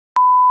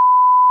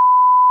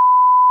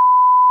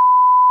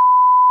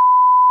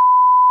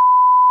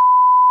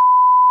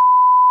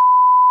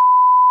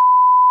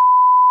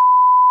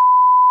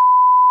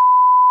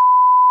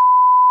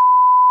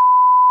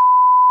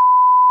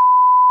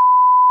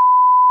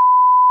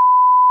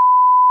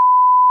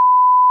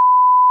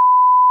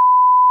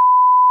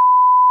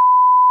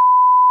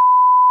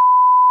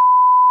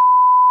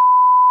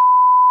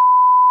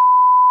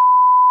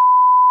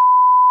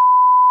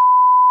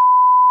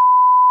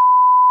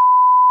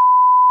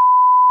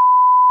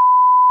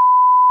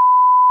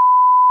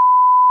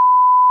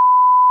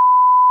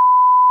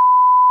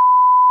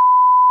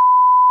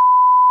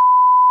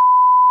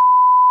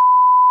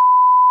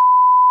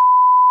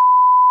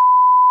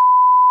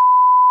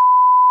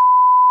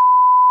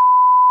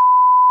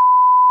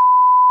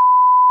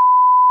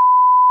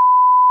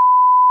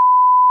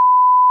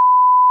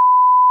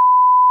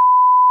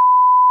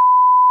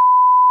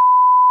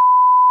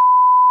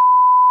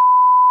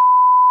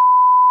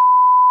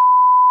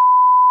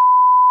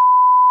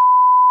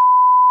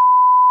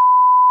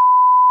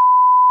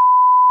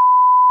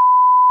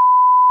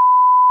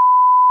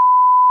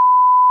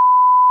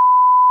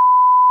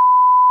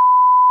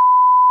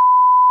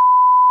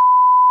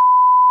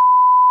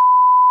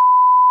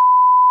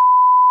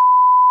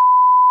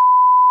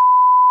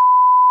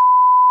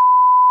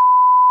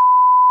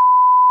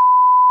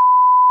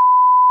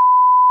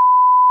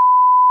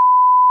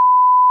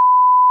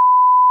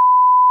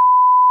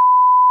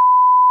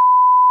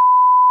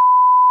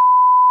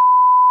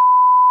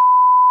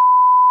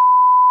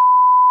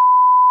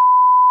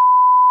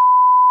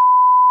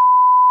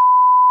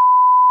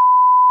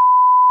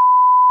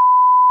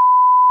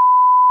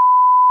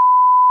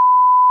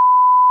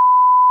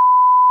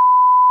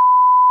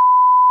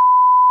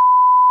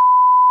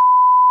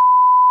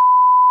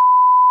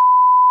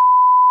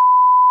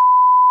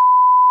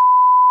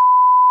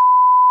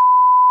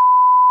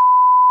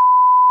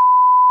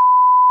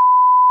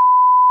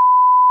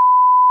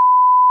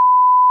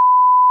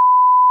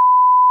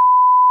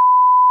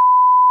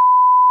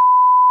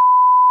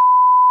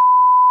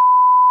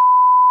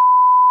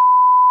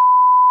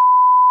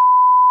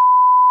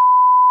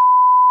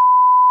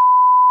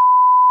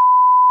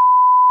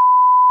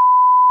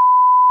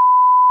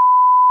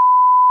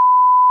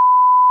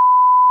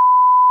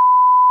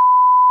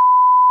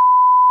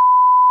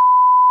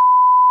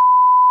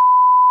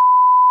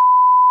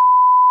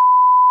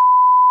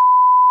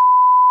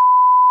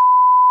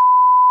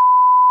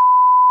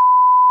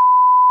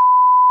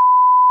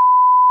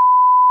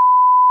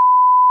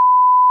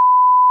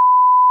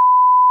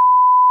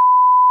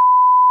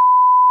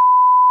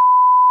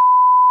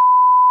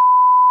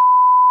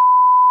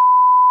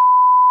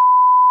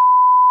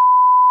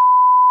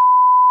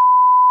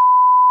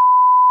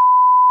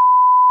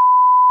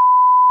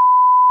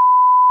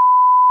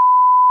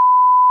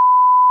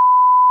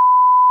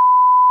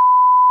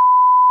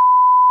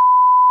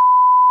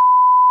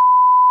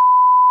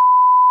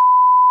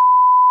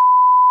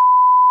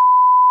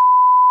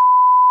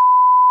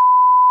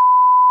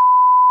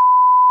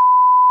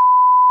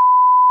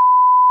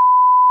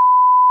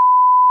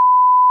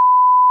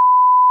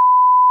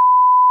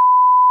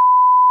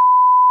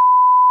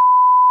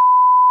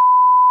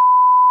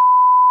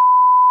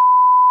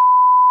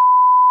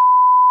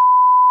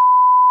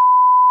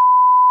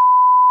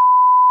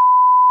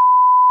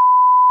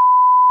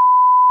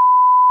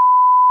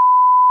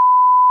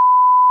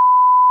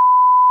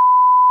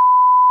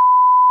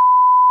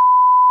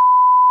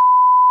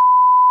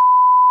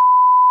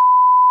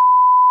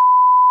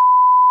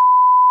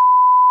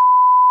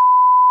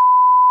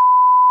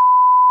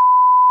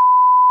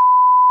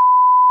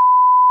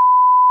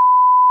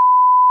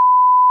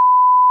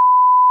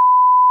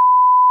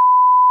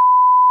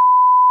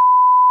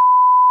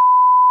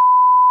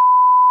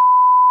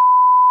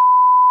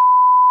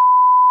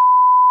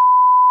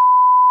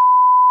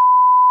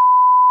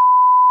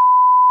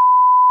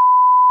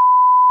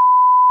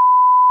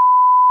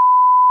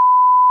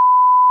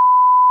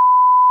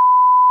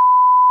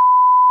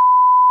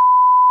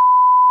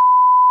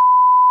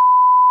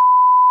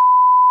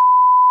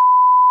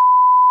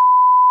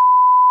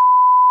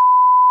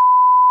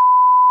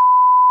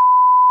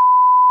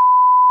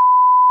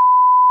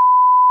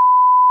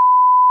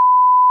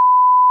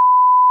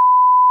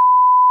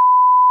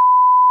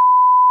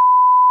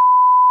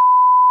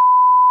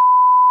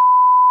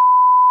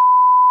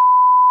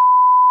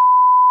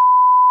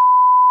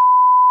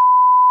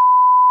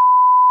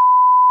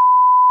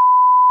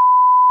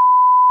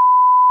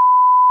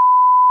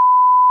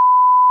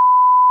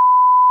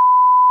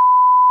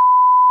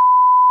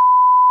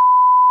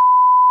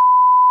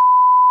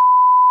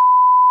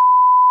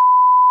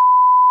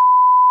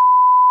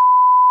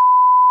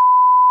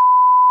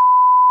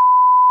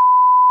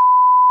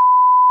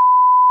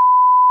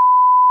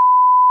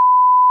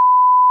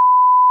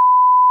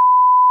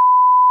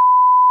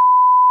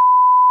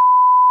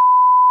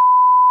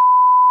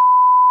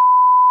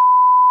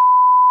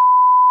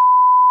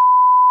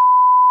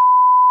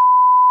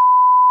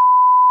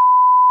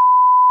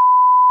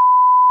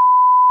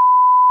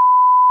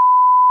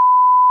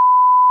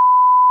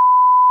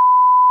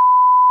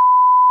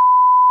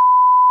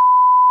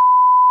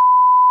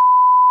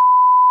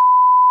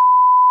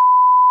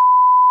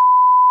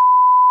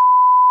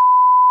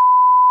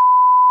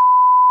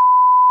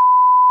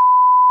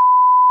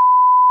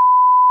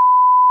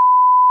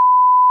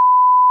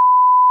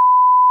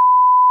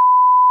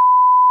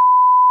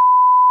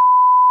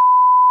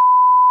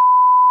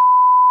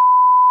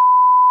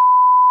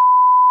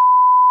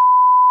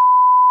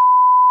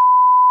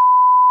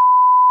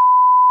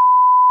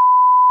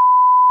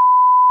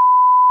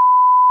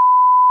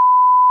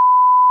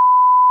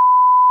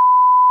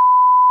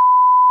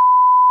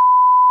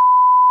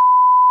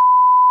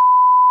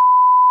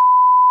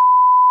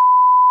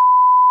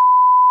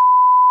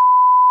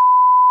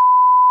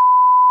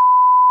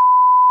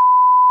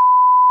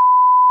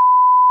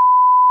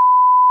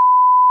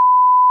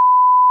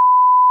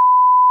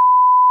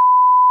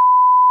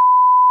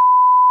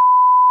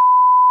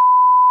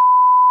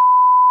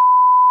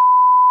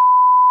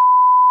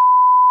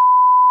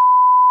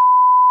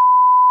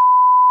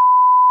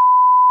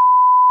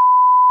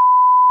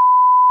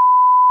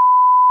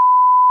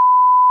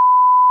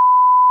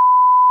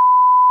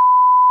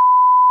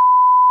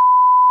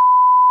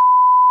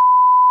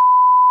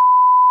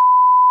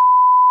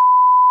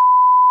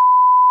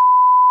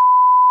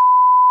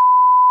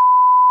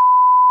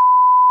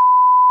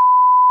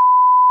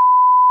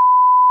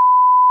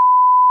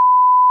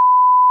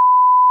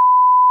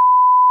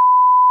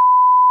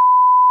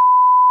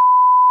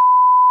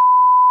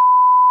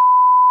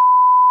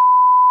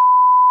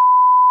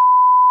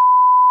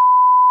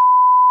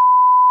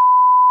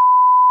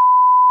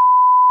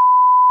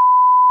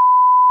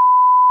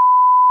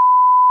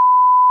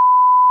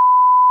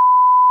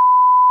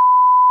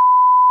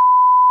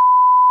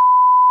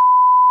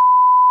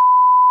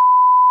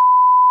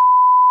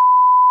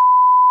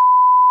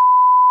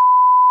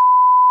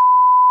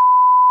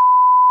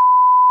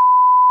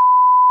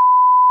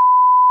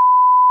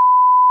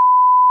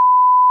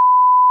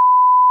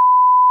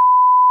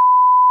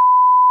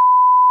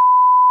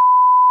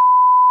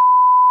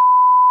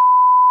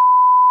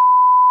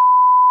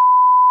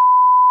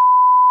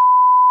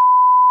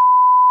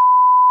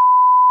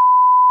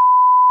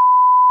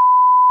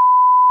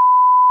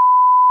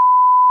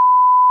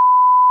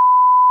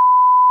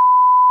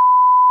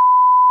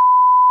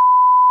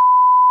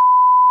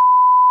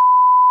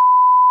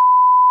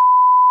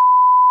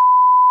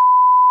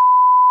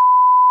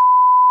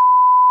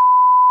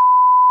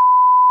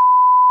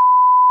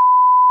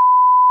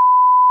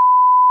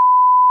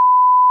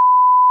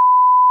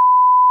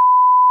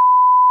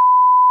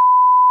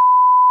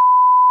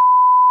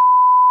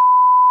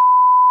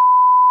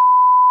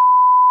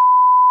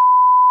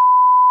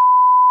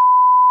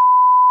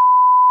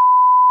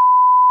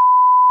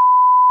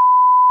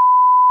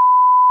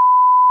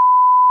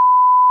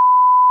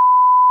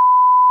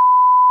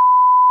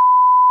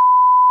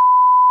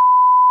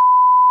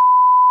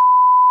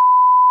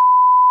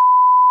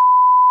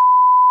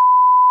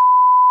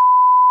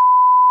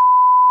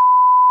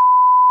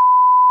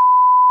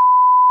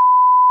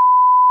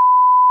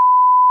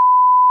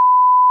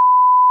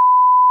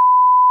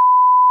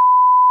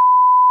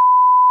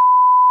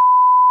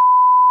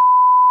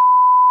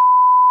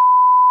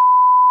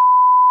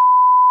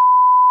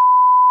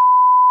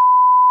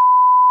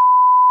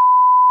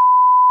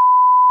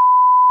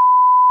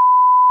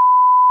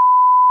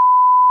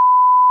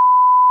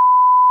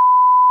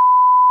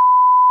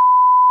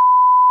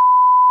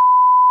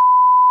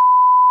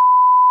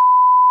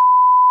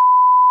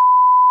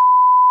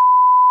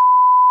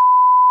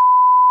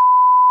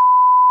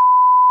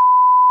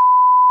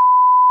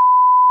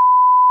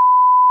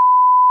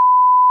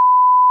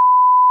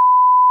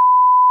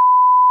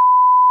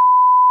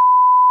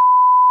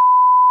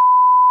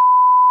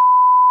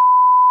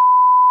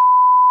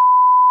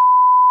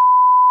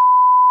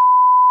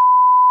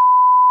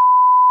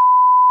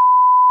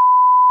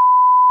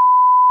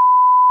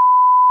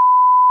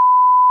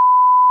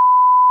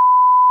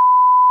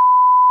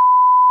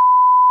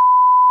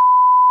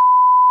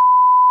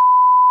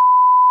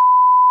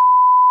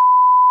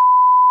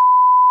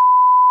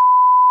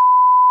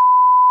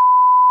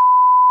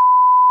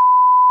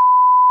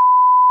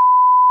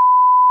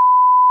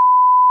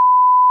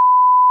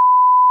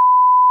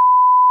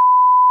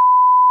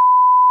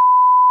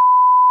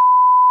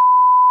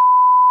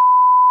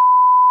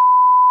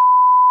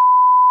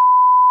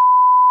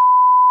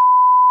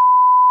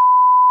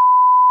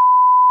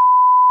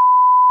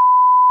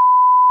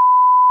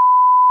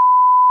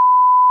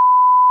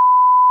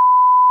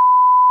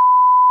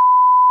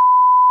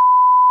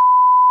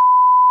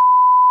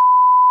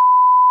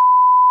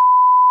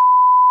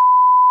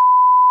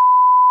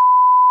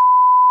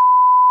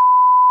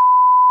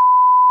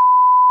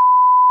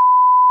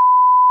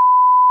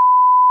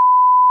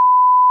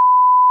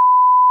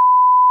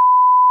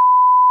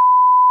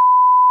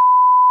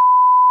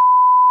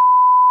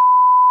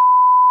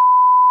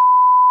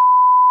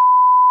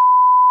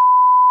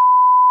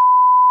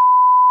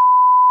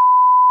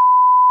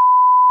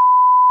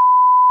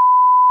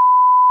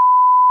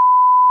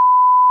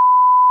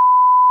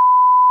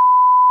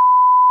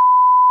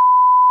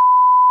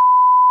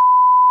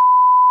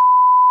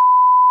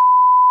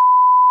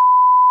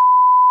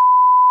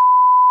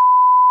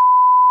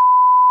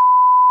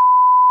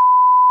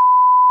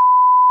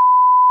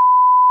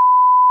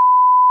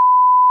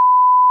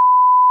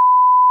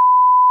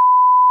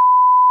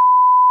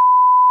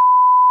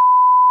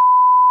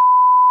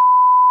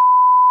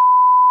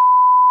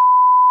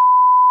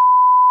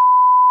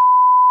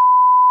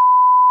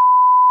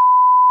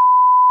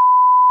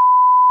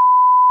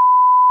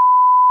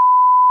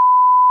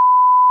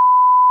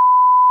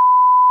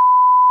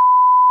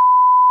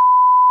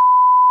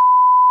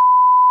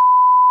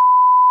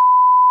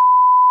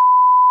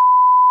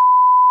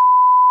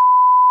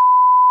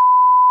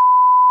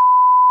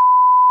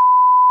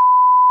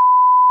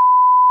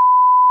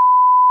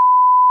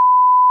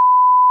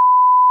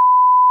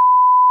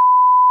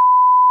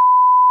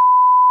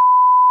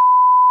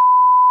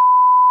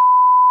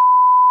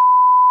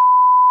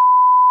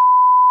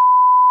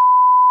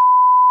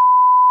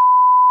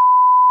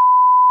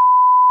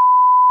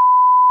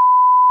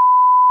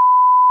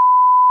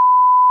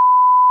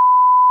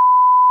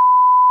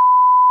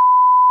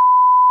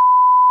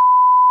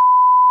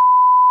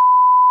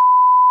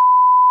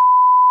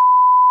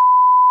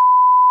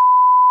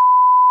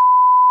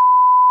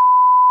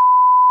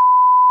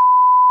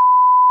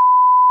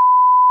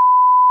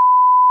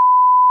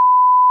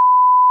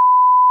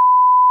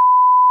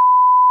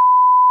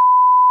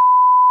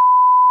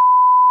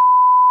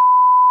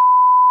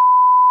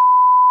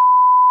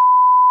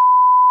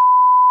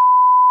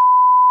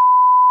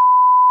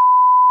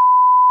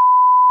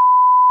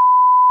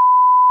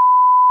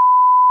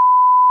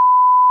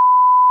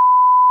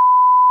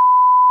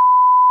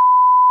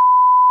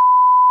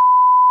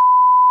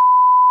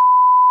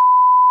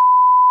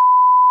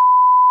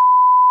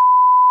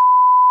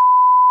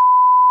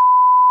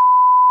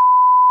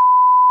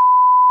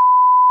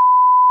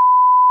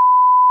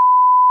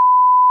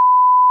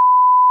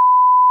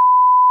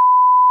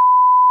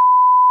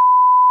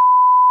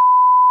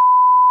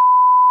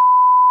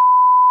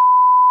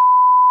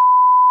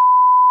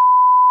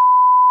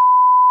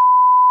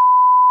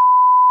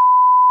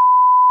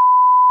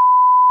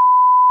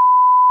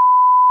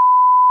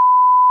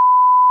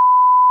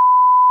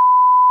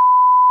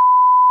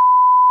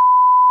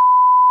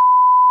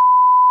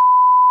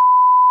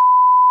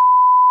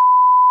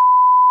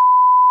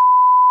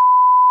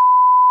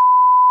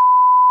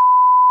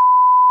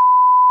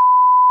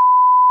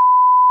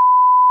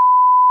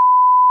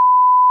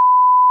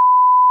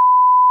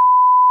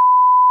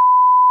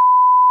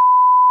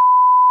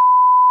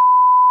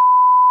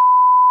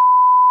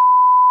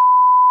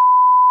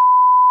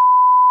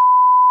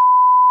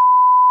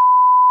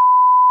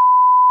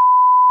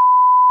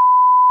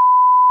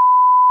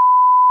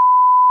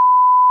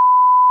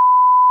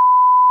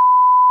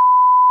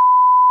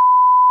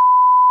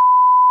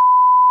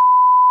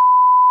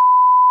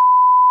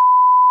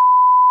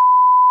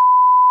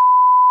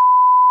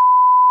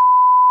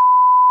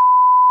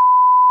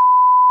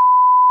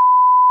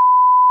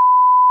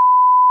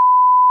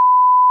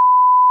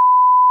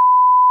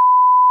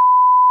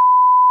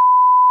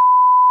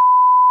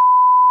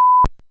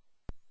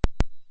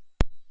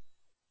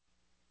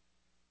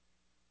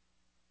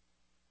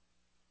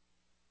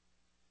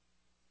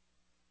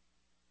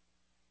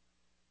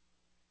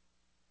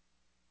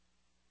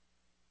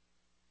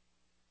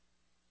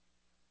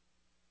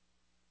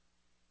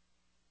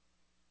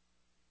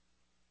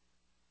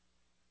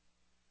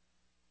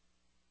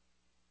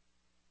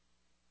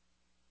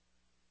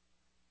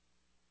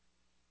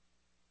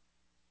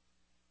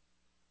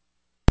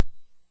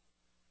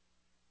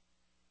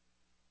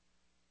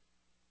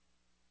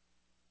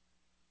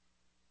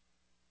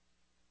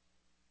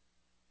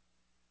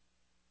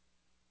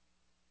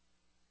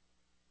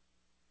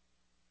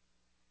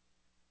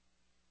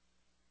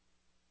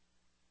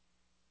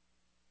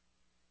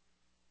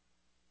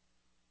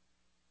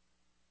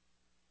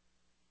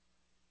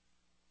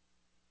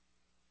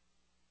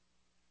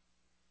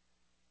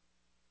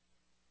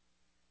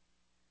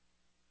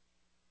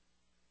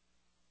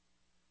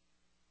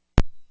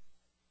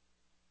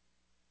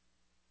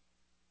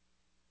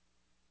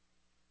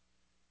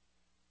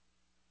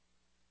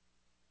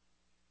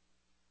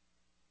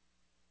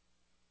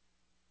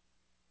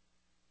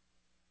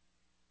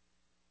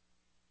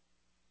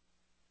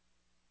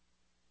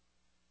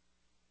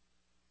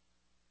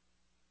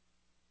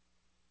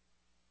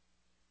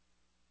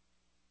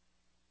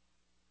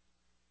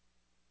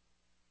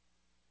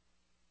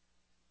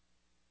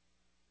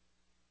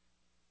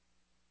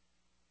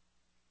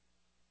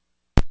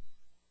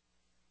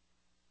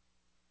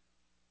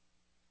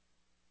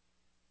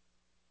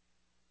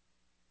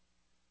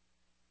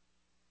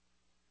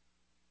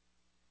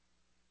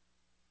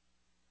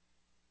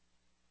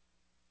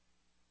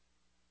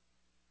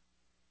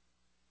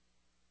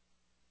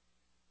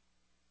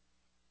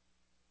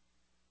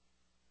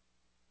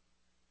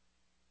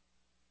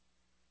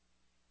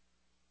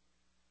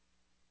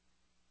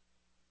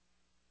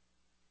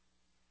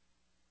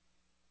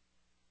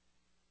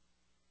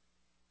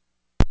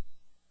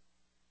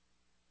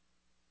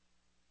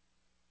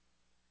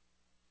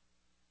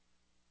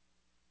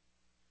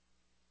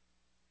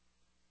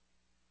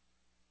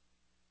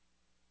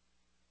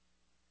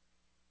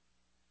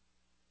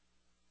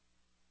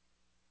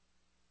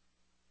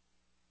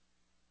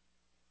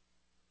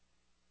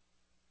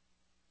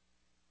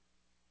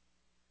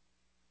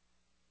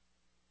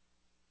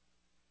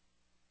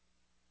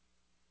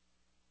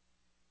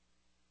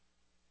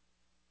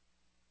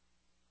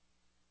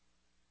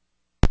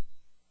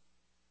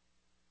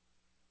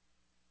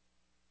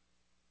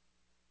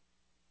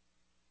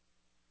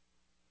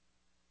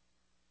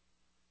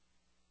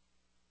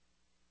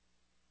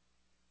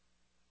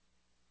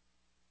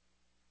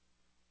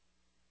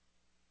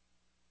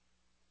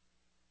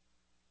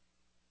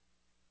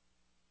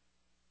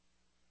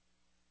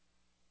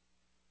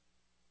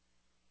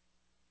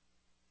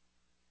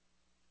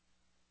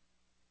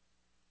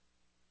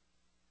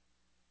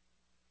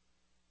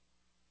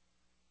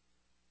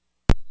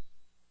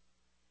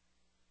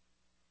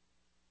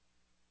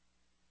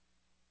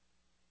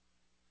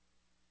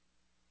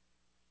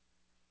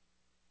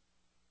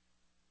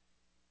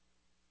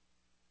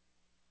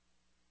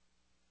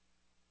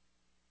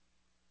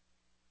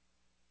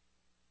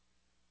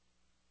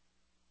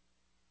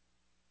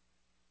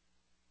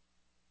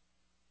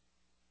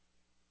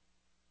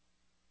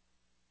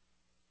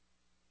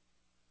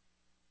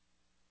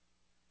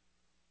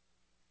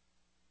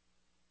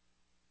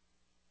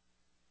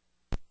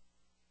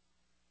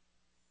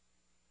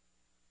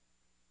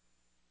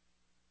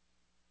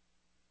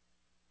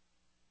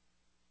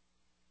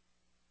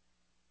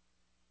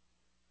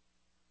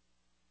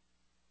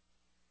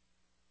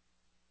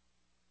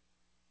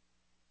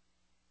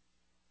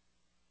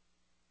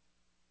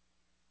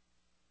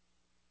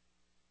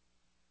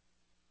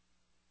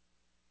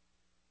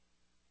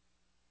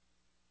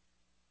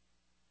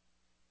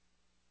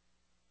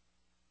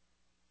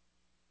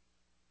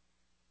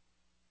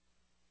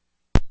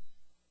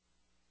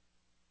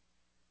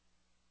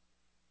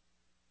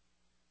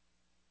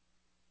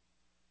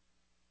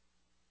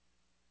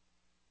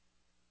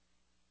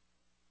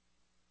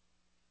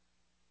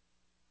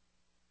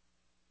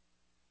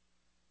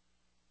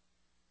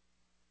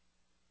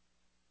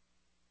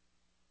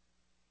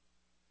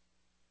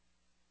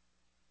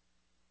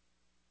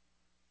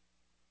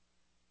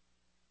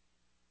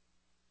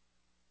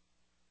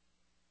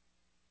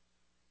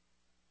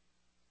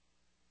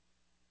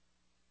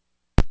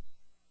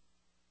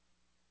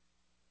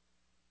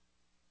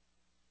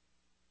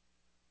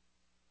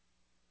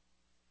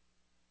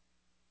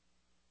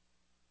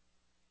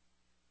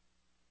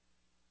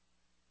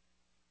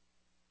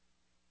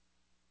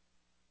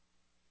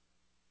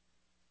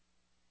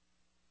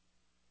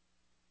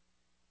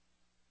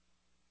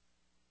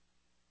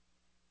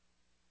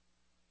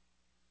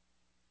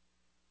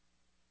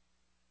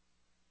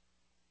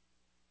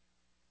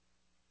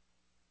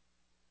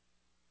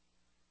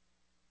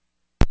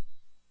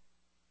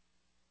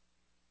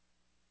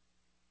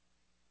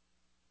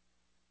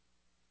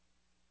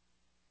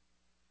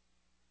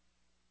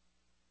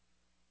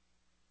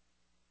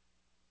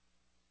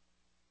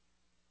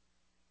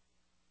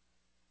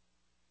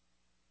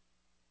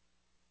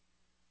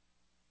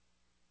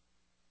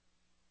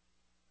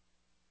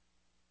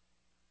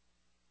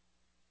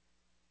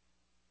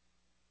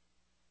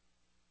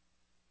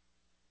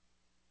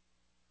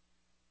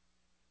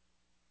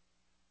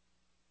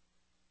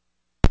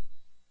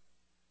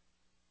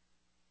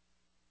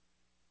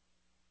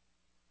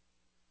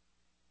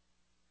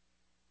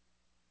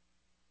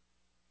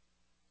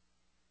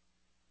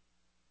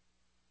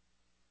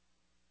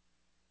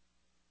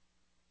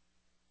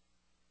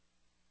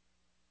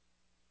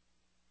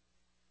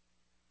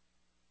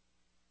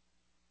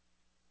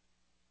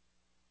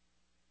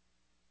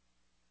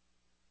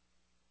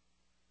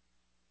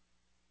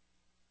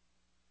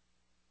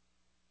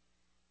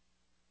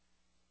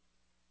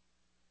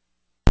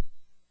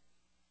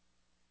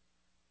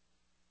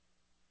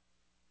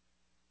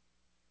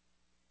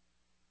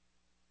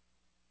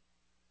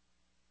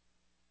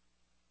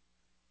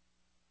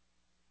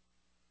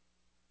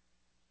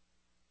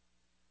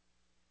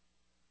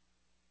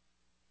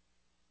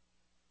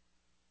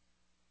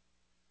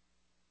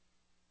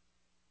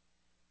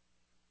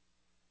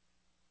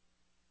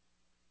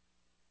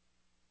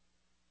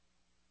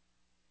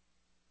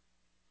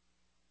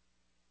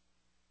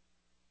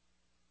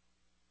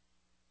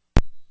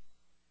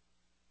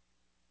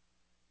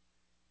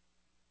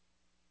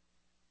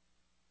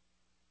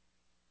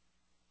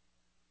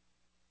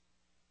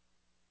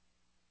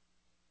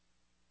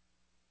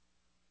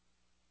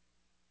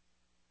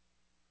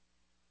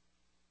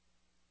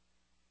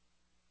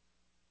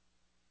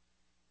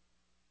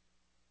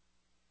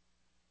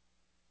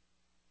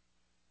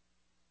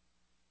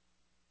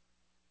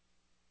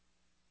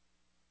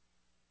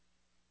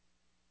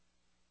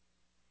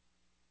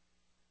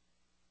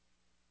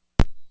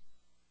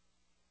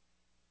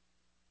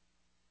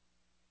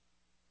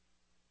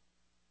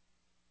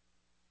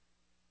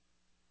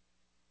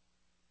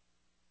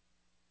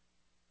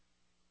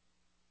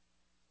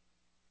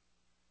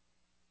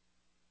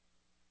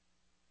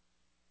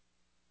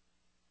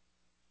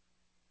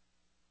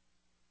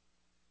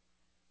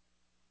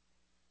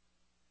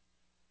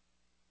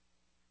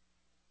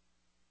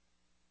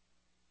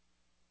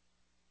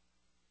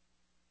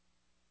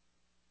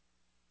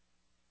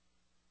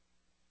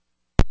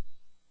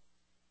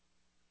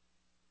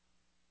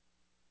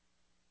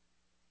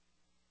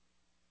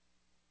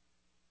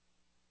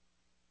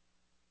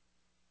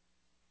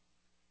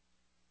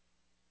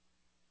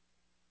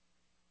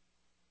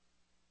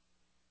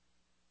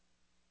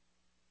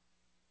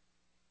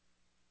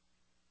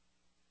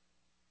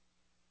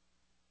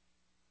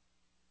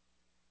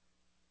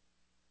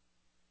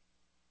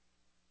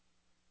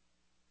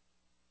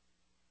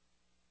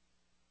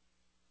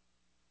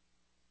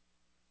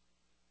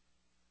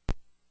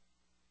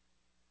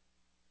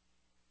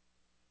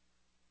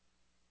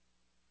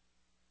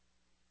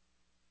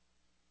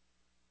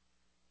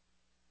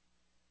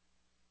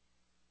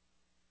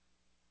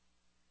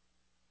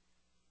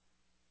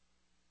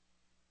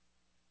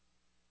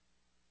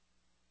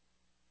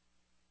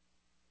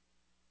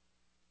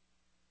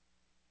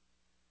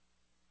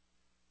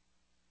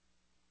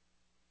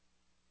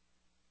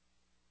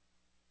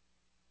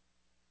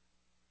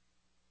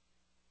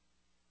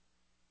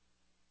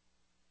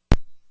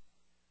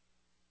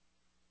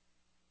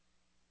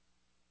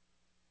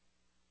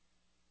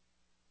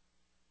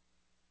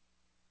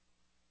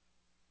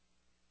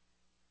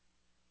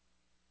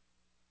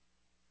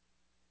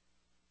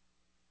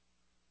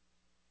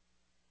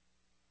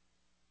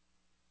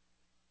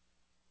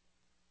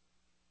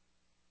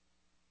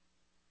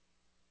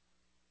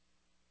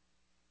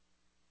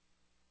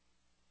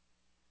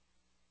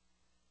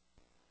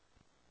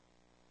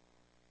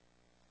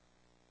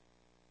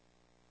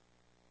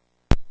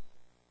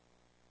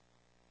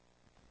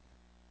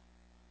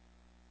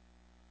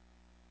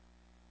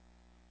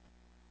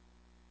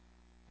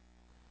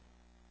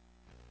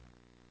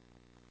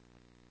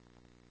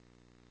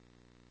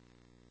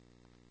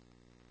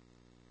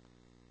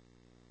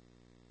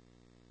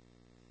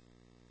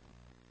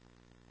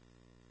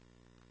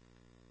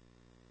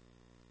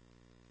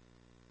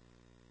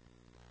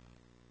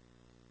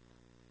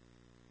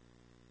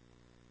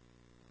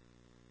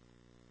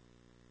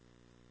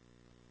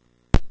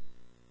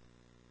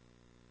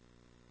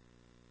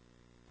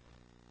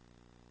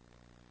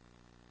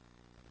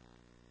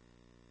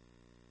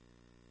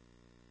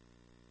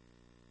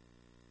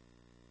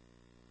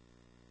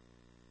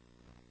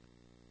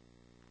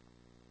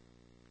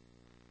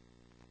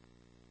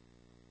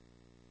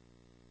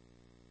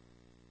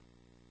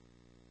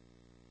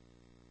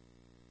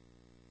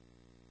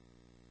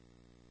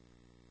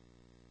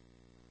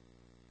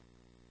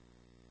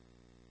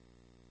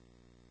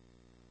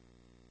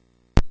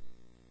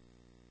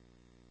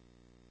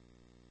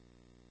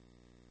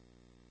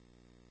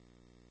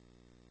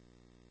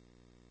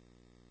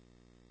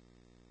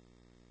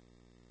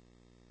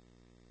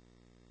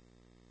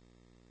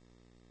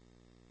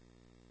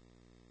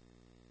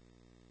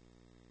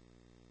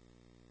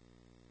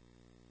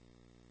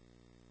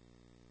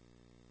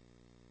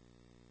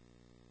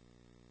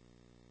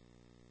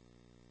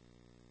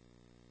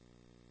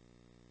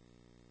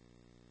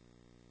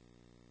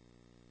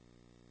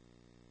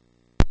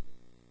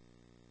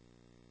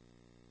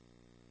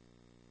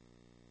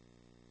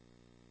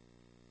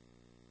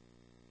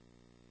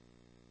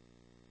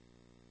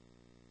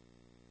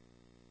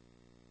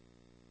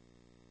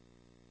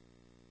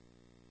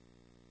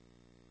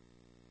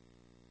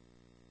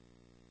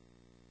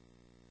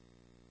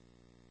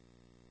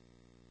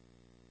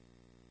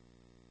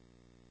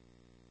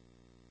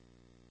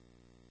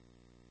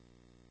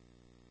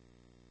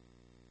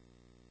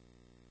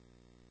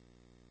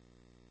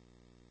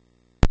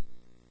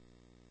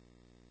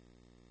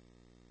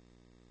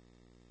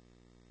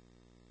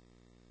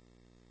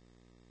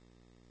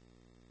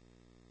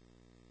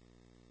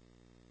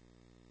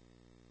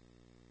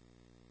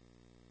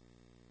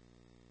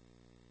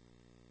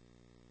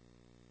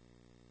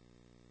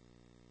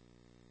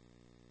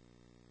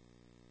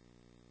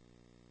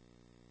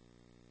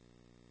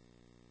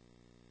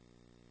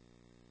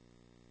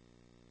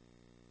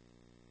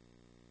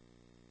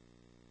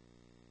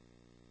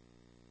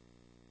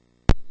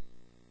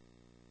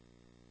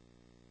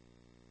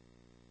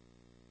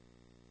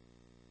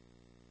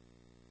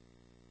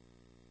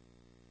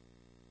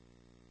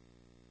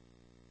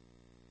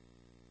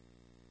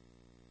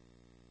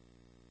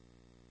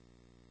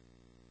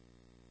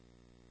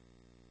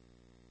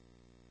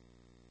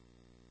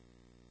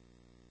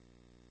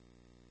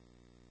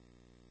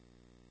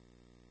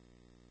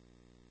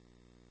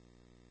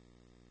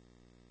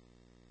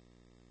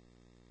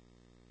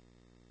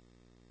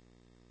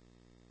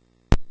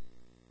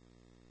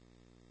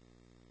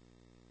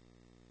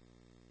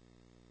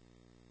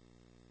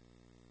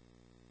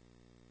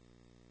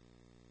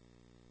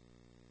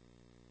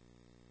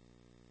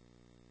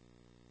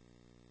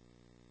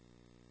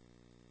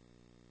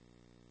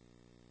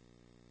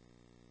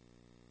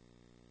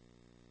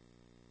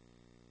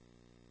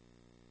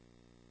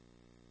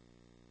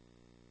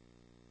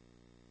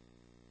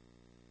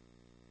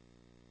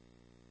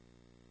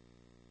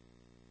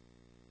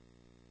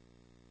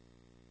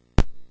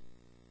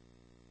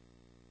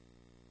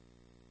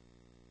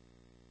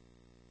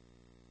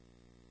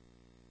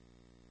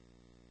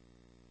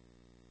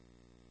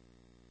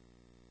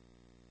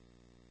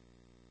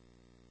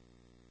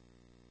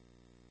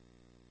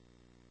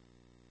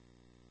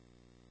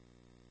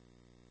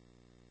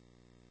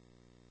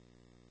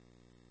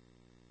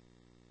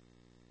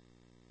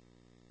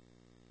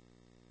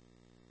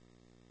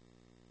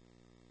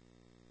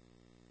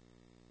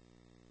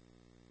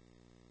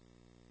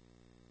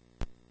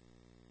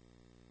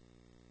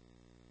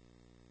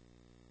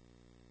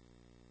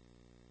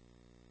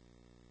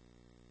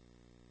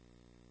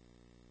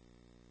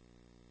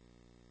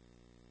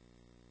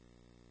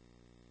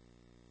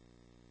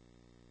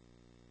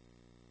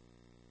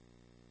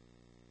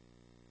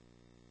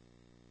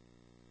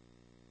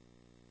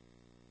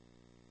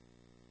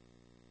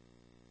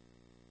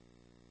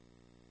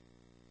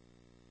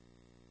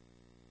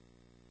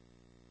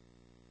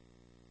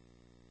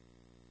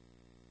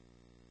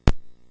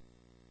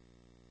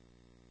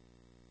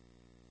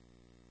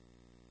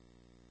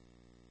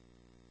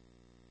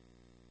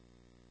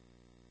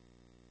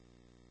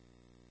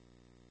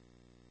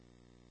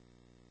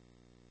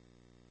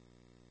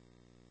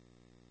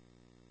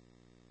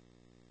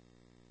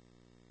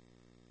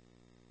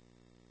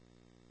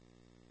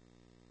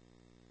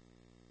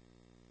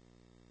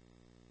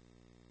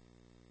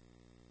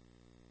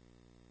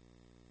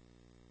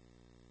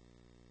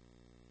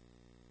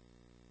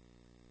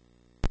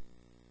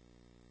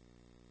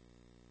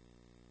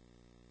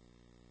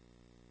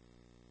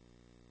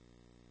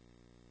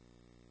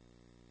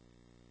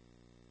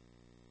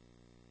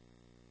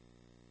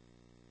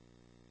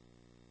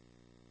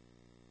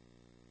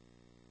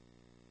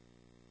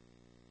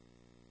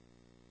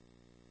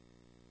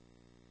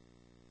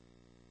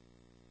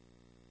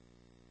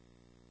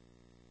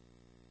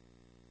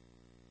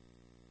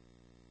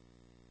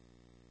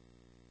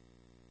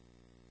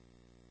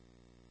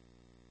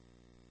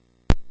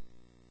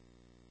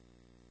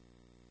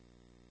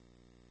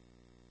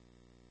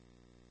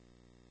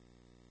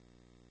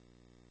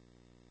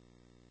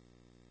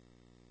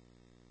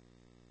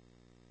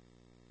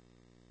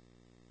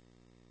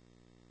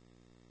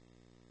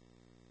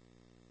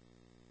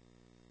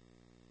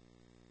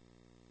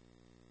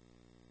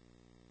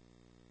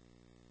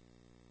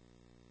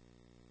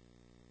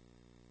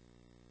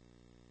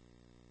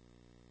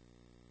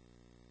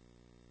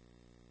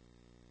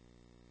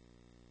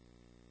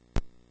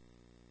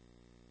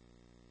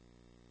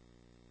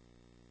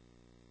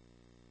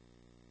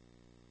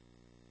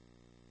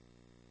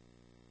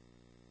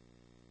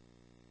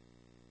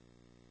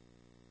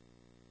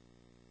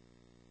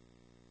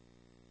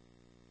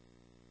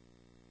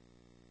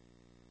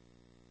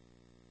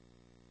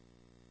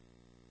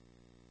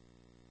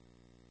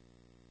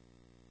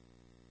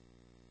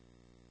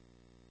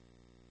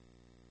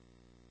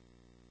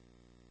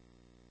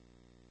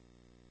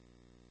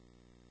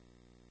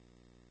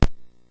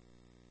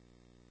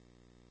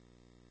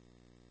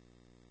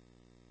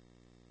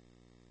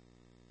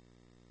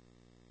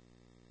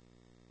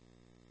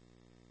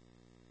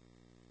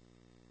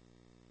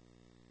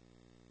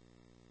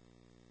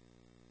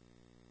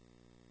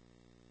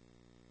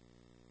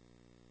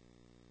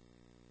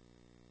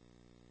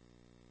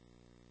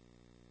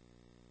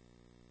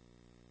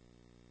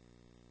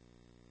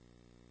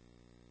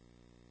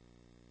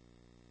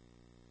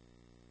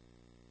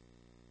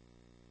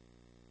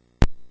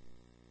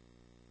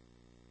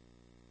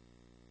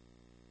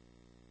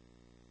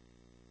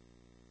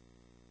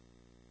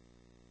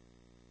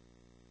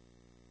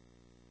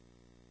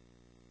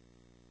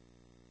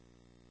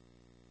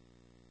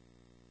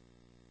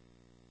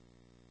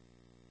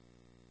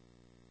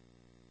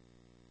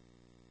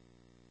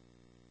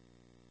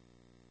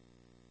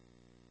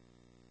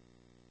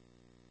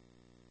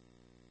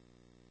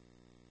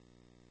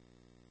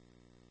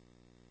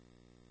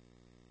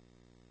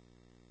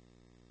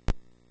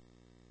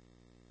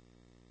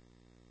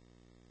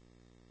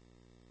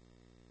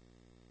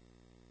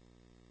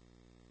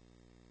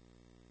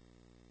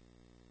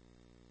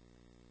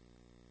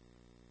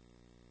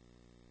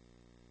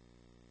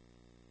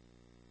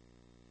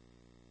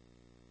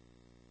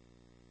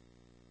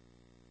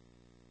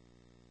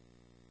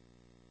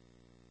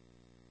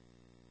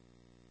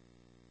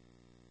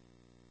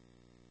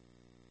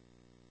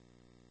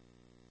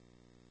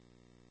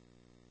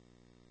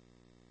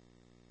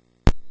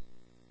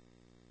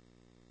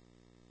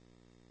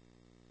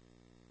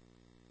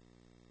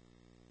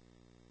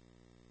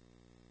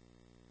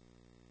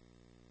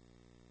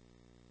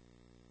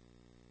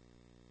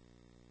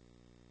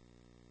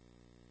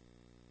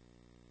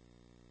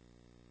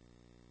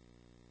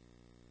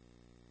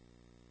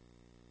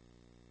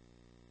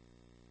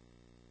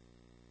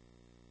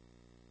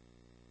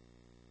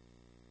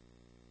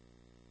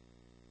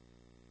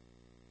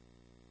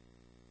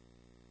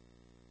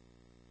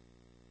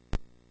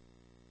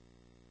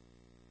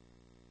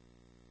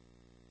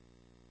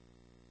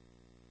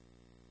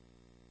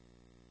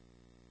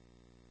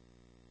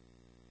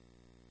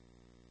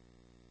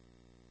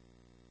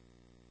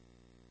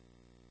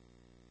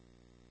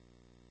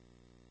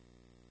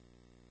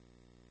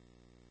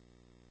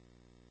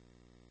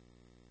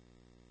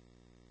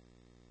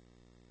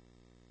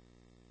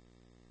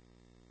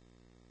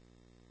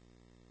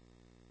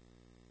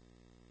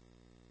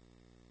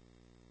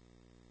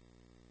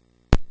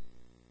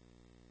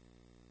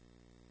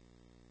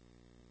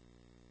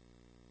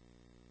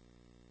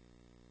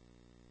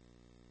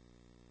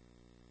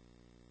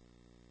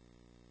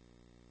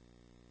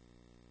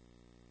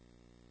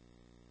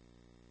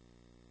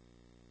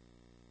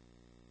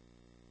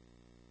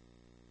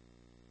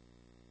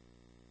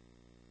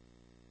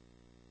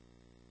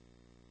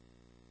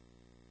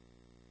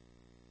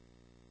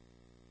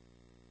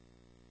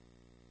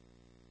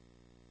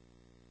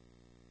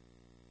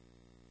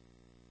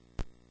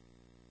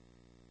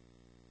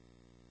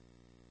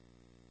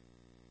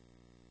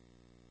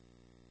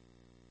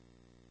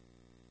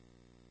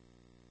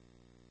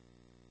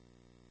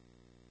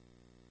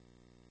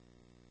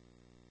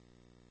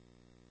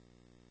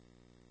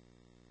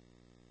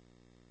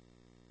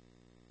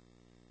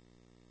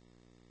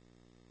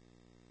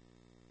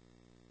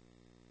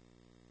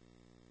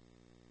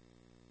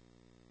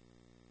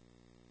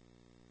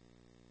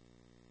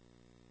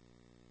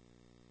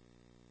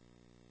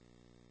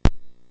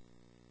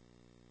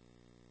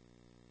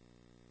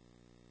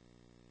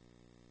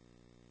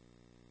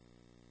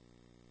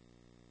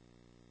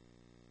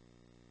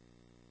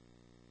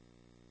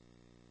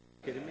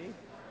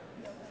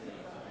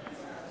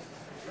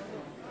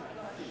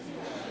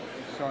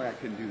Sorry I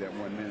couldn't do that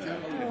 1 minute. I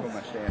told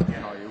my staff to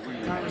call you.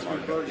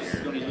 Congressman Burgess is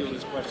going to yield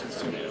his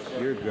questions to you.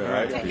 Okay? You're good.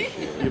 I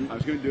appreciate it. I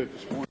was going to do it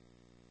this morning.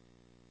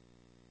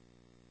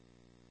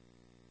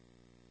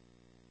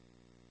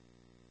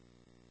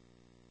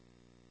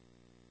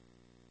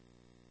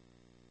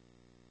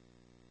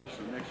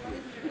 So next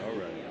week. All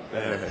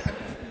right.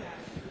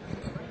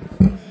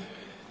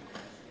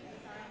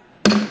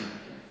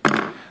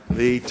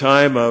 The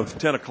time of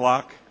 10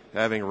 o'clock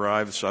having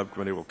arrived, the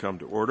subcommittee will come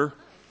to order.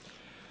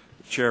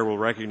 The chair will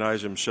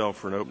recognize himself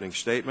for an opening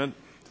statement.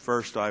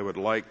 First, I would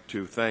like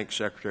to thank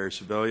Secretary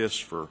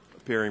Sebelius for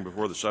appearing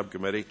before the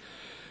subcommittee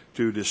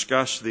to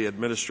discuss the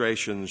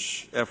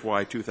administration's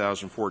FY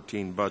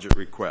 2014 budget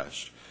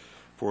request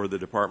for the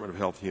Department of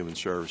Health and Human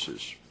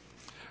Services.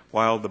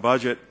 While the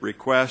budget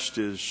request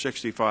is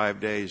 65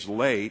 days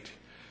late,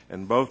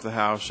 and both the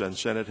House and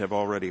Senate have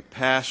already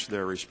passed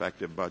their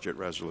respective budget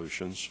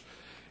resolutions,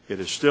 it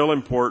is still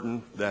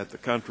important that the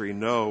country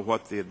know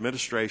what the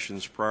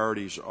administration's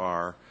priorities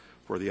are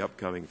for the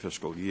upcoming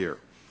fiscal year.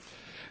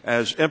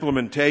 As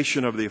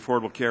implementation of the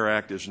Affordable Care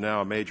Act is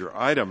now a major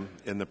item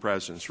in the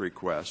President's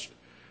request,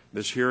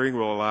 this hearing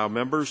will allow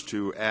members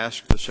to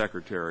ask the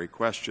Secretary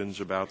questions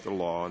about the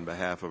law on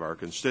behalf of our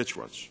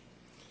constituents.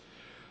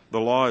 The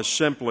law is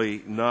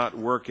simply not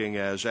working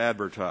as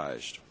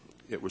advertised.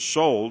 It was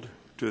sold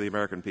to the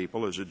American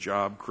people as a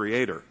job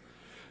creator.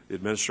 The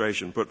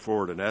administration put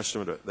forward an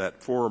estimate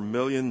that 4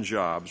 million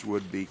jobs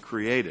would be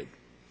created.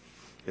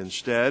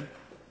 Instead,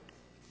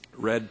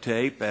 red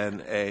tape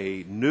and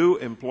a new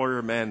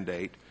employer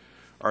mandate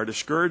are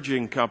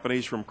discouraging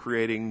companies from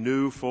creating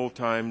new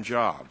full-time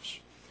jobs.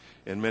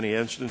 In many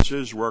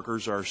instances,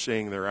 workers are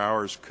seeing their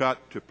hours cut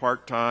to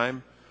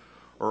part-time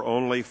or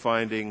only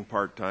finding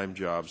part-time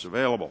jobs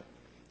available.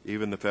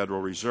 Even the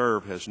Federal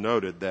Reserve has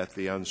noted that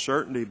the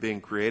uncertainty being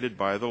created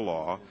by the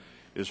law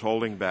is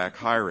holding back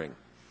hiring.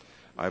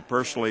 I've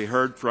personally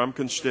heard from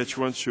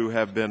constituents who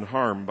have been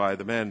harmed by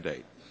the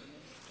mandate.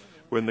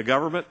 When the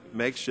government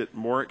makes it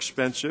more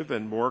expensive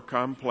and more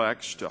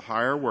complex to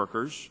hire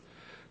workers,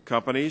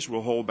 companies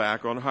will hold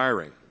back on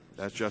hiring.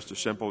 That's just a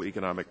simple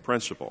economic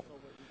principle.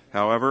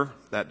 However,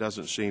 that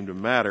doesn't seem to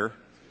matter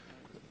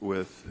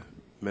with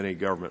many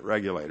government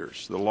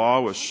regulators. The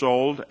law was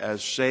sold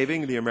as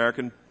saving the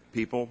American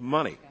people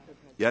money.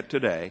 Yet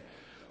today,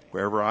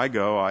 wherever I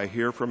go, I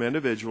hear from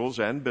individuals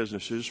and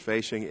businesses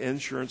facing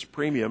insurance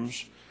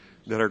premiums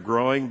that are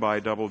growing by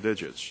double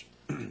digits.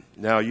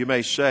 Now, you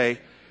may say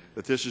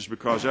that this is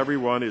because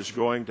everyone is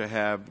going to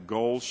have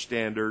gold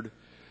standard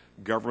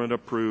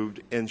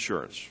government-approved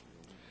insurance.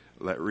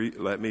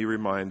 Let me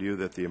remind you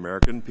that the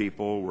American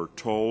people were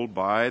told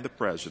by the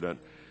President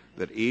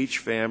that each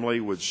family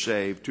would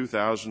save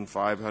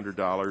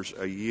 $2,500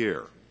 a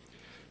year.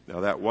 Now,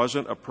 that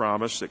wasn't a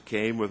promise that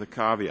came with a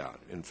caveat.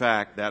 In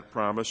fact, that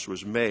promise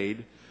was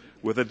made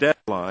with a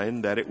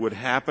deadline that it would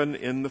happen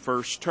in the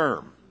first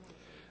term.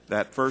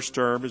 That first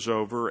term is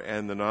over,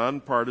 and the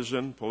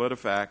nonpartisan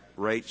PolitiFact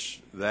rates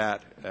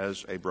that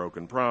as a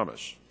broken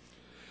promise.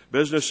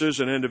 Businesses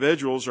and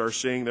individuals are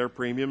seeing their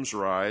premiums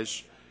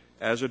rise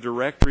as a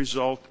direct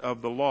result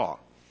of the law.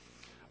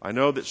 I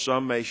know that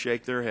some may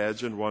shake their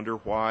heads and wonder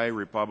why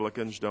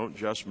Republicans don't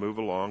just move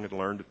along and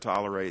learn to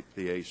tolerate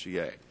the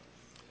ACA.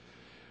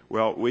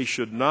 Well, we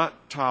should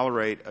not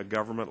tolerate a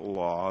government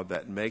law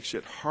that makes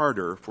it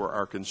harder for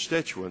our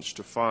constituents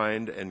to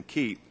find and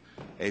keep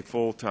a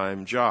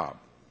full-time job.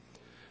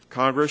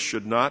 Congress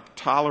should not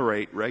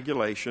tolerate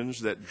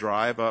regulations that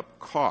drive up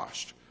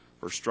cost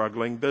for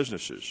struggling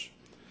businesses.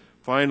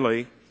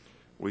 Finally,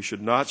 we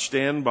should not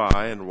stand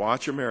by and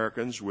watch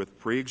Americans with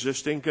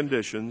pre-existing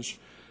conditions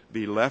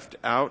be left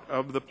out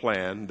of the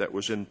plan that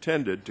was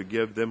intended to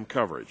give them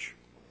coverage.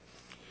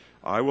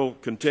 I will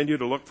continue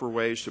to look for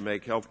ways to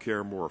make health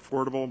care more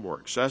affordable, more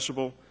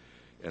accessible,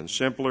 and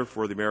simpler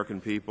for the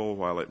American people.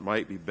 While it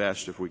might be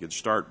best if we could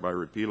start by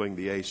repealing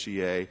the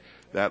ACA,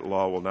 that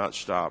law will not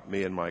stop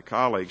me and my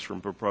colleagues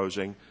from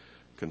proposing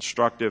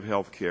constructive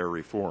health care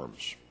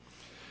reforms.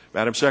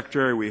 Madam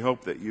Secretary, we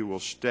hope that you will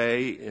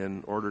stay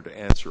in order to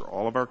answer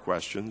all of our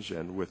questions,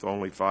 and with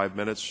only 5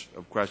 minutes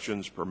of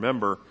questions per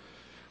member,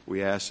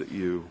 we ask that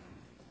you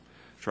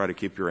try to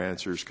keep your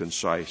answers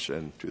concise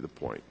and to the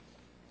point.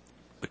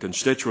 The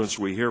constituents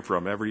we hear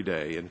from every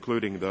day,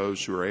 including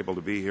those who are able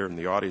to be here in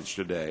the audience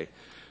today,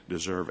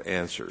 deserve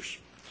answers.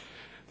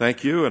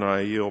 Thank you, and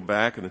I yield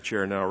back, and the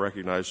Chair now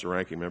recognizes the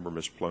Ranking Member,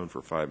 Ms. Plone,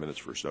 for 5 minutes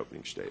for his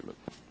opening statement.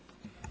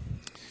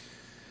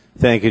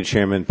 Thank you,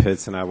 Chairman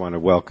Pitts, and I want to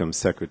welcome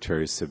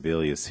Secretary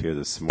Sebelius here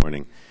this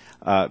morning.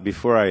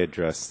 Before I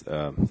address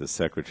the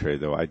Secretary,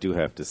 though, I do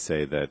have to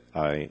say that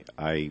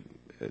I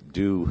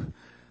do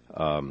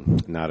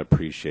not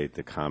appreciate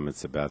the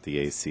comments about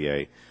the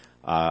ACA.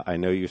 I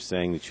know you're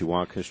saying that you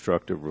want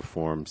constructive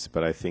reforms,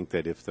 but I think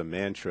that if the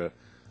mantra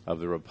of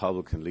the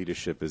Republican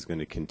leadership is going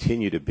to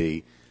continue to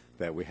be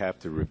that we have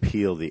to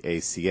repeal the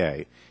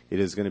ACA, it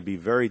is going to be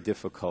very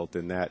difficult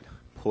in that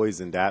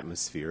poisoned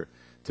atmosphere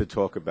to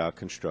talk about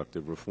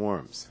constructive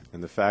reforms.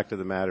 And the fact of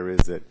the matter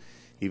is that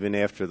even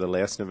after the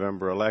last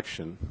November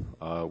election,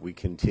 we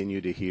continue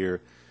to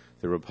hear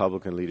the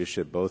Republican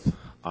leadership, both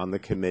on the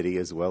committee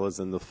as well as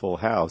in the full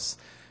House,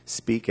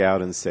 speak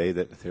out and say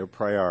that their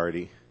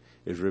priority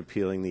is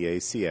repealing the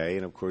ACA.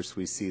 And, of course,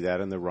 we see that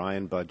in the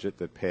Ryan budget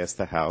that passed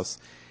the House.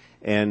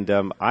 And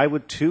I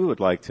would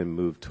like to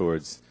move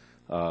towards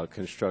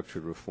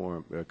constructive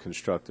reforms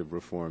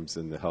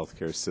in the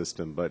healthcare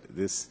system. But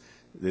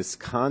this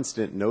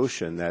constant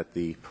notion that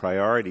the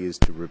priority is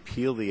to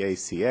repeal the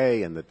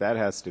ACA and that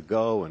has to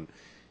go, and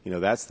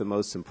that's the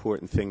most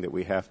important thing that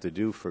we have to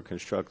do for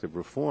constructive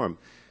reform,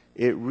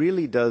 it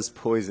really does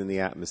poison the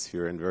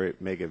atmosphere and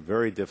make it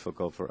very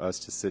difficult for us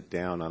to sit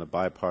down on a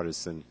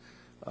bipartisan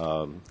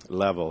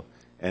level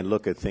and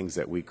look at things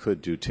that we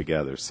could do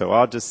together. So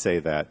I'll just say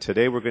that.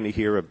 Today we're going to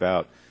hear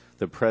about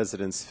the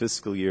President's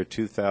fiscal year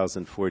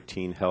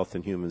 2014 Health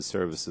and Human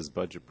Services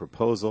budget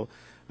proposal.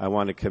 I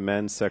want to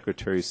commend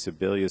Secretary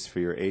Sebelius for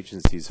your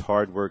agency's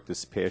hard work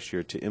this past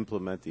year to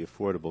implement the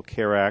Affordable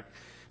Care Act.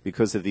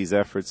 Because of these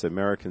efforts,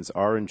 Americans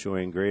are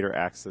enjoying greater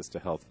access to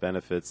health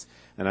benefits,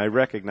 and I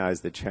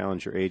recognize the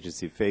challenge your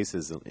agency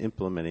faces in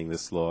implementing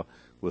this law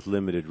with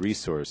limited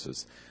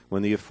resources.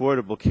 When the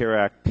Affordable Care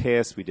Act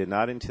passed, we did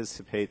not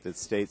anticipate that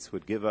states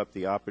would give up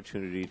the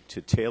opportunity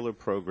to tailor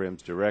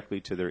programs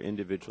directly to their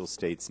individual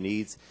states'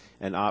 needs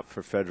and opt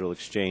for federal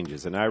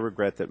exchanges. And I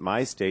regret that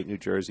my state, New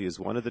Jersey, is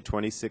one of the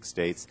 26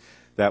 states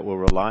that will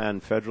rely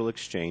on federal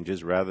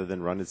exchanges rather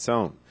than run its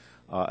own.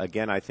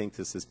 Again, I think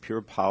this is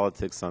pure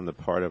politics on the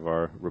part of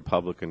our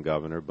Republican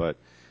governor, but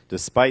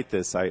despite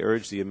this, I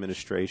urge the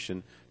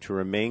administration to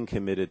remain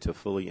committed to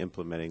fully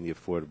implementing the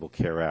Affordable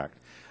Care Act.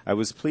 I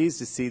was pleased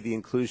to see the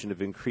inclusion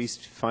of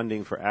increased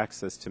funding for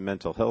access to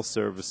mental health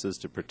services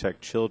to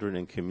protect children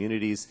and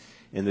communities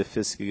in the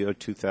fiscal year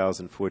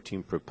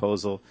 2014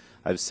 proposal.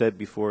 I've said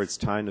before it's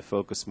time to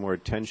focus more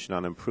attention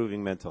on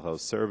improving mental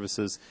health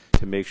services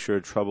to make sure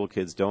troubled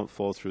kids don't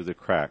fall through the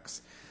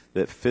cracks.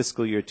 The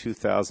fiscal year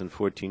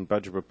 2014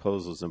 budget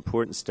proposal is an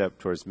important step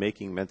towards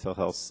making mental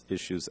health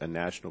issues a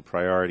national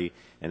priority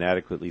and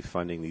adequately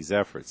funding these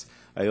efforts.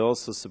 I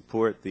also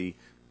support the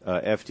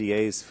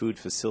FDA's food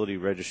facility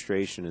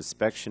registration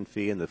inspection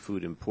fee and the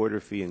food importer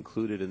fee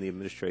included in the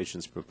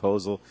administration's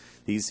proposal.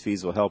 These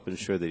fees will help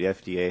ensure that the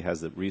FDA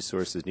has the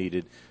resources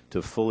needed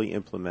to fully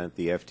implement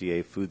the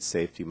FDA Food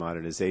Safety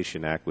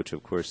Modernization Act, which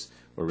of course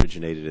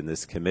originated in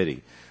this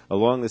committee.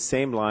 Along the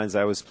same lines,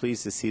 I was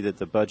pleased to see that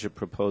the budget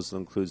proposal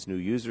includes new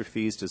user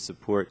fees to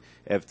support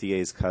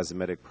FDA's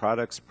cosmetic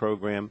products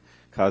program.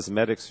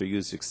 Cosmetics are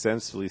used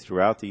extensively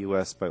throughout the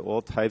U.S. by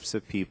all types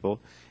of people,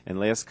 and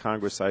last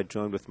Congress I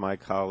joined with my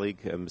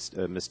colleague,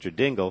 Mr.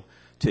 Dingell,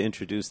 to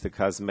introduce the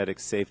Cosmetic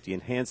Safety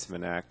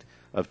Enhancement Act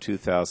of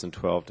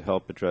 2012 to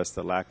help address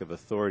the lack of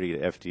authority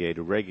at FDA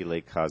to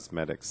regulate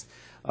cosmetics.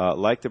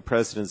 Like the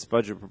President's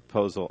budget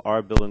proposal,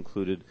 our bill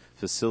included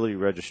facility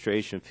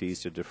registration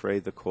fees to defray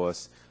the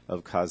costs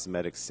of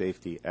cosmetic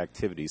safety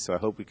activities. So I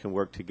hope we can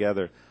work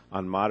together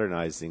on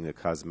modernizing the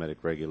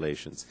cosmetic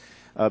regulations.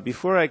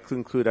 Before I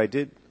conclude, I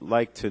did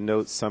like to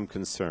note some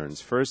concerns.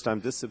 First,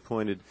 I'm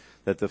disappointed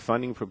that the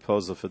funding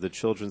proposal for the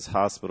Children's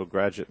Hospital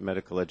Graduate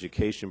Medical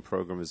Education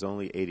Program is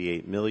only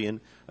 $88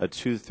 million, a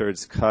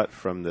two-thirds cut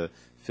from the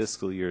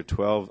fiscal year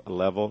 12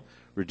 level.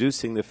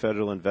 Reducing the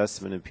federal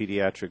investment in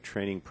pediatric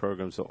training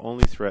programs will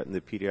only threaten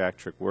the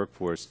pediatric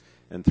workforce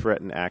and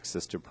threaten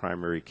access to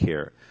primary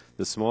care.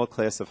 The small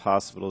class of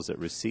hospitals that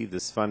receive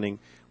this funding,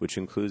 which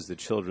includes the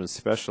Children's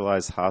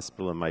Specialized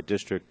Hospital in my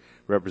district,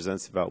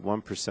 represents about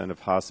 1%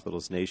 of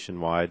hospitals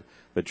nationwide,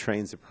 but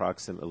trains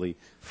approximately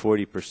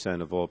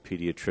 40% of all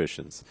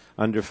pediatricians.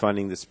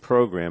 Underfunding this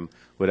program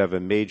would have a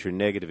major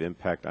negative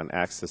impact on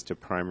access to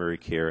primary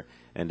care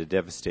and a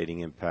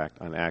devastating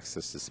impact on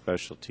access to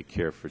specialty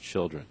care for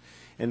children.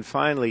 And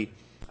finally,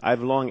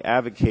 I've long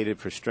advocated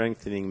for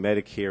strengthening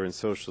Medicare and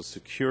Social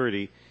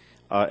Security,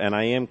 and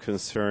I am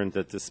concerned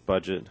that this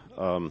budget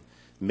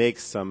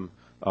makes some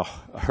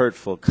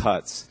hurtful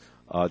cuts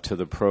to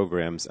the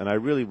programs. And I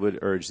really would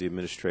urge the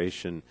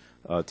administration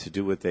to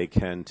do what they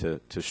can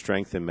to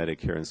strengthen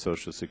Medicare and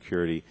Social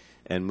Security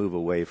and move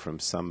away from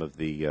some of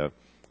the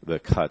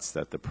cuts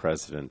that the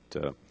President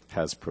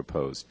has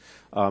proposed.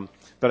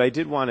 But I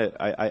did want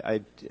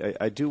to,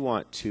 I do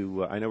want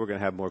to, I know we're going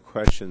to have more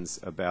questions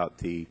about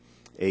the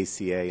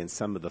ACA and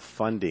some of the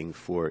funding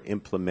for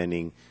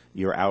implementing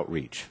your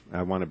outreach.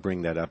 I want to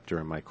bring that up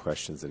during my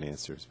questions and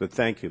answers. But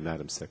thank you,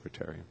 Madam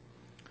Secretary.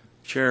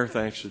 Chair,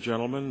 thanks to the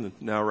gentleman.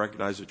 Now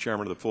recognize the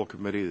chairman of the full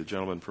committee, the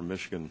gentleman from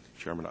Michigan,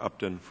 Chairman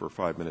Upton, for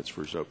 5 minutes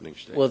for his opening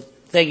statement. Well,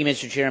 thank you,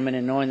 Mr. Chairman.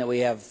 And knowing that we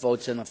have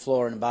votes on the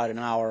floor in about an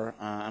hour,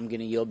 I'm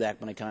going to yield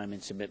back my time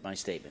and submit my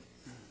statement.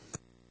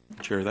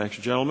 Chair, thanks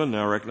the gentleman.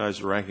 Now recognize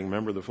the ranking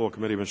member of the full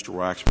committee, Mr.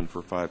 Waxman,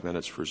 for 5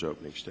 minutes for his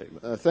opening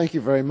statement. Thank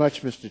you very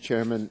much, Mr.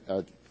 Chairman.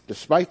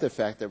 Despite the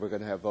fact that we're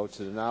going to have votes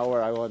in an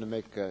hour, I want to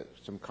make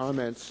some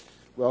comments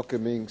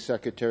welcoming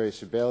Secretary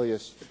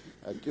Sebelius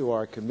to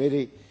our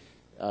committee.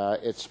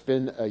 It's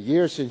been a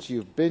year since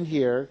you've been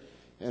here,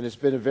 and it's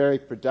been a very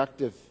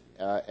productive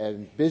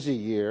and busy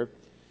year.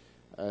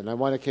 And I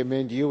want to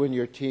commend you and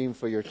your team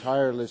for your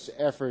tireless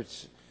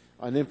efforts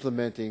on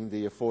implementing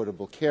the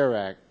Affordable Care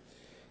Act.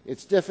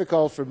 It's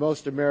difficult for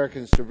most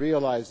Americans to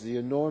realize the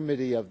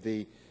enormity of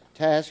the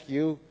task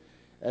you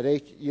and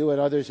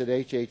others at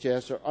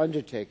HHS are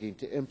undertaking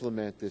to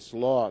implement this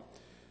law.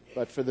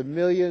 But for the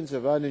millions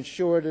of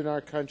uninsured in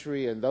our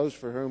country and those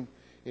for whom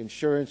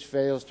insurance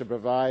fails to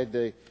provide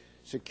the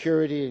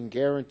security and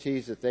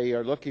guarantees that they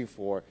are looking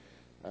for,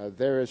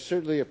 there is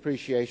certainly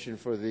appreciation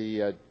for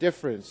the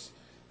difference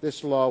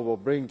this law will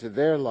bring to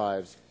their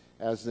lives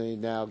as they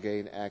now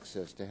gain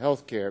access to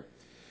health care.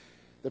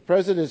 The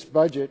President's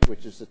budget,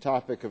 which is the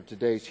topic of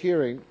today's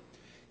hearing,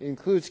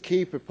 includes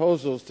key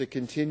proposals to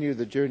continue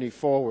the journey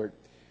forward: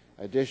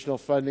 additional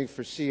funding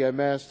for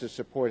CMS to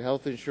support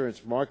health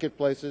insurance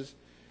marketplaces,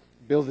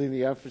 building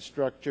the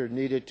infrastructure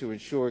needed to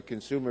ensure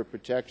consumer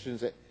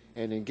protections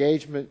and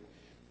engagement,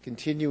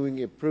 continuing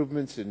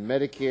improvements in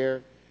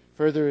Medicare,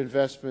 further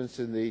investments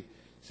in the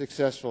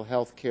successful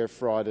health care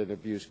fraud and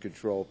abuse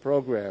control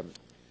program.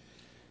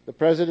 The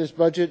President's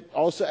budget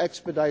also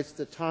expedites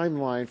the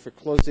timeline for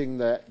closing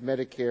the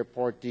Medicare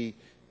Part D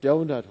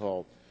donut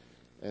hole,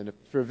 and a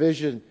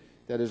provision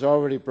that has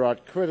already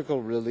brought critical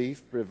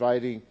relief,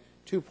 providing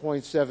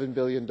 $2.7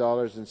 billion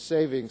in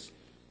savings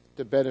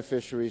to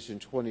beneficiaries in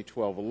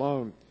 2012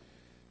 alone.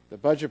 The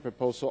budget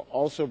proposal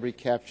also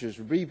recaptures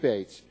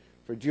rebates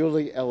for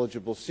dually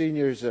eligible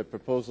seniors, a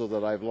proposal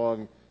that I've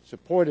long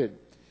supported,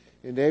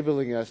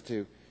 enabling us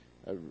to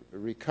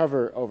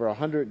recover over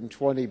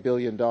 $120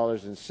 billion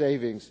in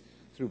savings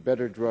through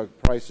better drug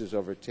prices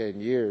over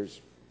 10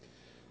 years.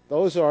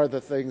 Those are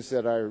the things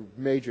that are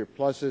major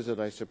pluses,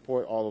 and I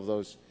support all of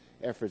those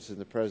efforts in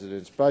the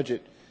President's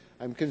budget.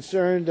 I'm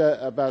concerned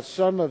about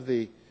some of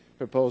the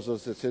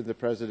proposals that's in the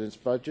President's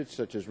budget,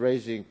 such as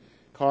raising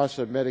costs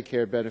of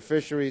Medicare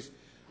beneficiaries.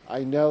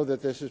 I know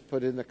that this is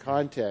put in the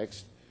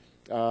context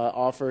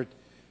offered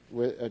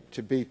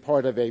to be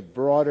part of a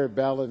broader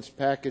balanced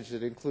package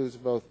that includes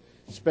both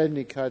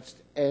spending cuts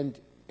and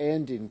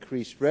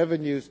increased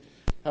revenues.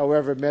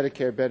 However,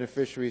 Medicare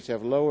beneficiaries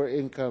have lower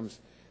incomes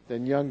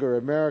than younger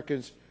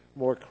Americans,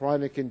 more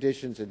chronic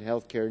conditions and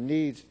health care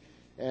needs,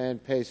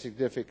 and pay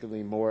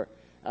significantly more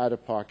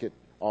out-of-pocket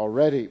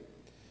already.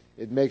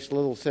 It makes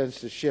little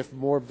sense to shift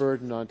more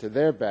burden onto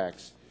their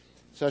backs.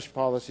 Such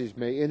policies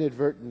may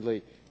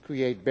inadvertently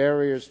create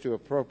barriers to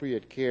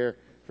appropriate care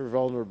for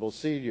vulnerable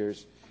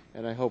seniors,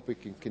 and I hope we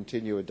can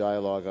continue a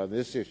dialogue on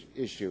this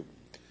issue.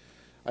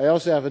 I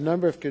also have a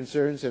number of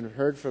concerns and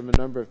heard from a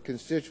number of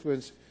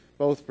constituents,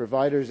 both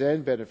providers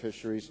and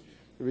beneficiaries,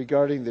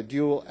 regarding the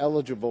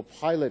dual-eligible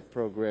pilot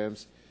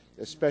programs,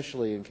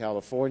 especially in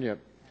California.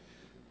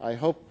 I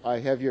hope I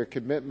have your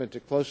commitment to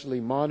closely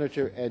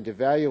monitor and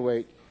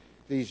evaluate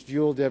these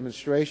dual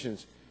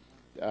demonstrations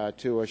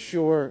to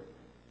assure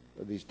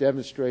these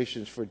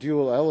demonstrations for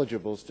dual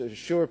eligibles to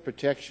assure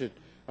protection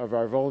of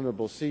our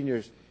vulnerable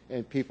seniors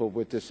and people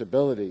with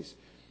disabilities.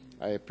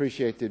 I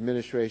appreciate the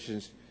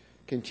administration's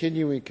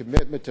continuing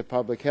commitment to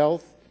public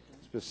health.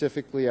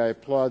 Specifically, I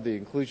applaud the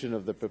inclusion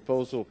of the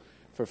proposal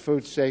for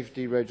food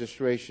safety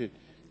registration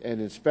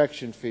and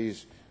inspection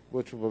fees,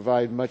 which will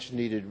provide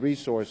much-needed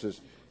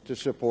resources to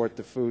support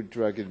the Food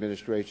Drug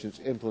Administration's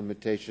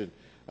implementation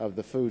of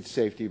the Food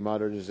Safety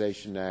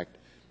Modernization Act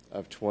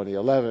of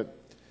 2011.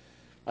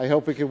 I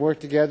hope we can work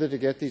together to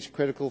get these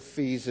critical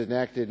fees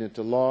enacted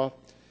into law.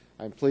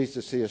 I'm pleased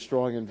to see a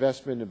strong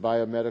investment in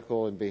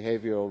biomedical and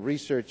behavioral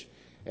research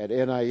at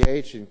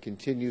NIH and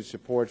continued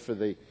support for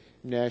the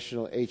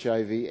National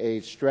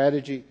HIV/AIDS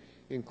Strategy,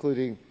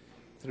 including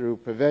through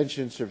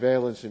prevention,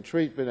 surveillance, and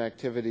treatment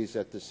activities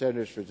at the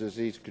Centers for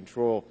Disease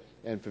Control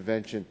and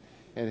Prevention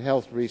and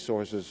Health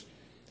Resources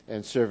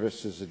and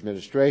Services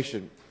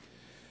Administration.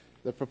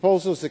 The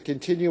proposals that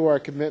continue our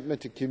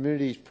commitment to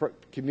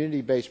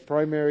community-based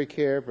primary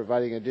care,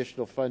 providing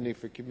additional funding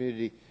for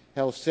community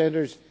health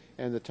centers,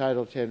 and the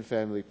Title X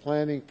Family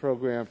Planning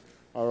Program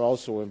are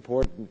also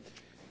important.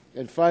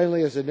 And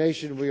finally, as a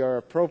nation, we are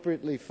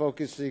appropriately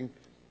focusing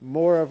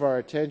more of our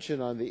attention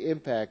on the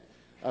impact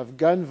of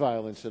gun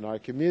violence in our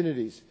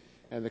communities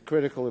and the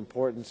critical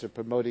importance of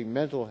promoting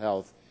mental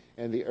health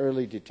and the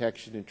early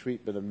detection and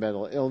treatment of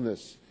mental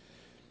illness.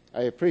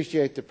 I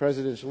appreciate the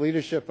President's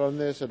leadership on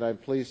this, and I'm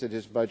pleased that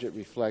his budget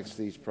reflects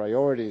these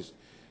priorities.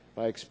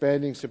 By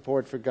expanding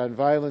support for gun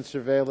violence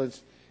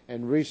surveillance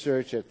and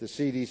research at the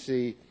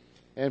CDC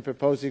and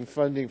proposing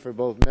funding for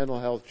both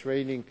mental health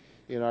training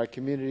in our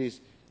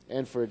communities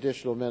and for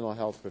additional mental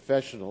health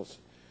professionals.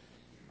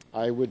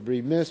 I would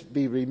be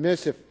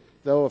remiss if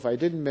I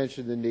didn't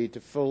mention the need to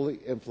fully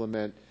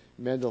implement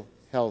mental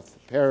health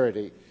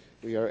parity.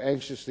 We are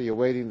anxiously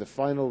awaiting the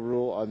final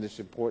rule on this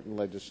important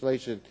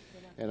legislation,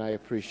 and I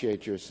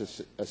appreciate your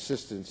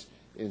assistance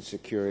in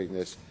securing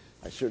this.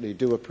 I certainly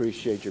do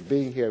appreciate your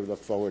being here. We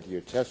look forward to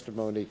your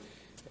testimony,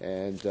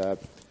 and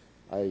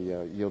I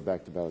yield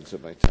back the balance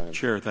of my time.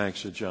 Chair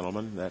thanks the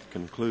gentleman. That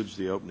concludes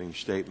the opening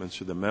statements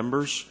of the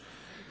members.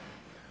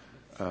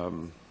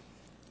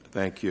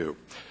 Thank you.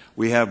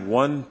 We have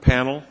one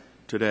panel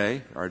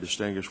today. Our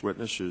distinguished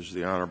witness is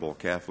the Honorable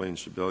Kathleen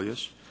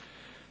Sebelius.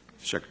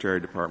 Secretary,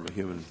 Department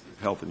of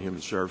Health and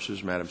Human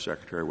Services. Madam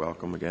Secretary,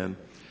 welcome again.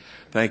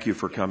 Thank you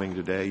for coming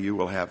today. You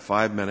will have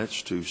 5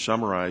 minutes to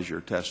summarize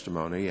your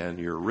testimony, and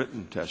your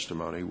written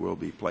testimony will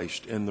be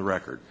placed in the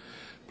record.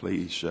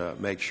 Please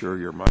make sure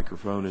your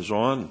microphone is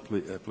on.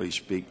 Please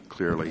speak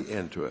clearly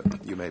into it.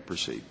 You may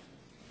proceed.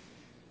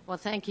 Well,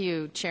 thank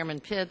you, Chairman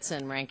Pitts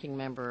and Ranking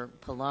Member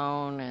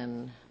Pallone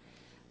and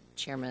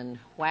Chairman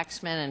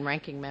Waxman and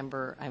Ranking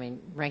Member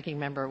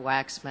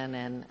Waxman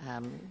and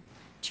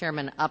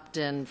Chairman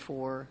Upton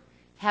for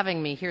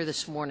having me here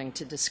this morning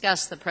to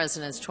discuss the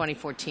President's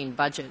 2014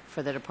 budget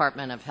for the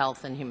Department of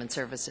Health and Human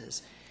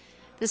Services.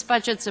 This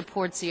budget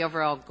supports the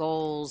overall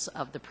goals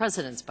of the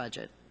President's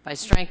budget by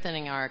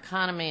strengthening our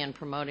economy and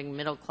promoting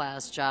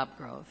middle-class job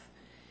growth.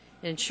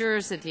 It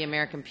ensures that the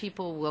American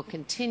people will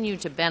continue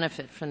to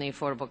benefit from the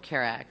Affordable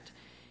Care Act,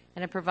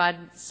 and it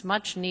provides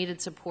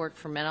much-needed support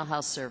for mental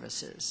health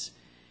services.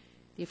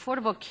 The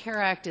Affordable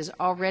Care Act is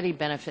already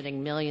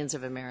benefiting millions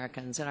of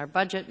Americans, and our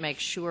budget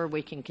makes sure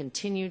we can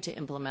continue to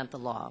implement the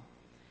law.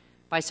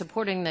 By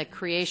supporting the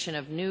creation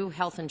of new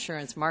health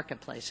insurance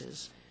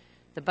marketplaces,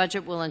 the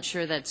budget will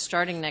ensure that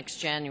starting next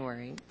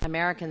January,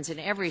 Americans in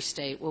every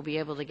state will be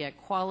able to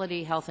get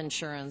quality health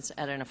insurance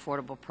at an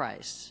affordable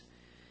price.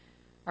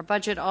 Our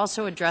budget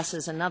also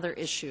addresses another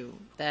issue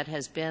that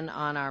has been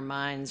on our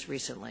minds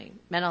recently,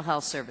 mental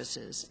health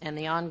services and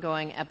the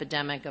ongoing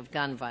epidemic of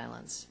gun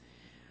violence.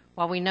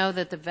 While we know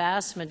that the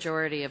vast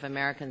majority of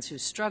Americans who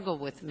struggle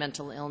with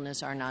mental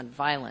illness are not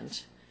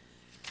violent,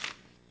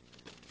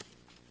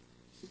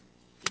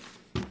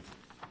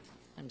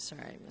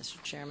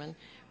 Mr. Chairman,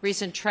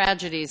 recent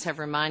tragedies have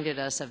reminded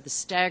us of the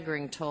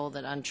staggering toll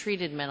that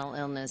untreated mental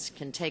illness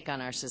can take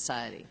on our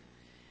society.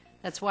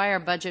 That's why our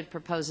budget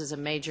proposes a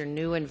major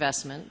new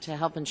investment to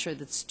help ensure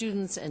that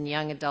students and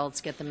young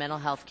adults get the mental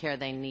health care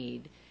they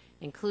need,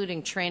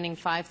 including training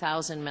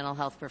 5,000 mental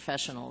health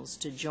professionals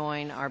to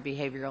join our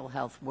behavioral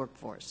health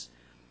workforce.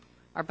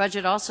 Our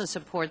budget also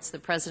supports the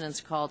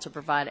President's call to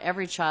provide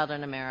every child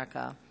in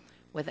America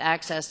with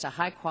access to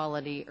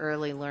high-quality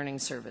early learning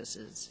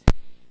services.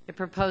 It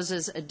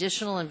proposes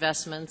additional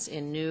investments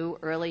in new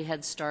early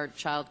Head Start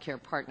child care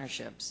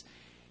partnerships,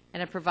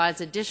 and it provides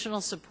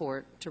additional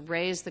support to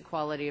raise the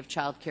quality of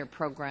child care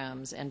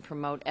programs and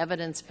promote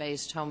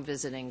evidence-based home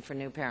visiting for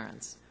new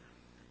parents.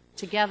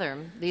 Together,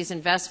 these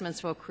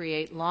investments will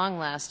create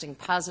long-lasting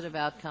positive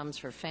outcomes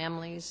for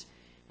families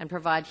and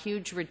provide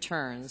huge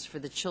returns for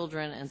the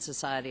children and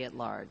society at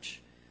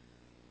large.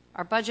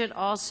 Our budget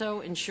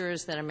also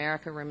ensures that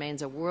America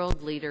remains a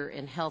world leader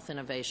in health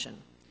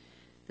innovation.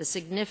 The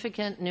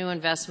significant new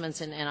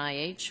investments in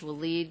NIH will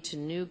lead to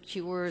new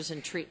cures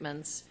and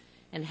treatments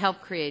and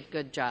help create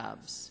good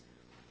jobs.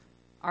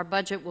 Our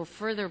budget will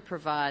further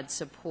provide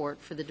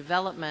support for the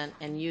development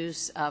and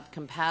use of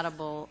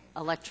compatible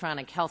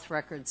electronic health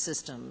record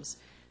systems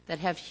that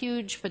have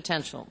huge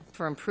potential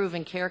for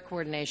improving care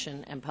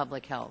coordination and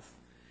public health.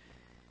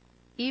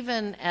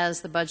 Even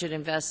as the budget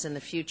invests in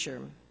the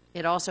future,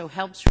 it also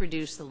helps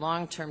reduce the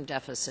long-term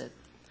deficit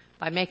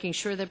by making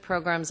sure that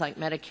programs like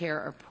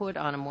Medicare are put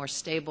on a more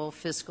stable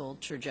fiscal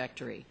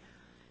trajectory.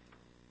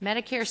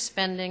 Medicare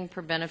spending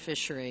per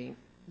beneficiary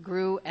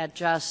grew at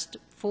just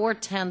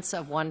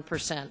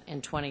 0.4%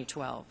 in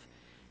 2012,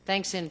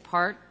 thanks in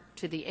part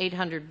to the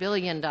 $800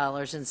 billion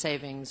in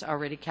savings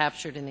already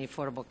captured in the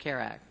Affordable Care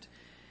Act.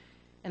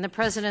 And the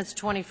President's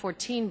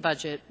 2014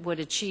 budget would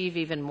achieve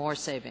even more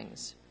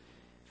savings.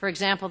 For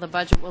example, the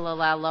budget will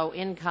allow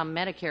low-income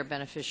Medicare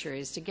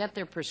beneficiaries to get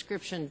their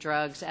prescription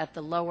drugs at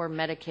the lower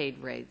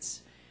Medicaid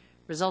rates,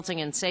 resulting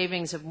in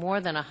savings of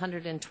more than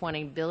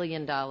 $120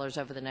 billion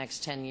over the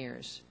next 10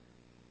 years.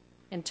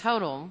 In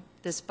total,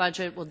 this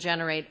budget will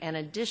generate an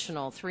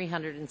additional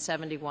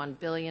 $371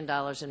 billion in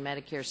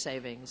Medicare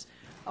savings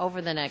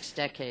over the next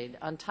decade,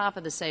 on top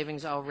of the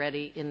savings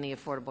already in the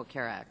Affordable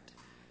Care Act.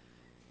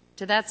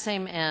 To that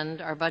same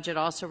end, our budget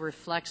also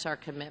reflects our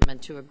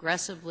commitment to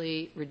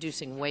aggressively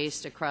reducing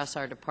waste across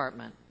our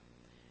department.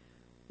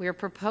 We are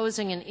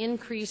proposing an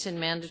increase in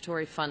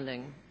mandatory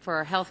funding for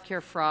our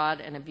healthcare fraud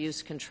and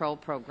abuse control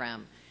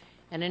program,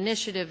 an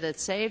initiative that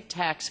saved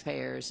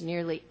taxpayers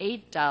nearly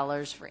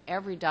 $8 for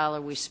every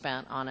dollar we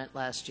spent on it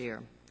last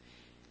year.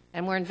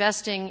 And we're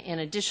investing in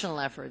additional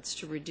efforts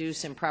to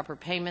reduce improper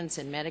payments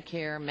in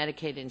Medicare,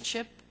 Medicaid, and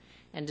CHIP,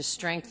 and to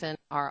strengthen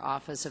our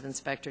Office of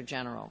Inspector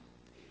General.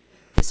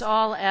 This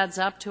all adds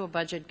up to a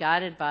budget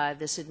guided by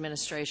this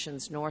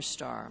administration's North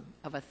Star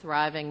of a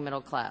thriving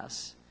middle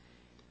class.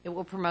 It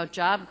will promote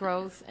job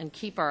growth and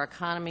keep our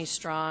economy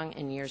strong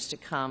in years to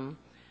come,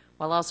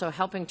 while also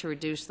helping to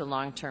reduce the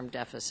long-term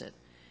deficit.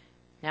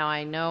 Now,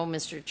 I know,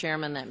 Mr.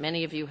 Chairman, that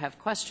many of you have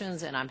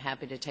questions, and I'm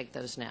happy to take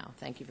those now.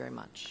 Thank you very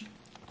much.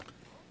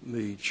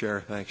 The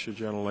Chair thanks the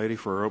gentlelady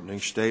for her opening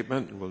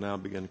statement. We'll now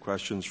begin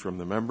questions from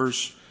the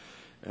members,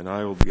 and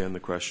I will begin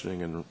the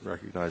questioning and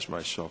recognize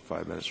myself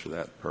 5 minutes for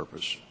that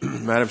purpose.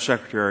 Madam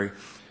Secretary,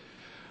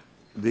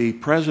 the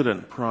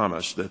President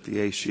promised that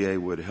the ACA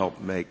would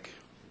help make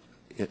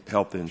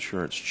health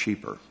insurance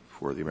cheaper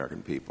for the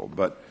American people,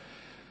 but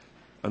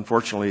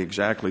Unfortunately,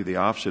 exactly the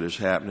opposite is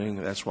happening.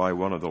 That's why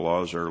one of the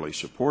law's early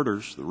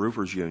supporters, the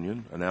Roofers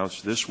Union,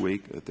 announced this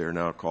week that they're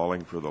now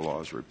calling for the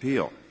law's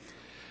repeal.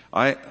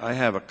 I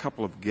have a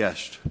couple of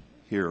guests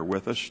here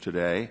with us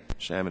today,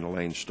 Sam and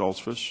Elaine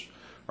Stoltzfus,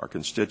 are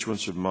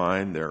constituents of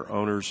mine. They're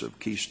owners of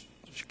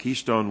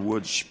Keystone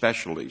Wood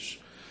Specialties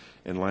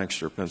in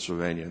Lancaster,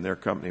 Pennsylvania, and their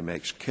company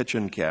makes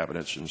kitchen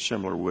cabinets and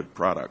similar wood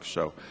products.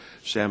 So,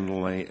 Sam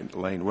and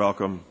Elaine,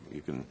 welcome.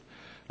 You can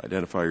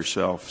identify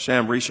yourself.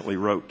 Sam recently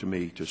wrote to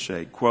me to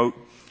say, quote,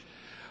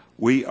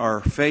 "We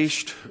are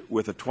faced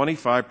with a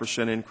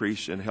 25%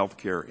 increase in health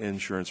care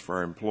insurance for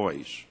our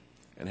employees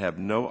and have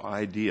no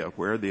idea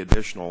where the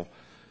additional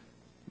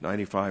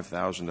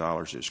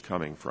 $95,000 is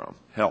coming from.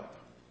 Help,"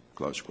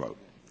 close quote.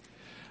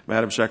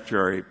 Madam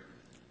Secretary,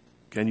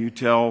 can you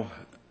tell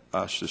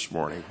us this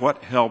morning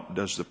what help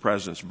does the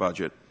President's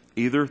budget,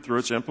 either through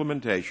its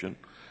implementation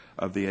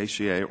of the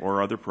ACA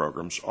or other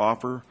programs,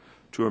 offer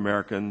to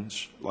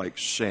Americans like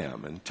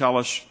Sam? And tell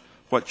us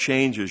what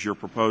changes you're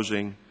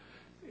proposing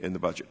in the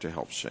budget to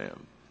help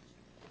Sam.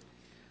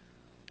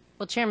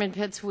 Well, Chairman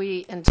Pitts,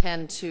 we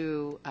intend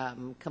to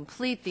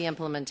complete the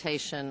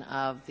implementation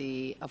of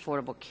the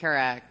Affordable Care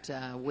Act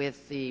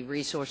with the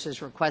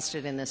resources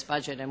requested in this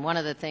budget. And one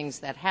of the things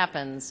that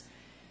happens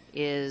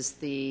is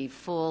the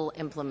full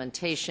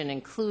implementation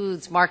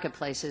includes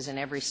marketplaces in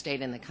every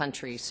state in the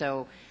country.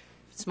 So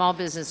small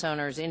business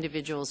owners,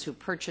 individuals who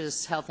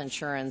purchase health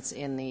insurance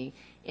in the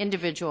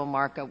individual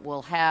market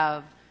will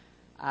have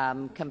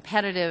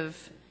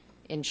competitive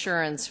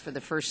insurance for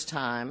the first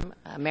time.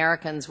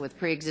 Americans with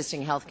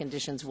pre-existing health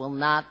conditions will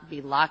not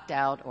be locked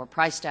out or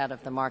priced out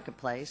of the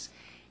marketplace,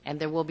 and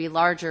there will be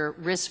larger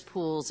risk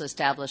pools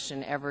established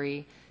in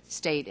every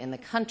state in the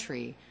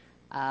country.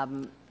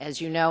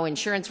 As you know,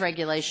 insurance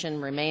regulation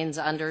remains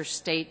under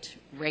state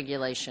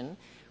regulation.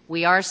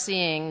 We are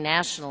seeing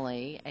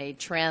nationally a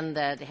trend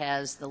that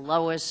has the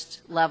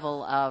lowest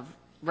level of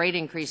rate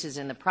increases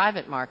in the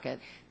private market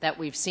that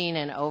we've seen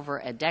in over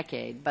a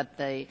decade, but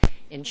the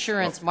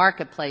insurance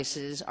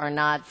marketplaces are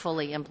not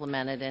fully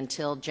implemented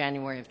until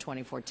January of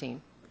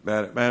 2014.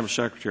 Madam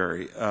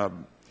Secretary,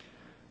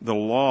 the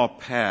law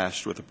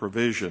passed with a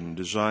provision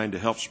designed to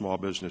help small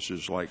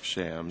businesses like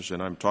Sam's,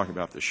 and I'm talking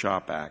about the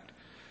SHOP Act,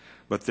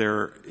 but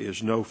there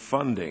is no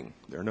funding.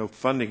 There are no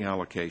funding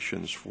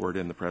allocations for it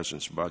in the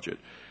President's budget.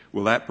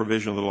 Will that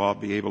provision of the law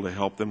be able to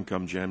help them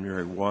come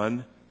January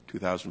 1,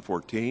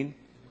 2014?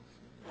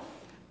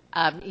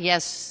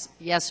 Yes,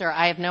 sir.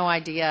 I have no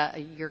idea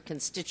your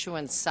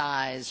constituent's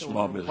size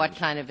or what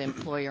kind of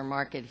employer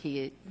market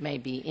he may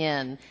be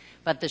in,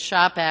 but the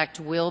SHOP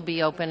Act will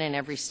be open in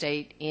every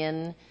state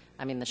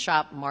the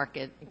SHOP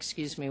market,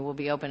 will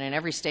be open in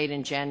every state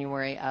in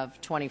January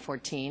of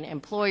 2014.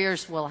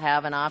 Employers will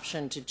have an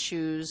option to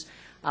choose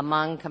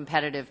among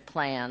competitive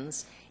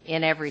plans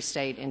in every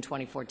state in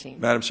 2014.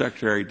 Madam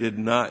Secretary, did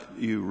not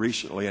you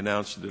recently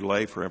announce a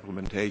delay for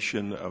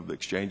implementation of the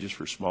exchanges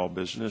for small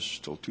business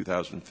till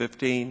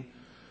 2015?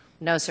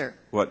 No, sir.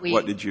 What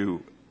did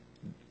you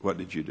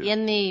do?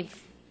 In the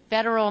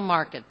federal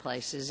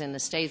marketplaces, in the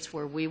states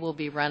where we will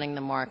be running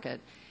the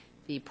market,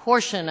 the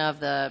portion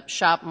of the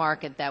SHOP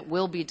market that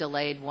will be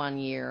delayed 1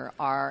 year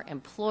are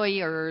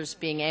employers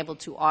being able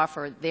to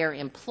offer their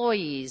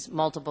employees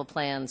multiple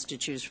plans to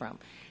choose from.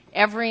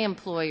 Every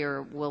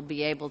employer will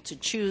be able to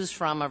choose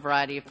from a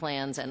variety of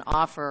plans and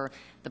offer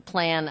the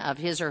plan of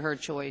his or her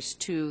choice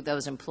to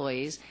those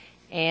employees.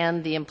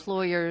 And the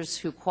employers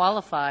who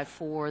qualify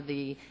for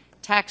the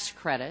tax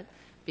credit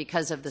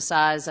because of the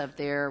size of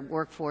their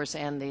workforce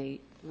and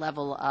the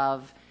level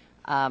of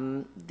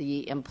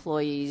the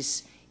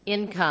employee's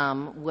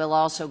income will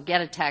also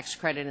get a tax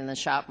credit in the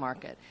SHOP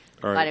market.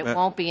 Right, but it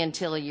won't be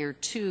until year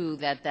 2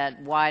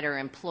 that wider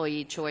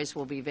employee choice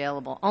will be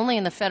available. Only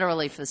in the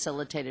federally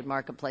facilitated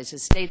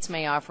marketplaces. States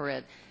may offer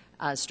it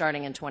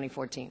starting in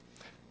 2014.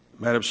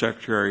 Madam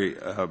Secretary,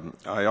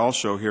 I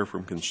also hear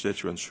from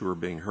constituents who are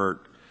being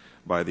hurt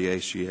by the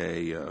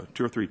ACA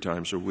 2 or 3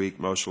 times a week.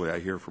 Mostly I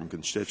hear from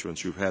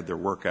constituents who've had their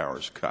work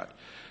hours cut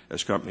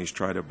as companies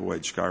try to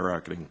avoid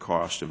skyrocketing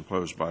costs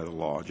imposed by the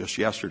law. Just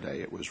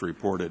yesterday it was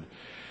reported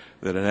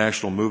that a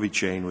national movie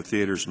chain with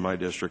theaters in my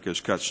district has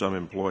cut some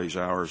employees'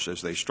 hours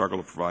as they struggle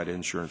to provide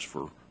insurance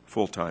for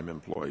full-time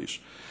employees.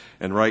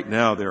 And right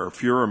now there are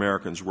fewer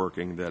Americans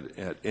working than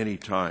at any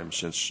time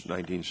since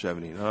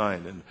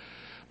 1979. And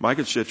my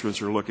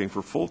constituents are looking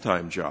for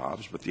full-time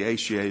jobs, but the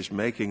ACA is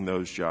making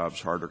those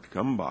jobs harder to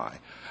come by.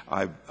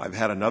 I've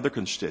had another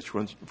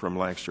constituent from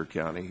Lancaster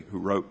County who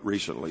wrote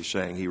recently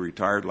saying he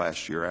retired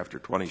last year after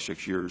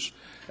 26 years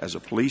as a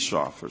police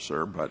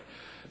officer, but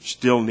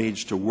still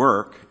needs to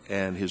work,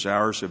 and his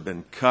hours have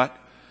been cut.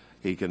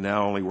 He can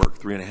now only work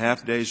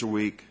 3.5 days a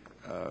week.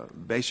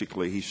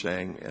 Basically, he's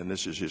saying, and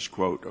this is his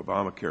quote,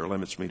 Obamacare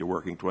limits me to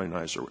working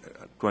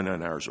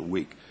 29 hours a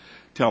week.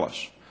 Tell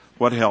us,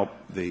 what help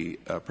the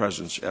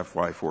President's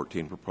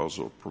FY14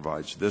 proposal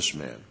provides this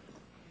man?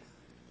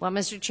 Well,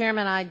 Mr.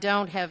 Chairman, I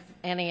don't have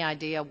any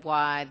idea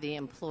why the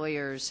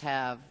employers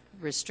have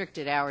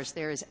restricted hours.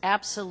 There is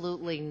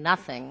absolutely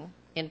nothing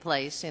in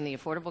place in the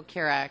Affordable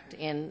Care Act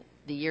in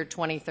the year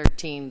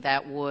 2013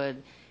 that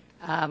would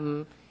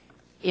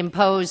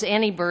impose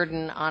any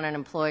burden on an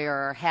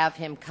employer or have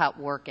him cut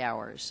work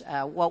hours.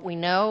 What we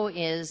know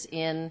is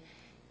in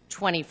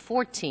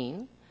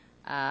 2014,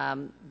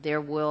 there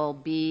will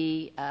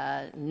be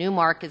new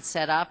markets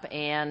set up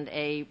and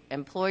a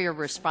employer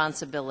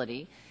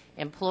responsibility.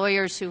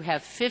 Employers who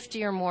have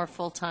 50 or more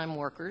full-time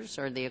workers,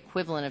 or the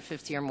equivalent of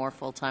 50 or more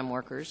full-time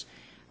workers,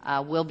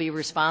 will be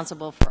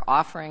responsible for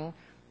offering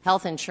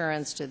health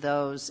insurance to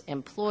those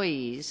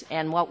employees.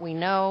 And what we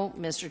know,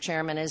 Mr.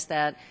 Chairman, is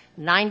that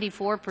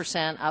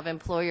 94% of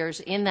employers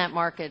in that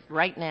market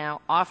right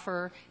now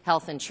offer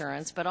health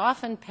insurance, but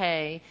often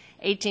pay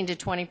 18 to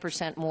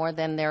 20% more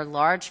than their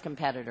large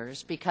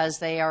competitors because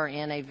they are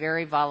in a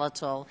very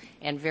volatile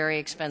and very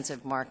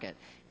expensive market.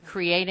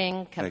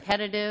 Creating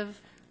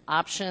competitive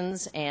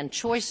options and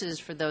choices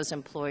for those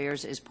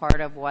employers is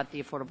part of what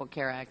the Affordable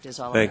Care Act is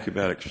all about. Thank you,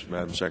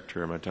 Madam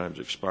Secretary. My time has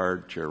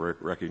expired. Chair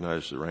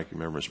recognizes the ranking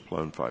member, Mr.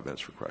 Pallone, 5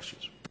 minutes for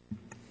questions.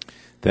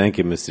 Thank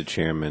you, Mr.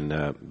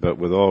 Chairman. But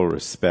with all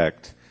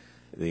respect,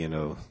 the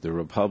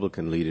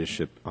Republican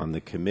leadership on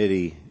the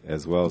committee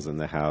as well as in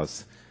the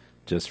House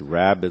just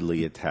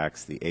rabidly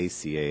attacks the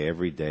ACA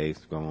every day.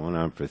 It's going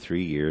on for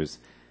 3 years,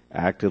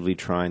 actively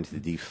trying to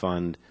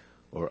defund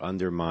or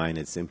undermine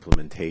its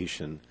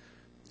implementation.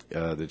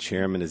 The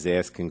chairman is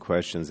asking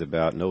questions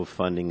about no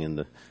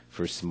funding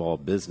for small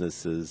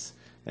businesses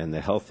and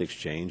the health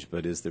exchange,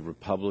 but is the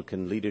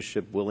Republican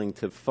leadership willing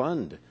to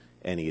fund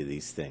any of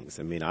these things?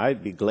 I mean,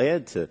 I'd be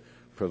glad to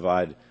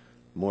provide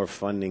more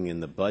funding in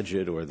the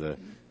budget or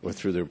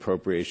through the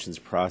appropriations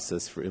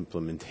process for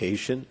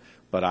implementation,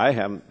 but I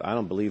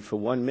don't believe for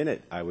 1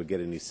 minute I would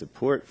get any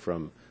support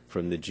from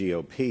the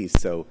GOP.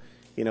 So,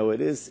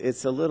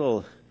 it's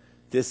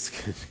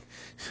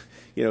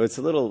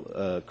a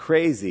little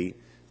crazy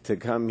to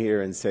come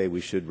here and say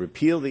we should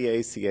repeal the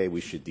ACA,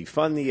 we should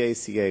defund the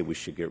ACA, we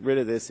should get rid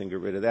of this and get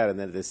rid of that, and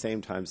then at the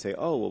same time say,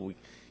 oh, well,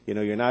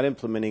 you're not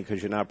implementing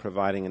because you're not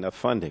providing enough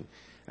funding.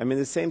 I mean,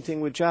 the same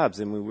thing with jobs.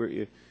 I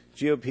mean,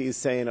 GOP is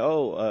saying,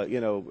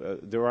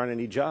 there aren't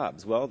any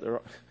jobs.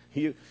 Well,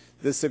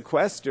 the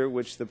sequester,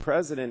 which the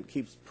president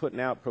keeps putting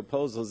out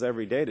proposals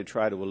every day to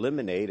try to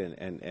eliminate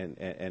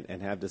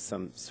and have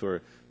some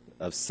sort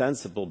of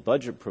sensible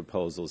budget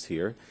proposals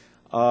here,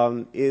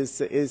 is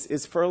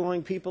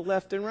furloughing people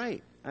left and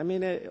right. I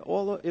mean,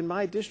 all in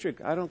my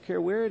district, I don't care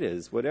where it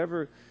is,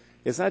 whatever.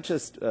 It's not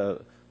just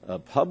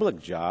public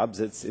jobs.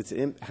 It's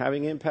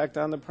having impact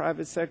on the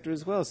private sector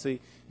as well. So you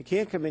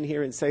can't come in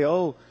here and say,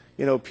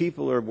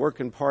 people are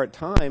working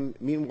part-time.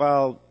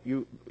 Meanwhile,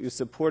 you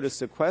support a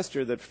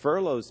sequester that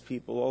furloughs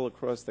people all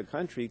across the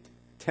country,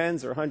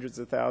 tens or hundreds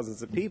of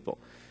thousands of people.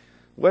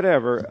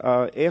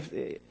 Whatever.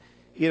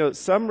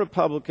 Some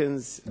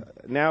Republicans,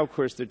 now, of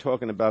course, they're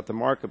talking about the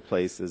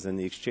marketplaces and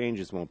the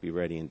exchanges won't be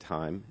ready in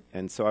time.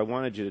 And so I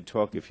wanted you to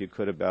talk, if you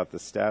could, about the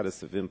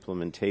status of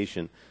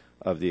implementation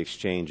of the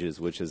exchanges,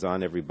 which is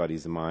on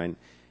everybody's mind,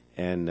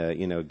 and,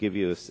 give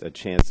you a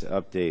chance to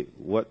update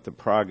what the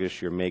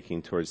progress you're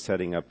making towards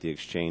setting up the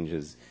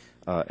exchanges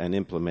and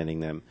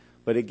implementing them.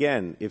 But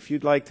again, if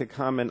you'd like to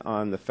comment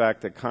on the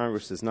fact that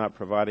Congress is not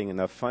providing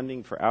enough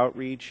funding for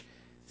outreach,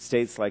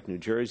 states like New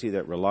Jersey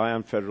that rely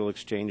on federal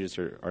exchanges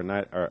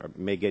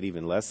may get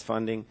even less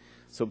funding.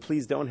 So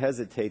please don't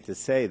hesitate to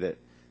say that,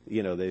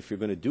 that if you're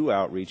going to do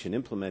outreach and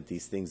implement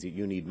these things, that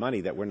you need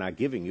money that we're not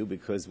giving you,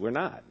 because we're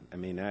not. I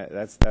mean,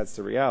 that's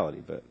the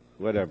reality. But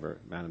whatever,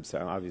 Madam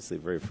Secretary, I'm obviously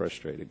very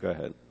frustrated. Go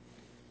ahead.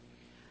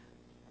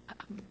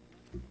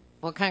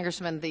 Well,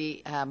 Congressman,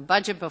 the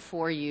budget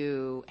before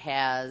you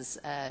has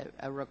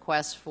a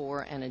request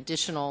for an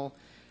additional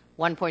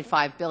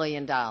 $1.5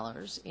 billion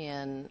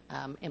in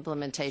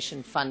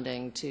implementation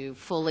funding to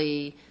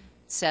fully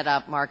set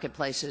up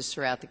marketplaces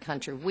throughout the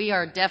country. We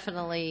are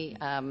definitely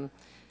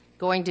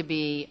going to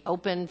be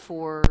open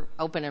for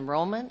open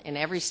enrollment in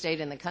every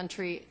state in the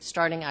country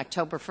starting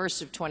October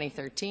 1st of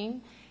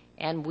 2013,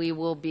 and we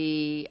will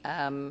be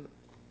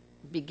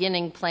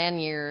beginning plan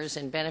years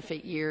and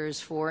benefit years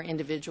for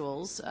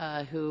individuals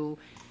who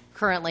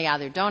currently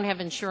either don't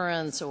have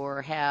insurance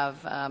or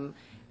have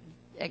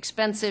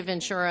expensive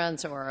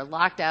insurance or are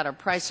locked out or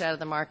priced out of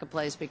the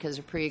marketplace because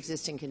of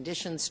pre-existing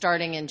conditions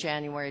starting in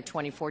January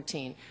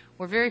 2014.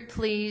 We're very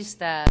pleased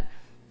that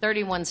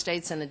 31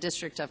 states and the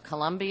District of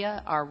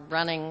Columbia are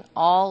running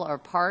all or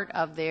part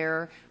of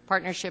their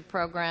partnership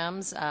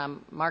programs,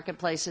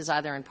 marketplaces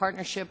either in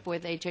partnership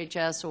with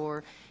HHS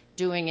or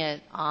doing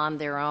it on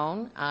their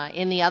own.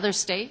 In the other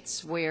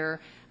states where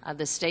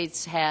the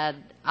states had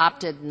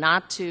opted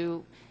not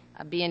to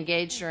be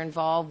engaged or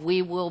involved,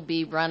 we will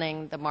be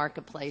running the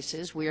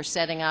marketplaces. We are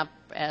setting up,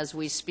 as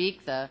we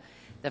speak, the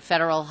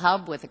federal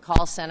hub with a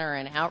call center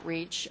and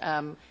outreach.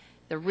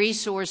 The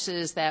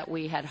resources that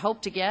we had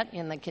hoped to get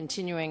in the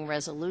continuing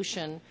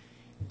resolution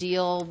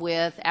deal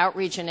with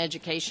outreach and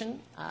education,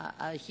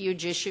 a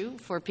huge issue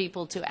for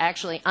people to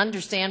actually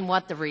understand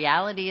what the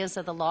reality is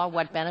of the law,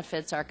 what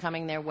benefits are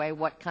coming their way,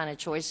 what kind of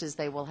choices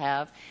they will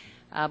have.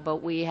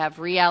 but we have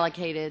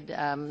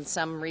reallocated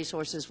some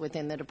resources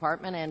within the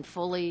department and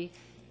fully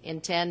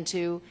intend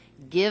to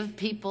give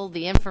people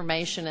the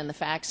information and the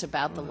facts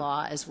about the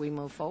law as we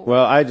move forward.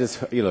 Well, I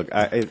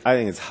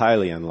think it's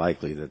highly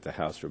unlikely that the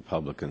House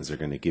Republicans are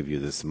going to give you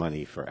this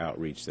money for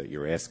outreach that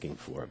you're asking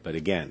for. But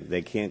again,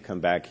 they can't come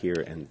back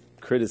here and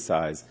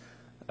criticize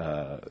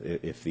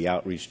if the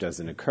outreach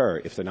doesn't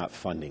occur if they're not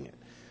funding it.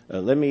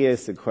 Let me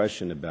ask a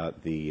question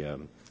about the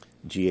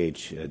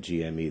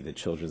GHGME, the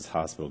Children's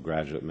Hospital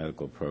Graduate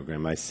Medical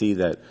Program. I see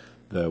that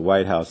the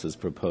White House is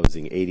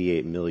proposing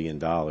 $88 million,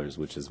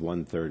 which is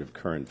 1/3 of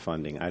current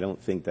funding. I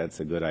don't think that's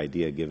a good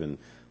idea given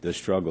the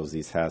struggles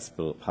these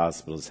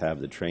hospitals have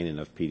to train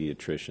enough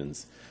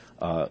pediatricians.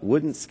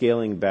 Wouldn't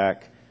scaling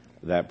back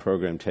that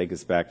program take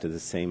us back to the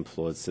same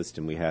flawed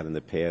system we had in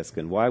the past?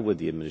 And why would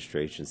the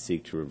administration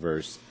seek to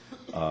reverse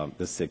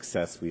the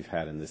success we've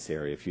had in this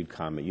area? If you'd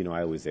comment. You know,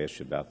 I always ask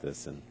you about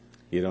this, and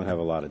you don't have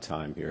a lot of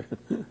time here.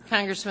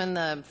 Congressman,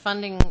 the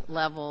funding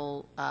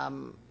level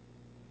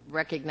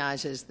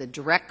recognizes the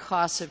direct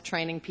costs of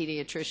training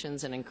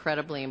pediatricians, an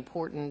incredibly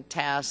important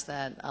task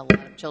that a lot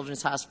of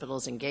children's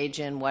hospitals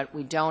engage in. What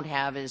we don't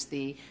have is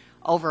the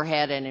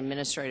overhead and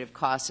administrative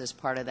costs as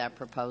part of that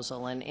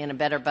proposal. And in a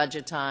better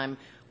budget time,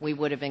 we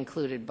would have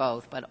included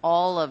both. But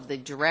all of the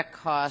direct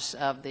costs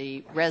of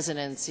the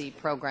residency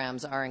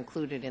programs are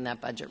included in that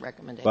budget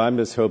recommendation. Well, I'm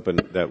just hoping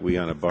that we,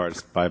 on a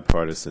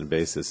bipartisan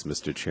basis,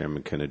 Mr.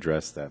 Chairman, can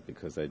address that,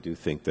 because I do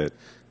think that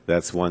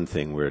that's one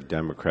thing where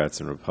Democrats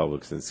and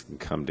Republicans can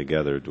come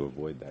together to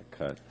avoid that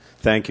cut.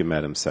 Thank you,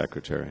 Madam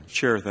Secretary.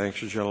 Chair,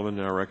 thanks, the gentleman.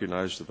 Now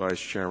recognize the Vice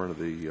Chairman of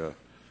the,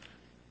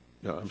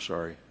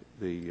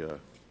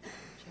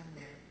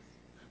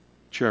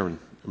 Chairman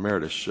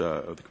Emeritus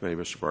of the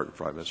Committee, Mr. Barton,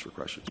 5 minutes for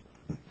questions.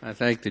 I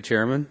thank the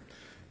Chairman.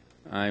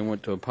 I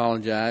want to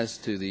apologize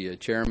to the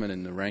Chairman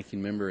and the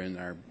Ranking Member and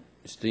our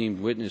esteemed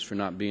witness for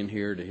not being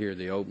here to hear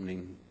the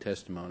opening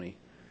testimony.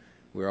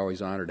 We're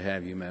always honored to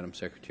have you, Madam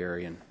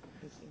Secretary, and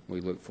we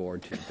look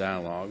forward to the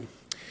dialogue.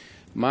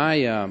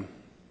 My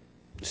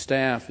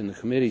staff and the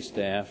committee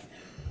staff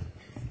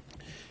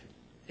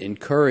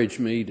encouraged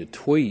me to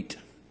tweet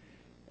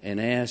and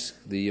ask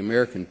the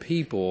American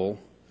people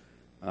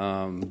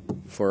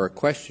for a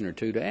question or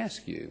two to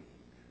ask you.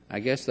 I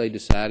guess they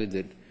decided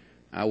that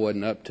I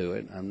wasn't up to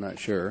it. I'm not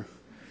sure.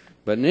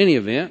 But in any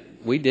event,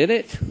 we did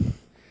it.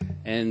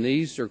 And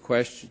these are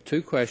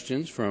two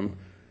questions from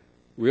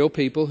real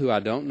people who I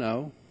don't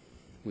know.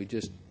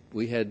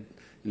 We had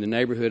in the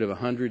neighborhood of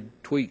 100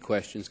 tweet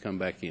questions come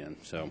back in.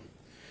 So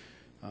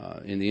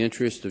in the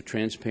interest of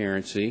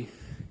transparency,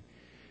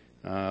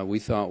 we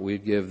thought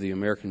we'd give the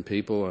American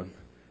people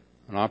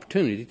an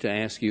opportunity to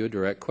ask you a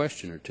direct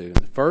question or two.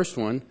 The first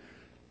one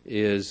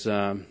is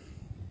a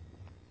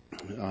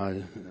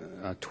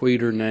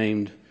tweeter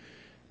named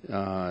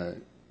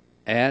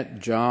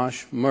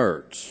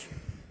 @JoshMertz.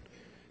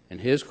 And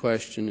his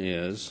question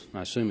is,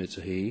 I assume it's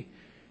a he,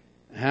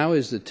 how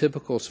is the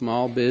typical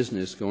small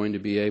business going to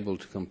be able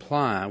to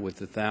comply with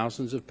the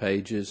thousands of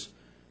pages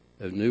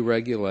of new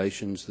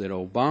regulations that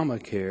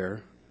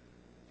Obamacare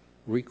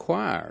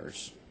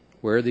requires?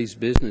 Where are these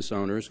business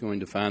owners going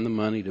to find the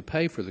money to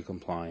pay for the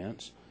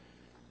compliance?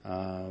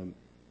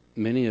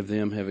 Many of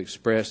them have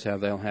expressed how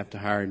they'll have to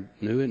hire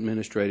new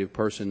administrative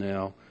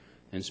personnel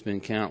and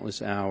spend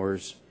countless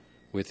hours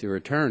with their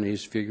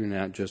attorneys figuring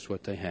out just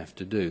what they have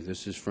to do.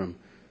 This is from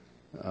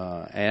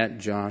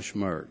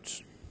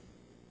 @JoshMertz.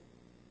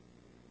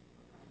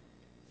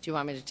 Do you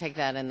want me to take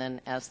that and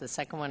then ask the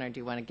second one, or do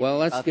you want to give Well,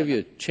 let's both give of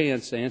you them? a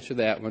chance to answer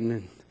that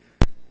one,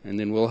 and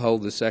then we'll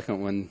hold the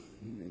second one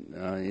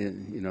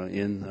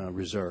in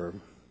reserve.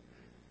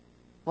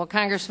 Well,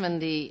 Congressman,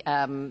 the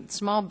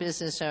small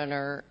business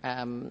owner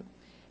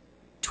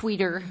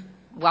tweeter,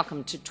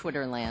 welcome to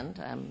Twitterland.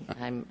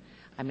 I'm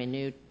a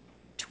new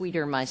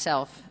tweeter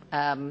myself,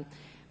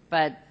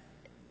 but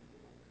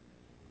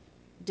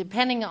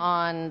depending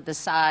on the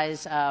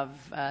size of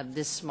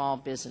this small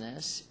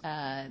business,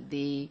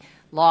 the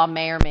law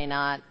may or may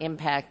not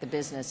impact the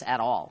business at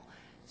all.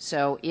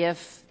 So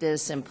if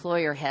this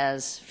employer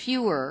has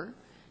fewer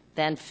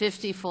than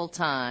 50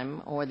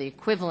 full-time or the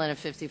equivalent of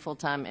 50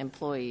 full-time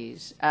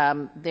employees,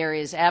 there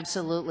is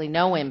absolutely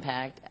no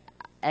impact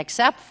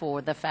except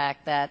for the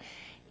fact that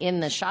in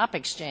the shop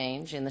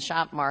exchange, in the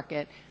shop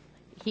market,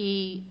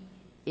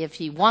 if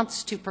he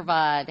wants to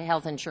provide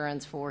health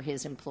insurance for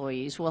his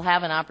employees, will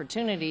have an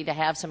opportunity to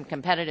have some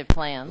competitive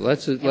plans,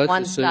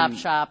 one-stop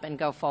shop, and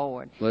go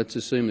forward. Let's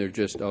assume they're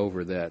just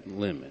over that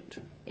limit.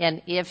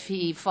 And if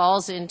he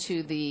falls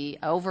into the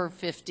over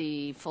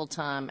 50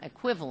 full-time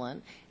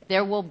equivalent,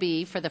 there will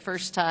be, for the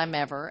first time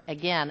ever,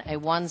 again, a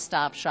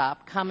one-stop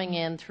shop coming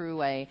in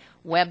through a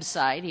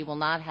website. He will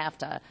not have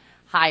to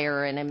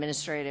hire an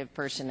administrative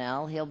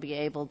personnel. He'll be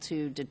able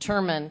to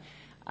determine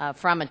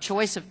from a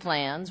choice of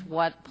plans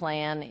what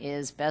plan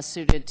is best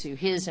suited to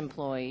his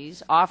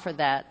employees, offer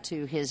that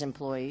to his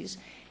employees,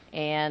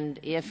 And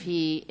if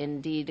he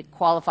indeed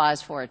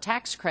qualifies for a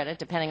tax credit,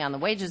 depending on the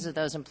wages of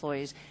those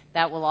employees,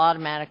 that will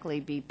automatically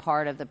be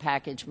part of the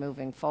package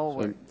moving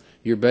forward. So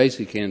your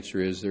basic answer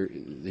is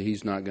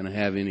he's not going to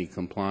have any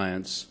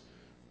compliance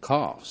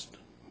cost,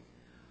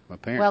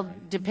 apparently. Well,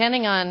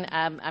 depending on,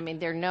 I mean,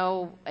 there are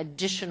no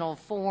additional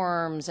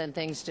forms and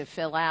things to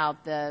fill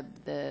out. The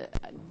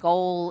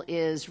goal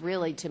is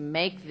really to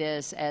make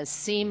this as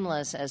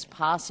seamless as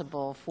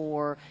possible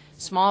for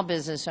small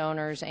business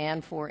owners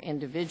and for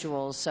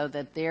individuals so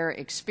that their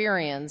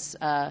experience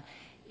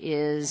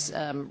is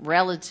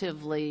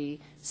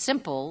relatively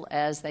simple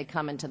as they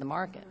come into the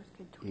market.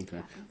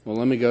 Okay. Well,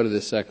 let me go to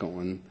the second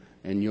one,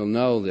 and you'll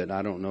know that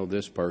I don't know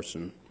this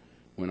person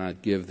when I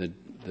give the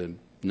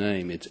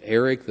name. It's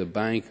Eric the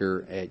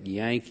banker at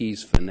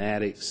Yankees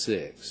Fanatic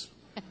 6.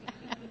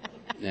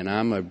 And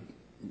I'm a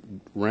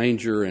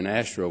Ranger and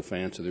Astro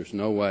fan, so there's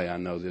no way I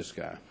know this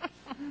guy.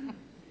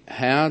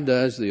 How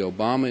does the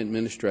Obama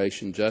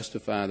administration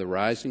justify the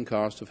rising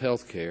cost of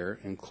health care,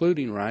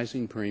 including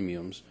rising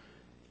premiums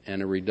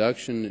and a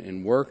reduction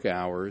in work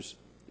hours,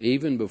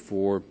 even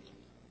before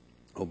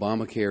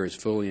Obamacare is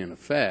fully in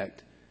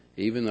effect,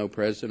 even though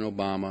President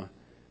Obama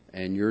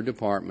and your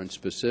department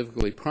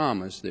specifically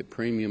promised that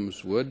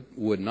premiums would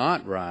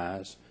not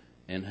rise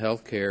and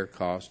health care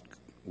costs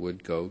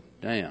would go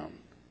down?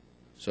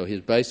 So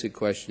his basic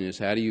question is,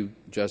 how do you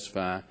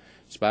justify, in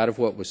spite of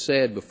what was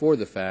said before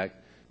the fact,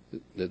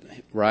 that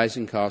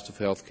rising cost of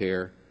health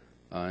care,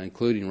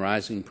 including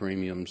rising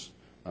premiums,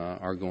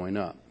 are going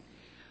up?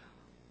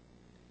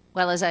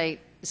 Well, as I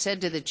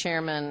said to the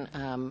chairman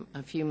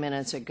a few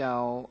minutes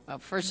ago,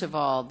 first of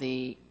all,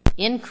 the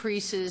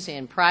increases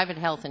in private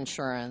health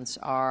insurance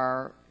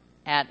are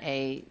at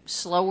a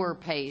slower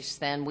pace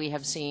than we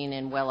have seen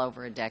in well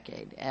over a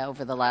decade,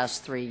 over the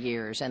last 3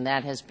 years, and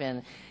that has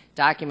been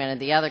documented.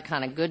 The other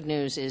kind of good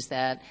news is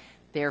that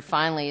there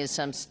finally is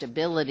some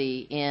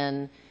stability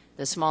in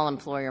the small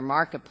employer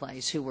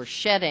marketplace, who were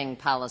shedding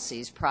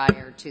policies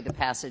prior to the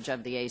passage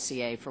of the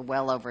ACA for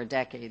well over a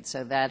decade.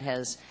 So that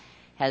has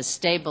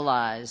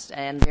stabilized,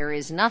 and there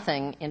is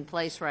nothing in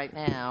place right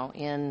now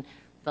in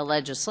the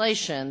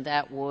legislation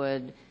that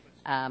would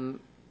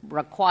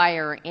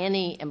require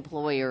any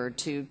employer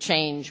to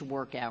change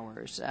work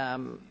hours,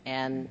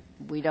 and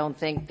we don't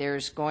think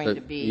there's going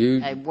to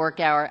be a work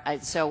hour.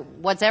 So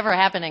what's ever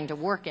happening to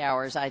work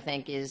hours, I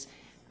think, is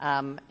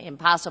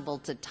impossible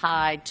to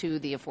tie to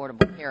the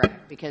Affordable Care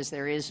Act, because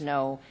there is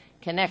no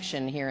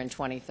connection here in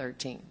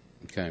 2013.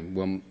 Okay.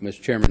 Well,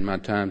 Mr. Chairman, my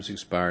time's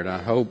expired. I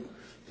hope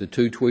the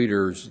two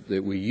tweeters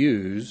that we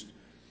used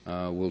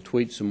will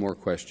tweet some more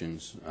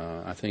questions.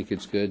 I think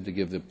it's good to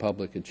give the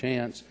public a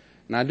chance.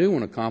 And I do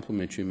want to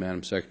compliment you,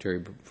 Madam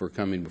Secretary, for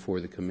coming before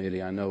the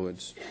committee. I know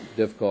it's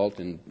difficult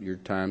and your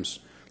time's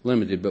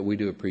limited, but we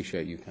do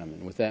appreciate you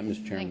coming. With that,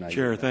 Mr. Chairman,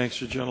 Chair, thanks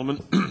to the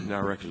gentleman.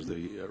 Now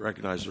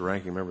recognize the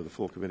ranking member of the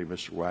full committee,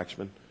 Mr.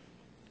 Waxman.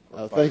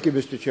 Thank you,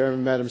 Mr.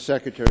 Chairman. Madam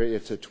Secretary,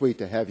 it's a tweet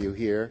to have you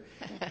here.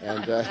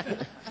 And,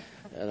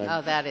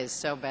 Oh, that is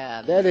so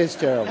bad. that is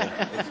terrible.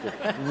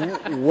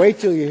 Wait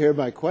till you hear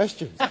my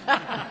questions.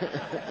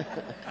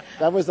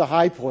 That was the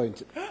high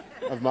point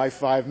of my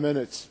 5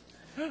 minutes.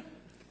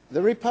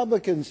 The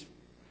Republicans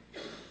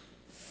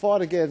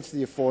fought against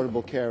the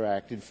Affordable Care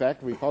Act. In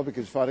fact,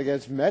 Republicans fought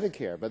against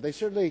Medicare, but they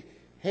certainly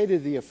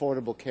hated the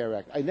Affordable Care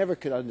Act. I never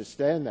could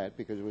understand that,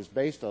 because it was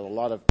based on a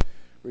lot of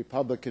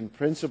Republican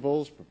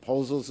principles,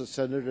 proposals that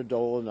Senator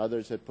Dole and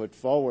others had put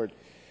forward,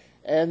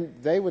 and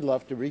they would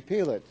love to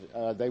repeal it.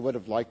 They would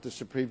have liked the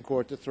Supreme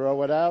Court to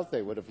throw it out.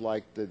 They would have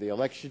liked the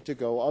election to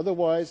go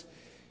otherwise,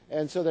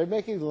 and so they're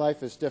making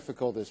life as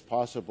difficult as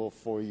possible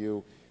for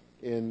you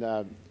in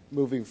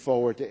moving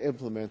forward to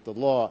implement the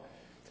law.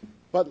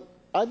 But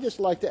I'd just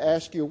like to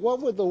ask you, what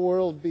would the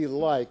world be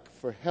like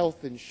for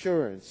health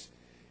insurance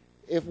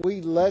if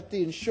we let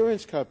the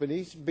insurance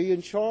companies be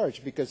in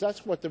charge? Because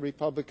that's what the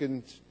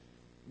Republicans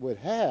would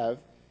have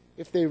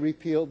if they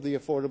repealed the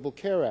Affordable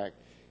Care Act.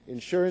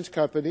 Insurance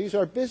companies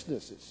are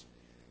businesses,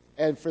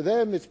 and for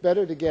them it's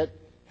better to get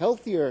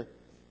healthier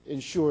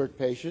insured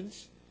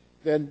patients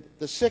than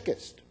the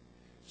sickest.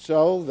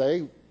 So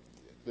they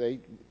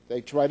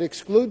try to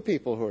exclude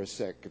people who are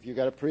sick. If you've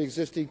got a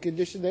pre-existing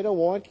condition, they don't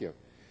want you.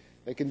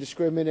 They can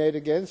discriminate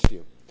against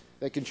you.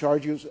 They can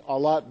charge you a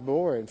lot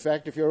more. In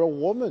fact, if you're a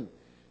woman,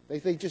 they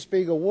think just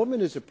being a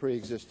woman is a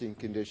pre-existing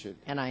condition.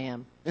 And I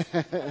am.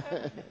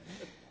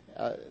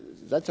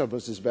 That's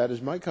almost as bad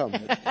as my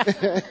comment.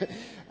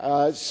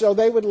 So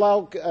they would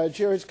allow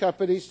insurance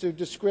companies to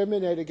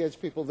discriminate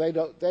against people they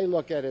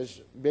look at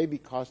as maybe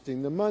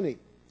costing them money.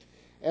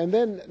 And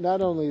then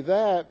not only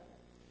that,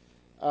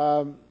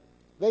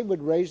 they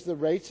would raise the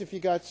rates if you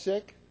got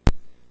sick.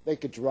 They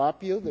could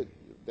drop you.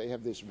 They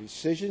have these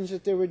rescissions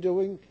that they were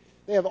doing.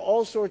 They have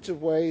all sorts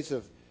of ways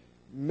of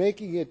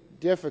making it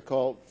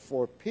difficult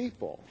for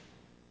people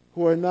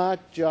who are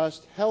not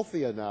just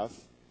healthy enough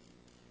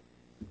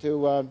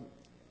to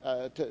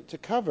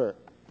cover.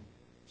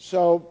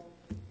 So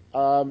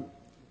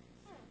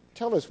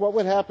tell us, what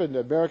would happen to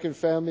American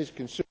families,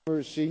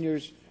 consumers,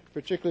 seniors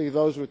particularly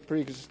those with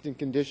pre-existing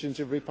conditions,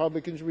 if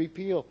Republicans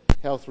repeal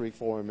health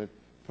reform and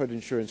put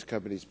insurance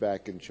companies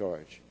back in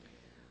charge?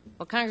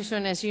 Well,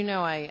 Congressman, as you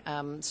know, I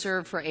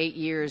served for 8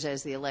 years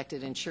as the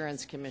elected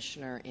insurance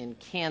commissioner in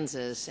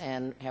Kansas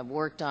and have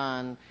worked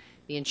on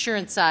the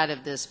insurance side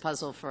of this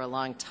puzzle for a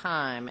long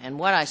time. And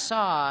what I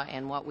saw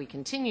and what we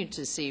continued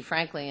to see,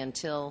 frankly,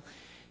 until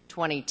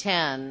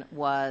 2010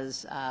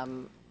 was,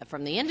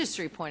 from the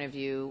industry point of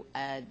view,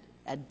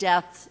 a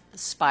death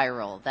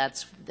spiral.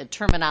 That's the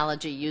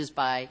terminology used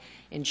by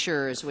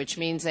insurers, which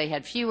means they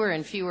had fewer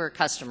and fewer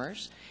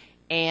customers,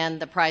 and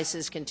the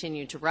prices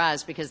continued to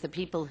rise because the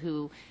people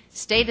who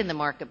stayed in the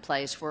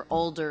marketplace were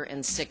older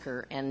and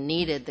sicker and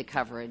needed the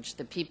coverage.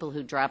 The people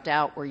who dropped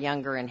out were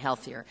younger and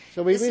healthier.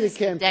 So we really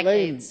can't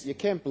blame, you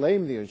can't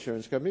blame the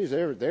insurance companies.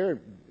 They're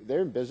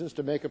in business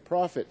to make a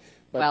profit.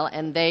 But, well,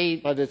 and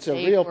but it's a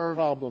real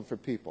problem for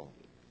people.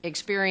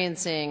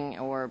 Experiencing,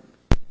 or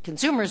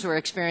consumers were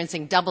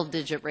experiencing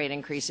double-digit rate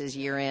increases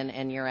year in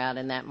and year out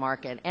in that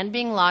market, and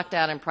being locked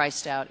out and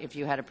priced out if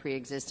you had a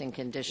pre-existing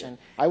condition.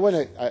 I want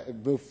to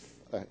move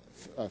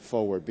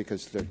forward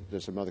because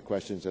there's some other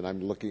questions, and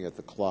I'm looking at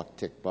the clock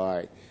tick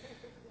by.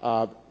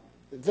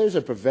 There's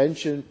a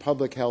prevention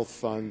public health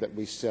fund that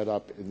we set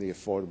up in the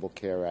Affordable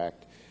Care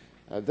Act.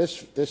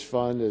 This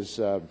fund is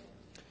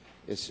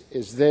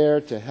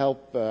there to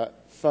help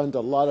fund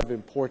a lot of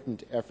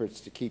important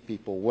efforts to keep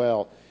people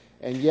well,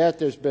 and yet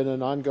there's been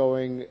an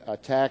ongoing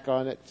attack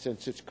on it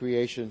since its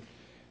creation.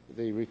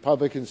 The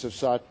Republicans have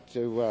sought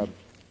to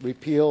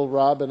repeal,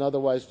 rob, and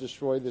otherwise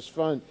destroy this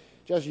fund.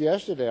 Just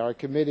yesterday, our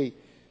committee,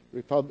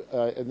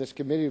 in this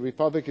committee,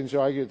 Republicans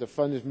argued the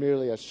fund is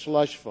merely a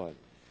slush fund.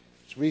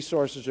 Its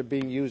resources are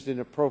being used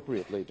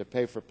inappropriately to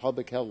pay for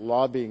public health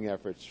lobbying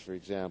efforts, for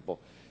example,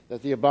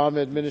 that the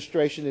Obama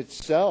administration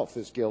itself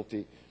is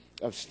guilty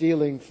of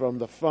stealing from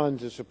the fund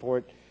to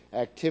support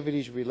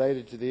activities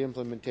related to the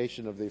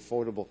implementation of the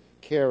Affordable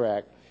Care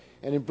Act.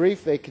 And in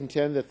brief, they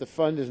contend that the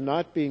fund is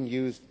not being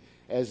used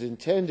as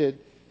intended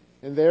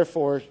and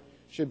therefore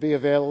should be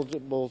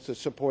available to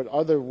support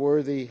other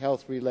worthy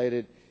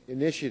health-related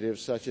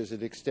initiatives, such as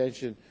an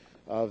extension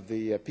of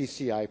the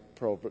PCIP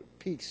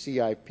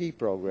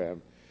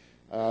program.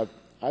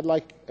 I'd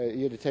like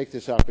you to take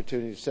this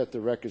opportunity to set the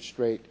record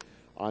straight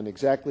on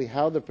exactly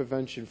how the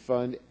prevention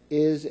fund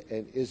is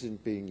and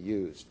isn't being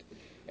used,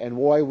 and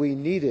why we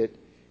need it,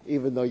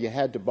 even though you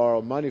had to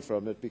borrow money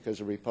from it because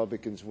the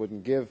Republicans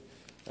wouldn't give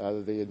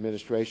the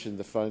administration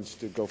the funds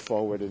to go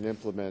forward and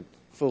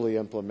fully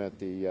implement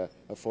the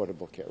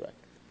Affordable Care Act.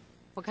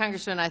 Well,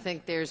 Congressman, I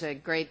think there's a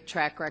great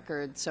track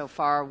record so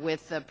far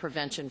with the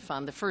Prevention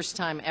Fund. The first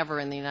time ever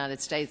in the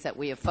United States that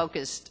we have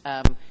focused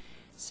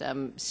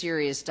some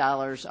serious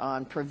dollars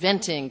on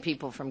preventing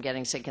people from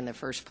getting sick in the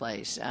first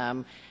place.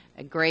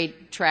 A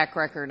great track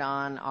record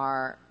on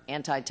our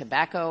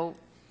anti-tobacco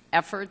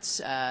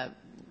efforts,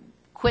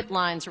 quit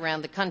lines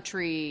around the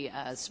country,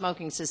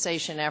 smoking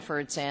cessation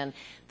efforts, and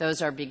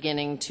those are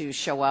beginning to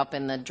show up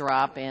in the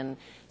drop in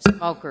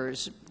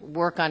smokers.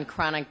 Work on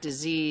chronic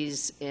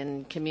disease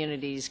in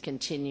communities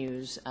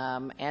continues.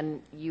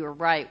 And you're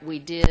right, we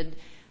did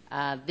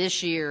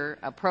this year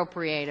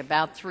appropriate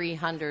about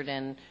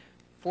 $340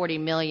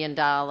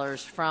 million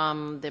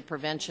from the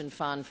Prevention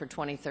Fund for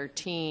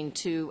 2013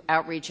 to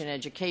outreach and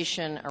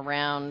education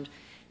around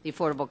the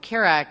Affordable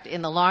Care Act.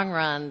 In the long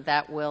run,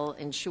 that will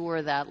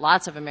ensure that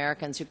lots of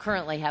Americans who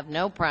currently have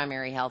no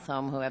primary health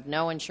home, who have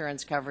no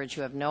insurance coverage,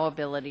 who have no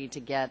ability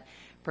to get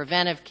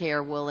preventive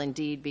care, will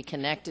indeed be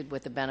connected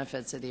with the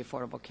benefits of the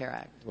Affordable Care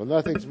Act. Well,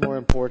 nothing's more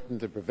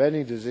important than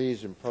preventing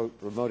disease and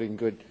promoting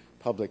good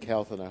public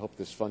health, and I hope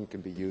this fund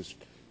can be used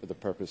for the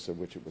purpose in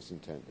which it was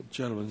intended.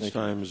 Gentleman's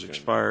time has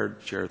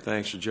expired. Chair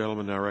thanks the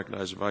gentleman. Now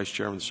recognize the Vice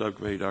Chairman of the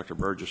Subcommittee, Dr.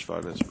 Burgess,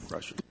 5 minutes for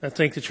questions. I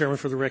thank the Chairman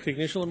for the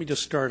recognition. Let me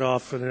just start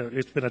off, and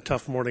it's been a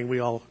tough morning. We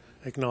all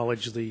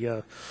acknowledge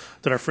that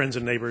our friends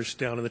and neighbors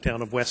down in the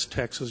town of West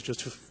Texas,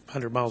 just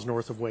 100 miles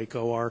north of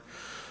Waco, are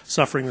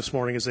suffering this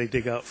morning as they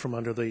dig out from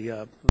under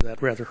that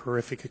rather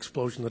horrific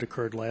explosion that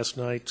occurred last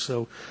night.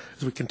 So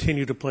as we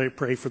continue to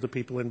pray for the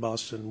people in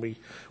Boston,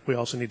 we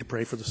also need to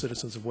pray for the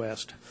citizens of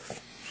West.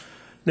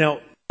 Now,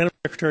 Madam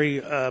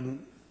Secretary,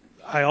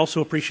 I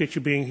also appreciate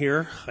you being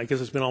here. I guess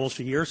it's been almost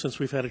a year since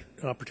we've had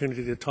an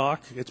opportunity to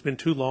talk. It's been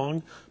too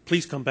long.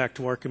 Please come back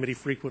to our committee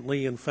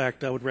frequently. In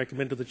fact, I would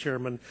recommend to the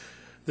Chairman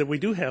that we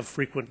do have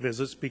frequent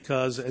visits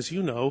because, as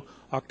you know,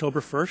 October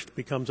 1st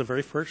becomes a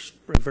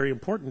very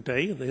important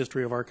day in the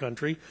history of our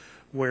country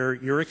where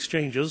your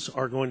exchanges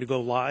are going to go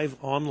live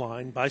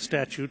online by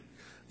statute.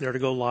 They're to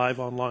go live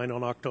online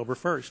on October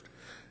 1st.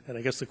 And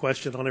I guess the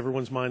question on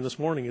everyone's mind this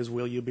morning is,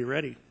 will you be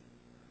ready?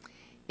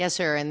 Yes,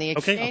 sir. And the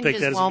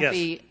exchanges yes. won't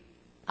be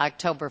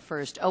October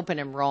 1st. Open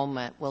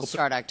enrollment will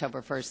start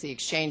October 1st. The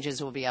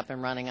exchanges will be up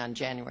and running on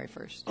January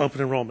 1st.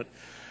 Open enrollment.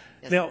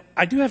 Yes. Now,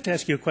 I do have to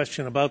ask you a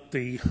question about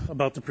the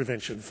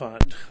Prevention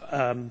Fund.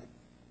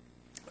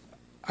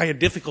 I had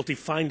difficulty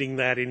finding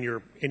that in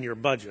your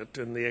budget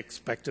and the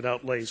expected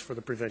outlays for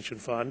the Prevention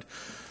Fund.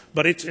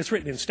 But it's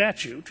written in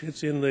statute.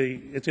 It's in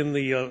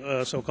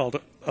the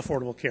so-called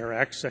Affordable Care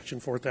Act,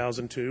 Section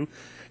 4002,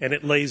 and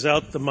it lays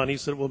out the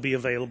monies that will be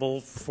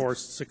available for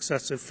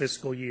successive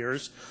fiscal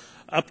years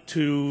up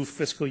to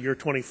fiscal year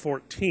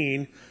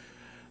 2014,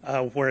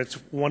 where it's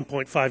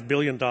 $1.5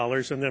 billion,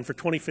 and then for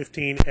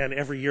 2015 and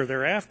every year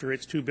thereafter,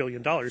 it's $2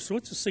 billion. So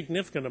it's a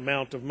significant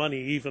amount of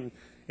money, even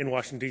in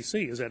Washington,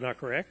 D.C. Is that not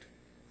correct?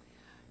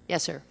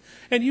 Yes, sir.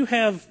 And you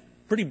have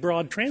pretty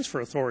broad transfer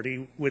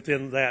authority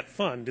within that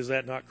fund. Is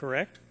that not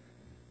correct?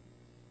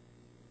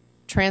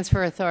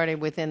 Transfer authority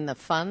within the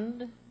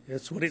fund?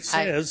 That's what it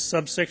says,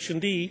 subsection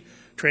D,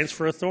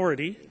 transfer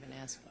authority,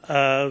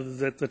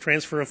 that the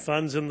transfer of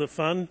funds in the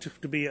fund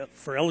to be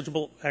for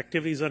eligible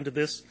activities under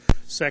this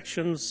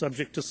section,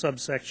 subject to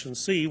subsection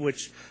C,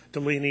 which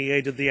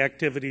delineated the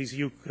activities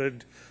you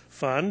could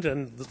fund,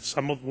 and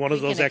one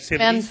of those activities. You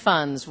can expend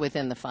funds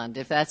within the fund,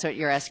 if that's what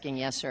you're asking.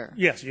 Yes, sir.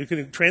 Yes, you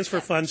can transfer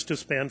funds to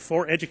spend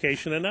for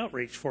education and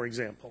outreach, for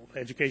example.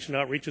 Education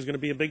and outreach is going to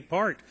be a big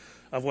part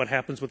of what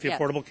happens with the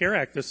Affordable Care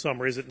Act this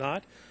summer, is it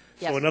not?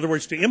 Yes. So in other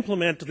words, to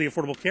implement the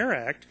Affordable Care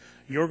Act,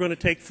 you're going to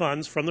take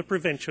funds from the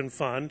prevention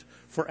fund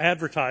for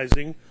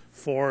advertising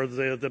for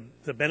the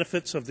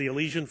benefits of the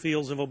Elysian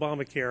Fields of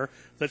Obamacare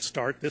that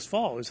start this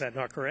fall. Is that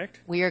not correct?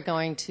 We are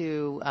going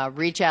to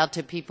reach out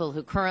to people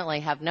who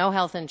currently have no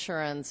health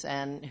insurance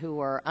and who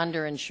are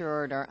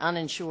underinsured or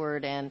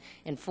uninsured and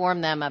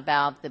inform them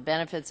about the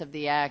benefits of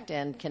the Act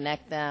and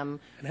connect them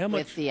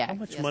with the Act. How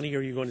much money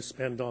are you going to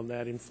spend on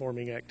that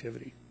informing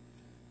activity?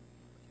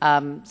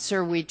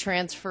 Sir, we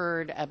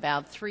transferred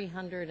about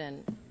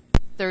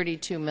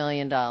 $332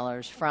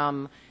 million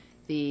from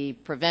the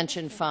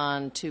prevention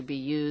fund to be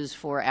used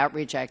for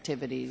outreach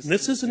activities.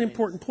 This is an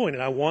important point,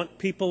 and I want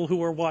people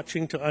who are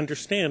watching to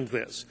understand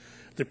this.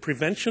 The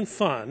prevention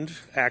fund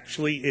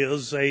actually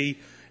is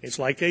it's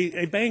like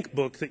a bank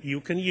book that you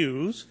can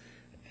use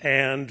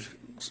and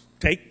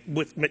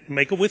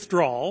make a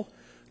withdrawal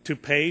to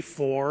pay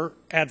for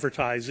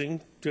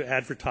advertising, to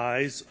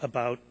advertise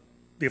about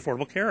the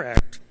Affordable Care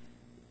Act.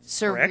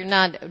 Sir, correct? We're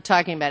not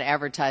talking about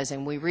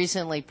advertising. We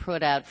recently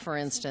put out, for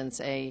instance,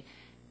 a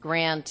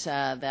grant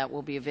that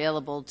will be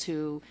available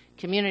to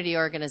community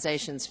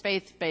organizations,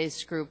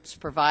 faith-based groups,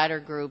 provider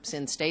groups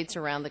in states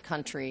around the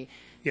country,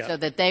 so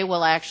that they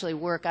will actually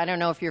work. I don't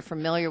know if you're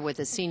familiar with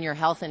the Senior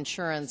Health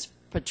Insurance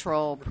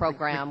Patrol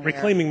program.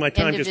 Reclaiming my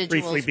time just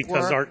briefly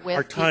because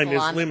our time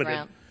is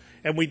limited.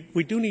 And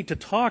we do need to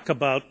talk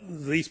about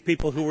these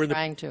people who were in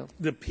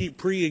the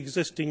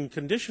pre-existing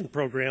condition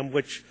program,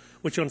 which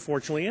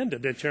unfortunately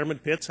ended. And Chairman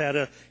Pitts had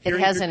a hearing.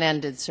 It hasn't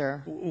ended,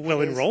 sir.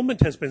 Well,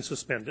 enrollment has been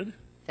suspended.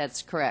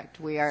 That's correct.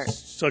 We are.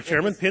 So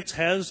Chairman Pitts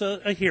has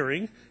a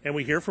hearing, and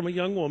we hear from a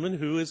young woman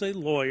who is a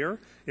lawyer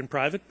in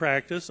private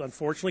practice,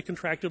 unfortunately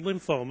contracted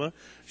lymphoma.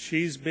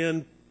 She's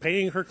been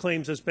paying her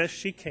claims as best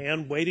she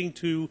can, waiting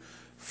to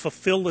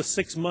fulfill the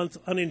 6-month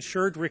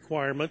uninsured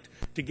requirement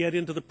to get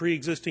into the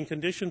pre-existing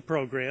condition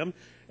program.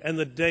 And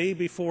the day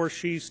before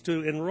she's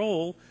to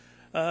enroll,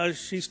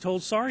 she's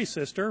told, sorry,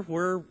 sister,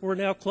 we're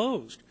now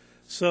closed.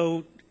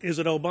 So is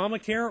it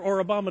Obamacare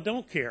or Obama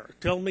don't care?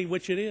 Tell me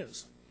which it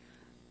is.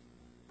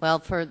 Well,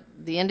 for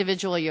the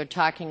individual you're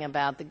talking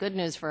about, the good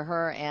news for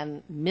her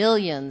and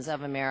millions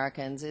of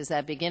Americans is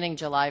that beginning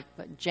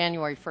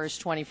January 1st,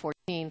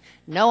 2014,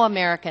 no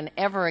American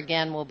ever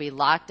again will be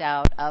locked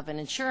out of an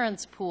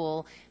insurance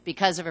pool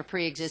because of a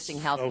pre-existing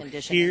health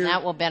condition. And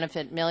that will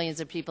benefit millions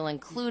of people,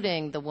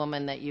 including the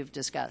woman that you've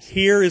discussed.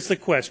 Here is the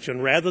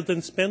question. Rather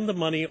than spend the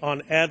money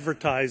on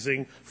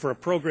advertising for a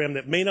program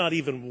that may not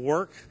even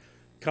work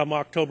come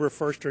October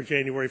 1st or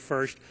January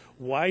 1st,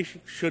 why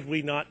should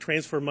we not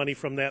transfer money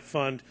from that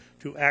fund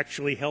to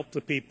actually help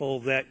the people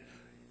that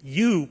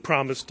you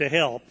promised to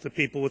help, the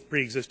people with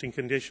pre-existing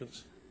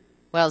conditions?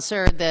 Well,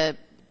 sir, the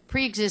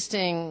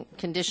pre-existing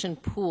condition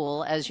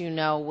pool, as you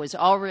know, was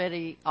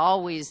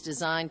always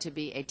designed to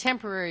be a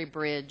temporary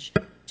bridge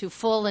to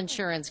full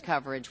insurance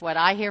coverage. What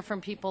I hear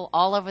from people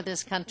all over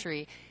this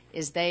country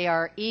is they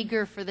are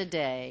eager for the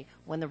day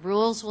when the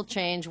rules will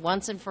change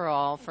once and for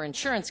all for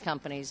insurance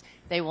companies.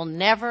 They will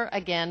never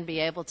again be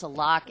able to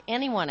lock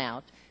anyone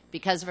out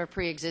because of a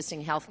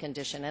pre-existing health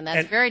condition. And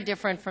that's very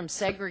different from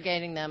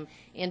segregating them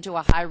into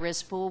a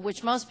high-risk pool,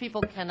 which most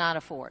people cannot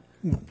afford.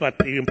 But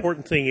the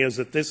important thing is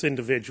that this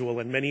individual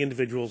and many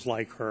individuals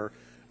like her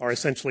are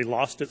essentially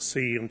lost at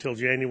sea until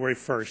January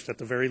 1st at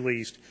the very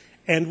least.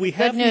 And we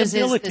have the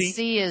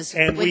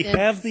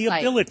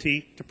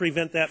ability to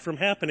prevent that from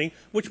happening,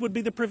 which would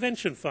be the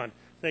prevention fund.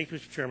 Thank you,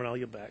 Mr. Chairman. I'll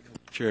yield back.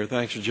 Chair,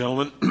 thanks,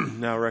 gentlemen.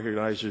 Now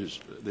recognizes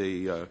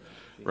the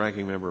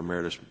ranking member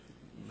emeritus,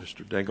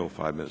 Mr. Dingell,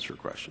 5 minutes for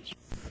questions.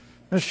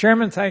 Mr.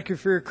 Chairman, thank you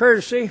for your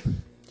courtesy.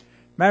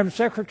 Madam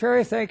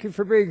Secretary, thank you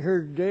for being here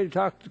today to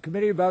talk to the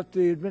committee about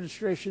the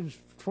administration's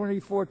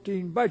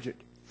 2014 budget.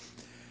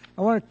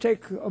 I want to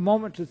take a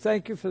moment to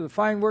thank you for the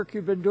fine work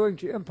you've been doing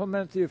to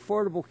implement the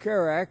Affordable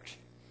Care Act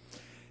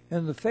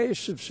in the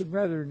face of some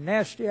rather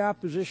nasty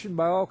opposition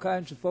by all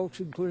kinds of folks,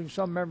 including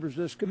some members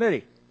of this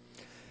committee.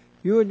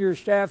 You and your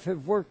staff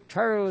have worked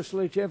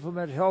tirelessly to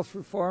implement health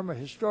reform, a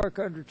historic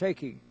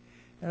undertaking.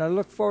 and I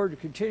look forward to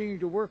continuing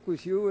to work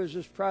with you as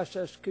this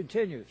process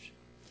continues.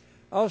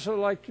 I also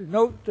like to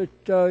note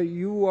that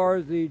you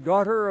are the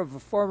daughter of a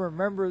former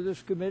member of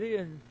this committee,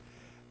 and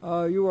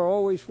you are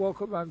always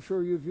welcome. I'm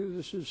sure you view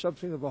this as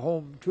something of a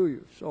home to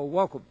you, so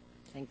welcome.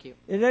 Thank you.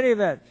 In any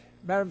event,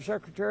 Madam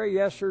Secretary,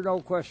 yes or no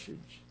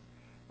questions?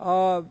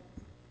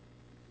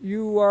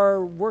 You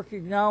are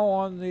working now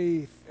on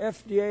the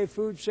FDA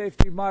Food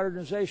Safety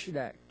Modernization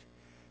Act.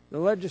 The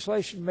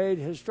legislation made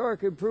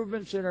historic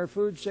improvements in our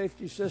food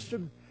safety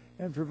system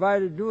and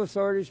provided new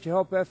authorities to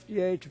help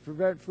FDA to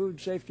prevent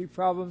food safety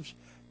problems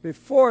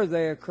before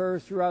they occur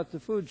throughout the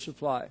food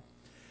supply.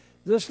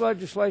 This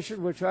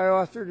legislation, which I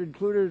authored,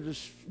 included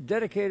a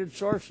dedicated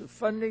source of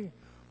funding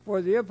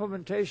for the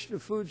implementation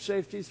of food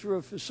safety through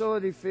a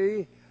facility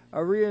fee, a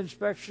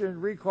reinspection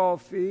and recall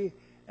fee,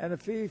 and a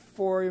fee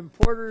for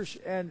importers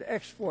and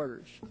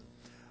exporters.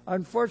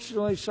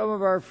 Unfortunately, some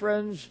of our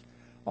friends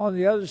on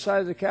the other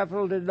side of the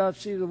Capitol did not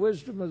see the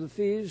wisdom of the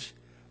fees,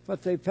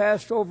 but they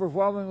passed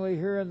overwhelmingly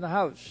here in the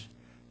House.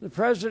 The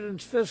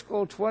President's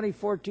fiscal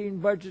 2014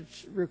 budget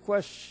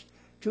requests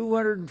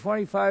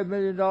 $225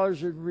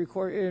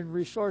 million in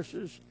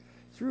resources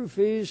through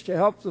fees to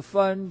help to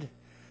fund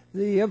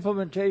the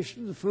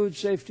implementation of the food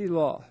safety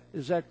law.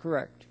 Is that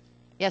correct?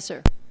 Yes,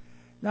 sir.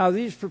 Now,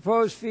 these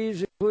proposed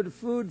fees include a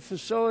food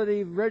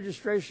facility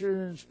registration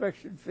and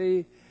inspection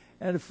fee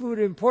and a food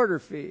importer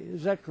fee.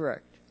 Is that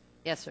correct?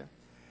 Yes, sir.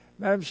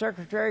 Madam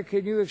Secretary,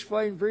 can you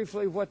explain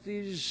briefly what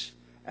these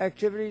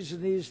activities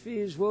and these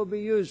fees will be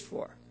used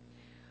for?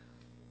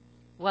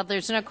 Well,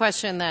 there's no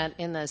question that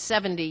in the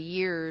 70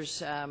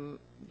 years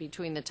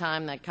between the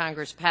time that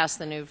Congress passed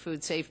the new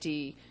food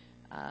safety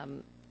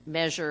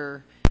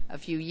measure a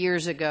few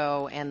years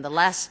ago and the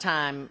last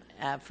time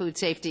food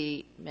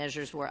safety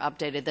measures were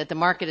updated, that the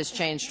market has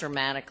changed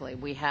dramatically.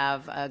 We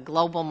have a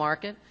global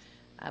market.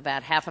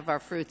 About half of our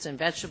fruits and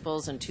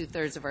vegetables and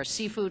 2/3 of our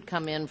seafood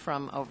come in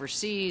from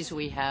overseas.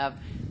 We have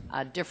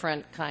a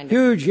different kind of...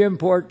 Huge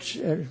imports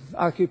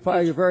occupy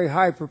a very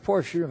high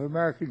proportion of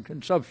American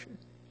consumption.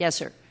 Yes,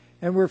 sir.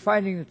 And we're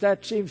finding that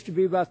that seems to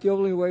be about the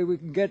only way we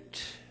can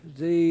get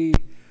the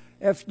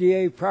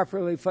FDA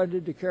properly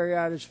funded to carry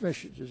out its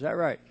missions. Is that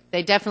right?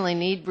 They definitely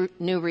need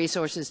new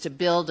resources to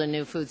build a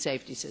new food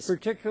safety system.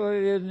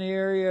 Particularly in the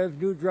area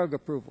of new drug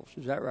approvals.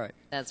 Is that right?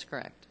 That's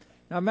correct.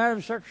 Now,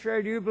 Madam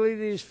Secretary, do you believe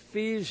these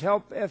fees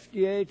help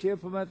FDA to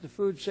implement the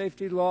food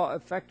safety law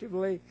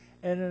effectively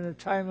and in a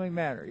timely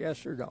manner?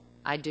 Yes or no?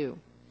 I do.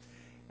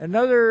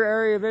 Another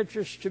area of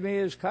interest to me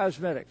is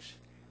cosmetics.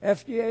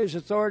 FDA's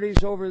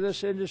authorities over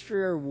this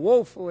industry are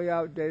woefully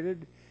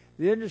outdated.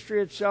 The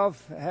industry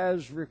itself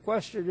has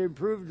requested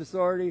improved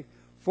authority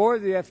for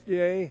the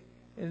FDA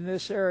in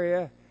this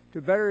area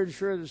to better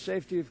ensure the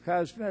safety of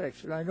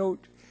cosmetics. And I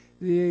note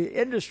the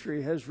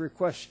industry has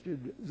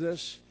requested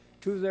this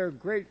to their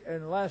great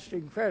and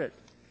lasting credit.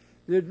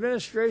 The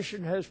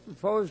administration has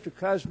proposed a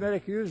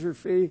cosmetic user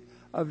fee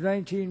of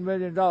 $19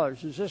 million.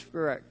 Is this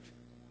correct?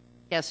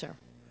 Yes, sir.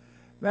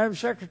 Madam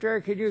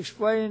Secretary, can you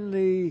explain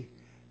the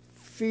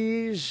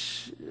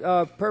fees,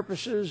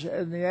 purposes,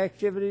 and the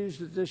activities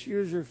that this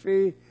user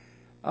fee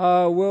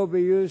will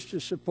be used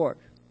to support?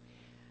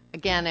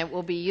 Again, it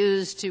will be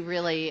used to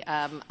really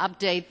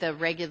update the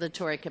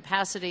regulatory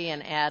capacity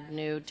and add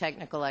new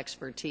technical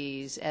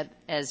expertise.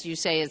 As you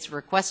say, it's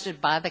requested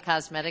by the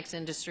cosmetics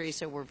industry,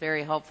 so we're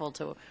very hopeful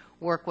to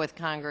work with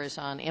Congress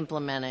on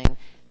implementing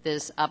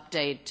this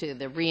update to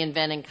the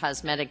Reinventing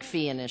Cosmetic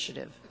Fee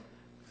Initiative.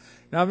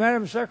 Now,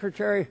 Madam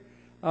Secretary,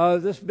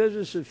 this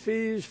business of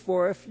fees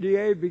for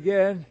FDA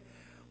began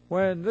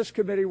when this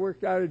committee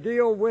worked out a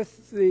deal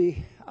with the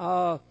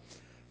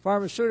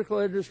pharmaceutical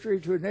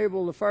industry to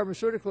enable the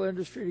pharmaceutical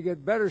industry to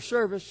get better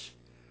service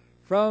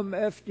from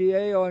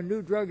FDA on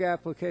new drug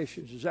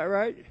applications. Is that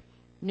right?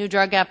 New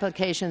drug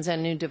applications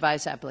and new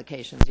device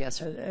applications, yes,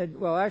 sir.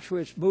 Well,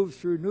 actually, it's moved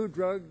through new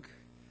drug,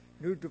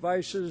 new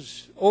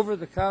devices,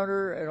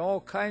 over-the-counter, and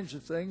all kinds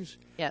of things.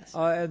 Yes.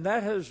 And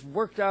that has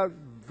worked out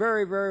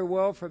very, very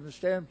well from the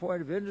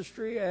standpoint of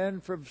industry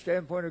and from the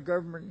standpoint of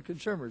government and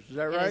consumers. Is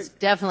that right? It's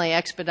definitely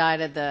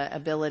expedited the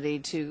ability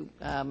to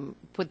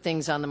put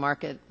things on the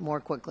market more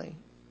quickly.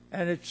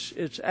 And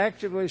it's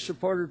actively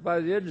supported by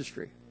the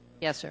industry.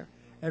 Yes, sir.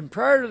 And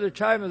prior to the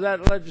time of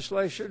that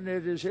legislation,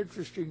 it is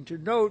interesting to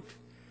note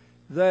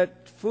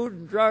that Food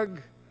and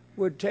Drug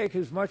would take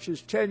as much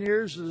as 10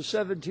 years of the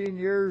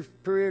 17-year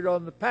period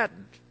on the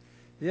patent,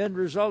 the end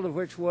result of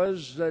which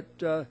was that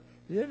the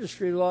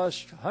industry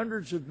lost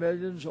hundreds of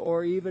millions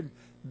or even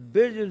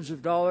billions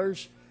of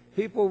dollars.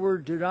 People were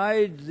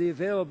denied the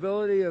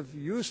availability of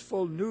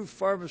useful new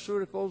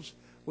pharmaceuticals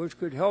which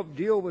could help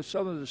deal with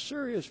some of the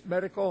serious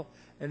medical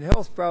and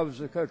health problems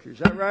of the country. Is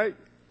that right?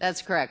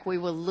 That's correct. We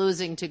were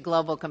losing to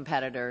global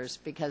competitors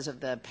because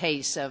of the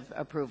pace of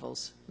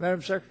approvals.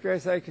 Madam Secretary,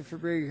 thank you for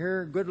being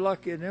here. Good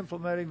luck in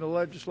implementing the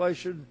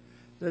legislation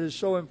that is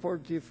so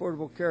important to the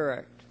Affordable Care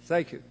Act.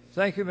 Thank you.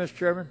 Thank you, Mr.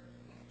 Chairman.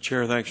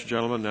 Chair, thanks,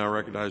 gentlemen. Now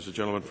recognize the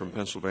gentleman from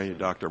Pennsylvania,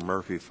 Dr.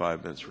 Murphy,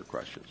 5 minutes for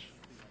questions.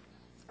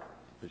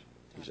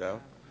 He's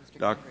out.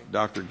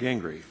 Dr.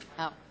 Gingrey.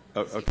 Out.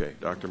 Oh, okay,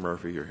 Dr.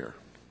 Murphy, you're here.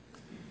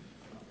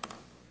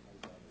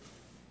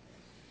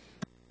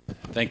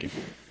 Thank you.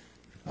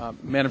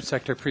 Madam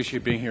Secretary,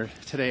 appreciate being here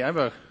today. I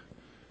have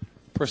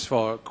first of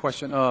all, a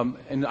question.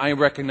 And I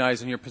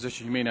recognize in your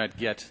position you may not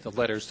get the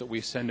letters that we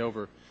send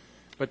over,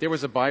 but there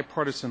was a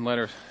bipartisan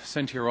letter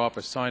sent to your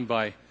office signed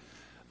by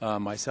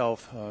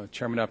myself,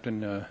 Chairman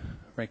Upton,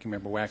 Ranking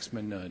Member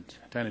Waxman,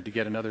 Diana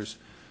DeGette, and others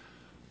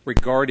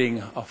regarding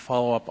a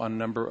follow-up on a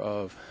number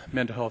of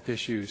mental health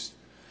issues.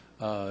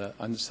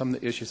 On some of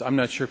the issues, I'm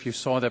not sure if you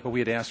saw that, but we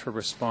had asked for a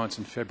response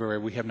in February.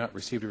 We have not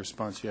received a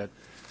response yet.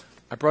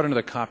 I brought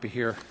another copy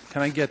here.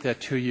 Can I get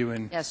that to you?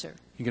 And yes, sir.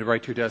 You get it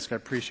right to your desk. I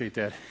appreciate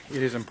that.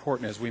 It is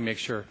important as we make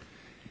sure.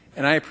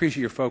 And I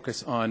appreciate your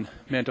focus on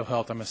mental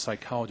health. I'm a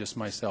psychologist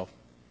myself.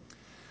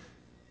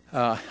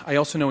 I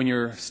also know in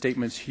your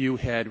statements you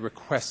had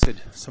requested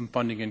some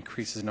funding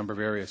increases in a number of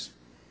areas.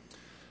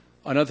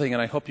 Another thing,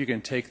 and I hope you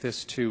can take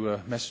this to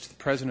a message to the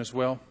President as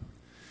well,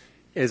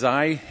 is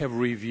I have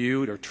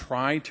reviewed or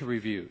tried to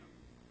review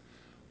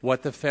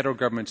what the federal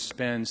government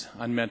spends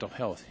on mental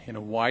health in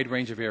a wide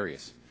range of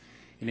areas,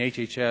 in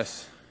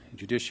HHS,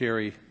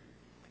 judiciary,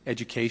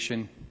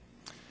 education,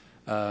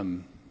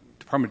 Department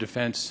of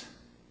Defense,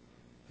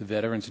 the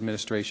Veterans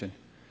Administration.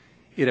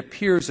 It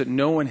appears that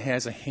no one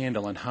has a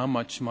handle on how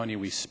much money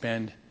we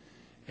spend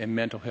in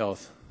mental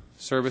health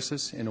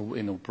services in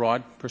a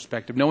broad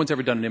perspective. No one's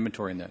ever done an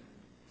inventory in that.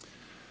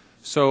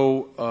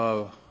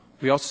 So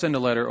we also send a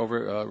letter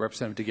over,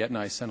 Representative DeGette and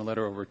I sent a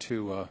letter over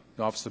to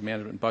the Office of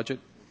Management and Budget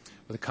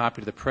with a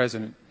copy to the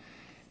President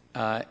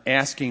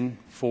asking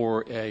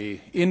for an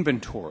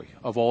inventory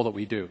of all that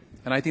we do.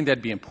 And I think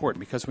that'd be important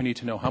because we need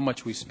to know how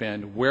much we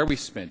spend, where we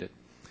spend it,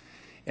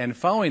 and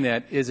following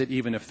that, is it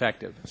even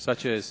effective,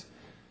 such as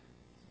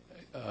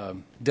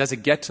does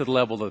it get to the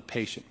level of the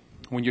patient?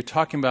 When you're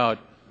talking about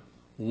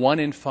 1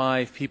 in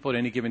 5 people at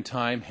any given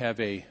time have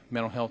a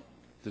mental health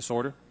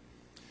disorder,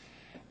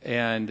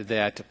 and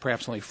that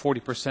perhaps only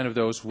 40% of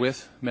those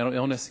with mental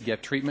illness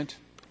get treatment,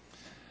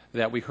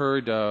 that we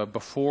heard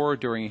before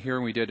during a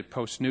hearing we did at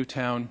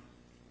Post-Newtown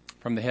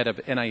from the head of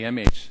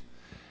NIMH,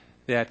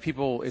 that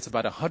people, it's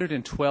about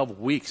 112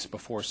 weeks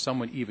before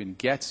someone even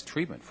gets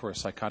treatment for a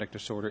psychotic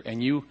disorder.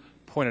 And you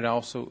pointed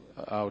also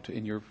out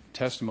in your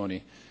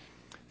testimony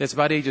that it's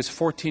about ages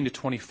 14 to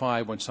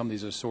 25 when some of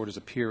these disorders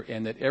appear,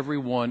 and that every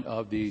one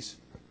of these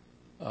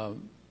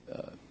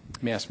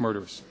mass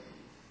murders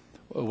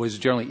was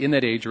generally in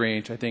that age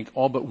range. I think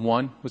all but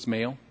one was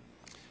male.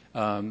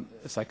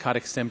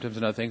 Psychotic symptoms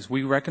and other things.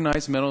 We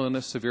recognize mental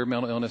illness, severe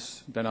mental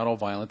illness. They're not all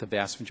violent. The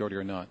vast majority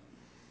are not.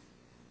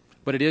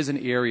 But it is an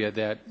area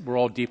that we're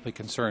all deeply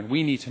concerned.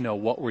 We need to know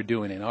what we're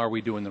doing and are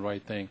we doing the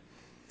right thing.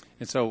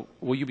 And so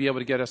will you be able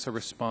to get us a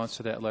response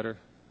to that letter?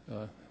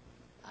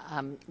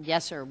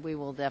 Yes, sir. We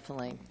will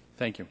definitely.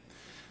 Thank you.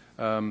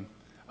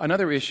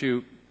 Another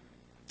issue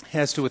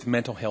has to do with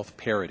mental health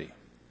parity.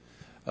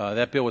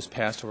 That bill was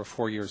passed over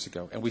 4 years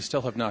ago, and we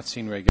still have not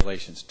seen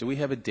regulations. Do we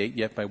have a date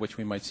yet by which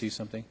we might see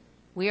something?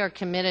 We are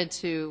committed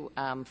to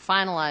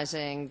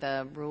finalizing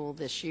the rule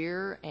this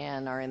year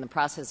and are in the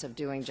process of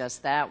doing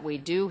just that. We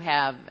do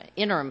have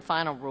interim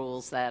final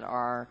rules that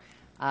are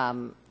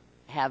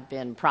have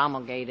been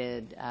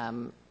promulgated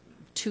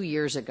 2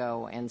 years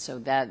ago, and so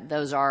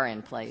those are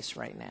in place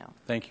right now.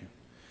 Thank you.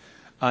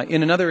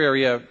 In another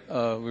area,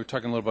 we were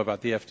talking a little bit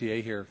about the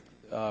FDA here.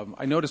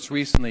 I noticed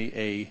recently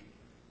a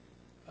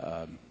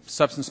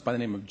substance by the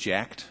name of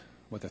Jacked,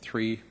 with a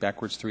 3,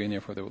 backwards 3 in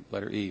there for the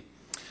letter E,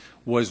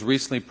 was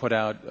recently put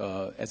out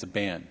as a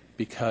ban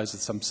because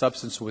some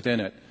substance within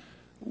it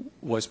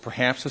was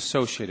perhaps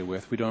associated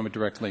with, we don't have a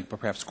direct link,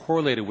 but perhaps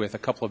correlated with a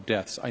couple of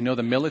deaths. I know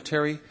the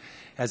military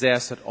has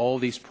asked that all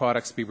these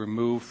products be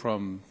removed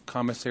from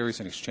commissaries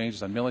and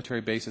exchanges on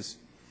military basis.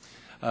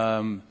 I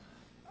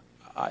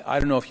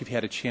don't know if you've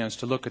had a chance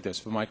to look at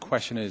this, but my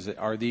question is,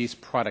 are these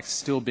products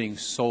still being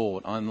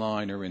sold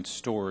online or in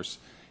stores?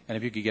 And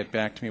if you could get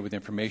back to me with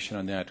information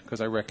on that, because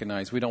I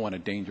recognize we don't want a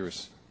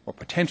dangerous or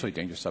potentially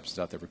dangerous substance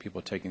out there for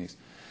people taking these.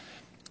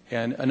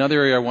 And another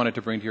area I wanted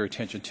to bring to your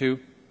attention too,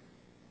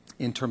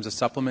 in terms of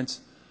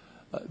supplements,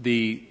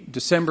 the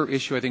December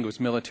issue, I think it was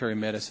Military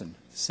Medicine,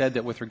 said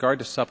that with regard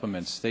to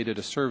supplements, they did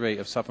a survey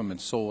of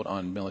supplements sold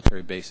on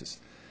military basis.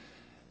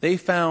 They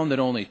found that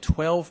only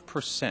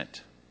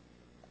 12%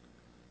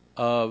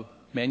 of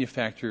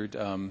manufactured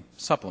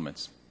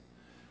supplements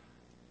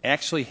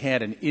actually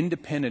had an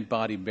independent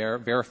body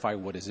verify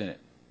what is in it.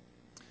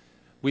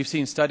 We've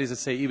seen studies that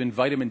say even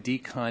vitamin D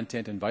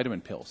content in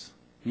vitamin pills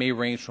may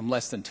range from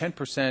less than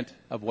 10%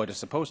 of what it's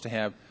supposed to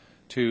have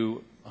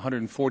to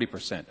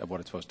 140% of what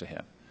it's supposed to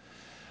have.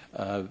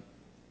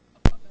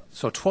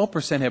 So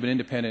 12% have an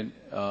independent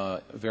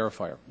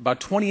verifier. About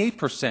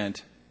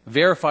 28%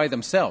 verify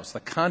themselves, the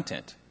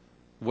content,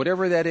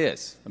 whatever that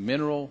is, a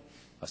mineral,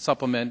 a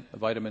supplement, a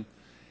vitamin.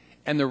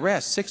 And the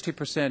rest,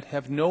 60%,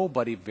 have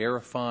nobody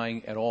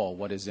verifying at all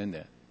what is in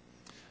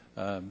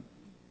there.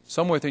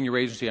 Somewhere within your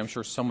agency, I'm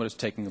sure someone is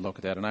taking a look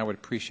at that, and I would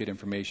appreciate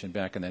information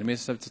back on that. I mean,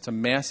 it's a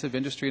massive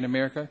industry in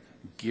America,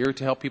 geared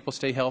to help people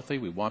stay healthy.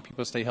 We want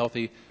people to stay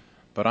healthy.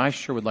 but I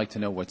sure would like to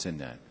know what's in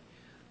that.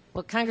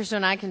 Well,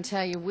 Congressman, I can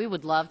tell you we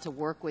would love to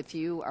work with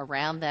you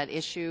around that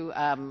issue.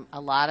 A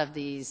lot of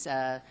these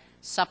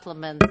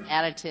supplements,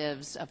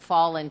 additives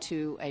fall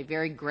into a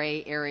very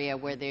gray area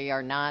where they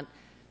are not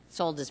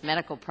sold as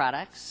medical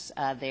products.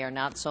 They are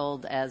not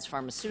sold as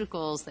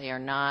pharmaceuticals. They are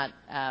not,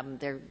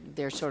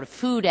 they're sort of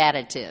food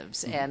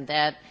additives, and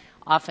that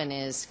often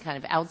is kind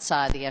of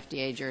outside the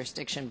FDA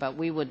jurisdiction, but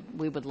we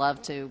would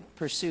love to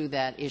pursue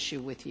that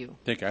issue with you.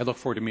 Thank you. I look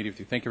forward to meeting with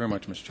you. Thank you very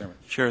much, Mr. Chairman.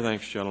 Chair,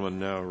 thanks, gentlemen.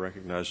 Now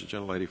recognize the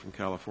gentlelady from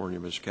California,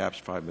 Ms. Capps,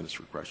 5 minutes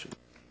for question.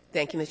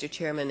 Thank you, Mr.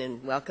 Chairman,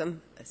 and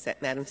welcome,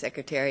 Madam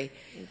Secretary.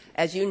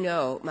 As you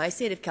know, my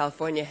state of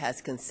California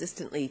has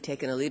consistently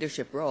taken a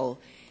leadership role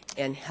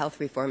in health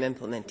reform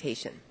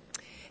implementation.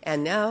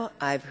 And now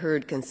I've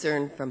heard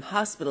concern from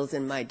hospitals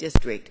in my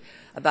district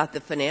about the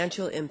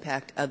financial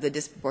impact of the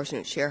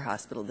disproportionate share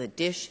hospital, the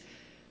DSH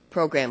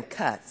program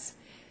cuts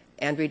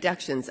and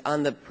reductions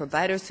on the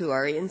providers who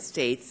are in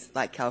states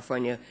like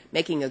California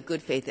making a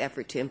good faith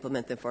effort to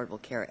implement the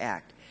Affordable Care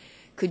Act.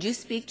 Could you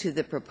speak to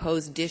the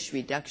proposed DSH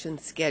reduction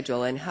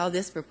schedule and how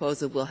this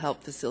proposal will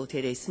help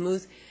facilitate a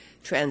smooth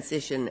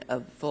transition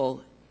of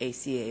full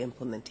ACA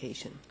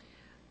implementation?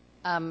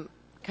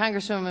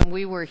 Congresswoman,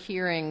 we were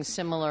hearing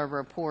similar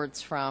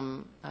reports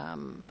from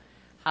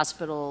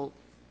hospital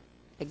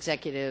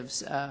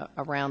executives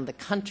around the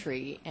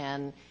country,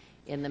 and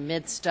in the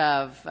midst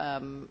of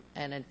an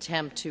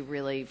attempt to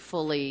really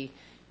fully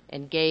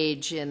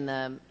engage in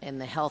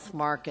the health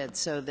market.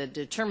 So the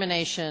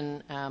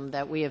determination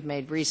that we have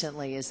made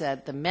recently is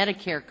that the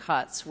Medicare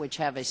cuts, which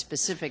have a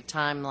specific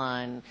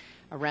timeline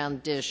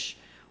around DSH,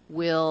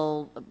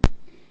 will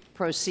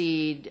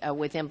proceed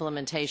with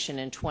implementation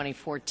in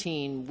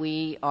 2014.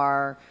 We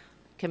are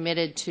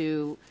committed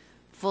to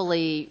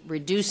fully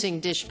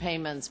reducing DSH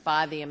payments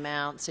by the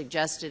amount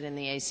suggested in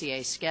the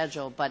ACA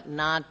schedule, but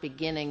not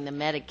beginning the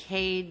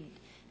Medicaid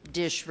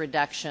DSH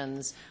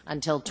reductions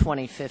until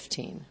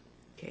 2015.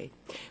 Okay.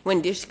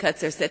 When DSH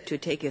cuts are set to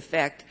take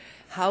effect,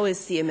 how is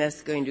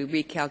CMS going to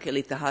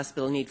recalculate the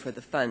hospital need for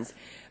the funds?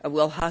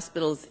 Will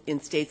hospitals in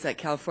states like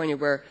California,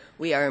 where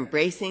we are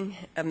embracing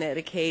a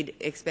Medicaid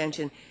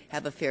expansion,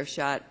 have a fair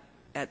shot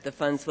at the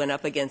funds when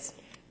up against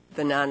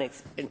the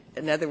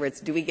in other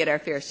words, do we get our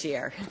fair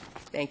share?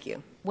 Thank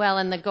you. Well,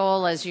 and the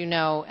goal, as you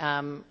know,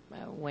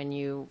 when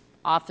you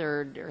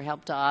authored or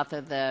helped to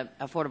author the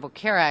Affordable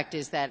Care Act,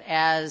 is that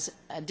as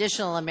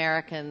additional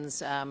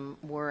Americans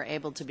were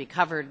able to be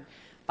covered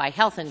by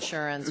health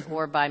insurance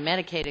or by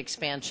Medicaid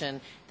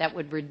expansion, that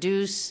would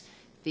reduce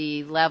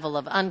the level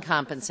of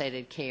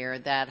uncompensated care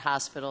that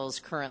hospitals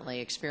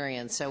currently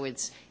experience. So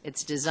it's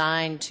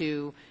designed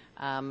to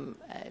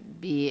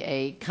be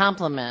a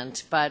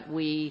complement, but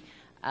we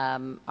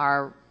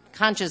are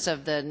conscious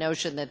of the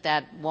notion that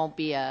that won't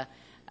be a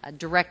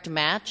direct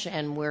match,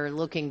 and we're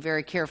looking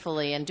very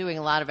carefully and doing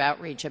a lot of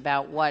outreach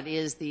about what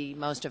is the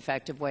most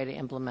effective way to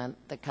implement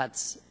the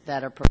cuts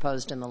that are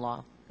proposed in the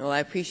law. Well, I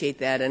appreciate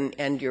that,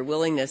 and your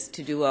willingness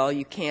to do all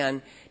you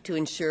can to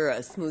ensure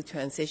a smooth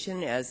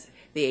transition as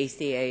the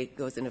ACA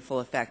goes into full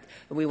effect.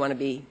 We want to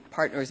be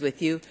partners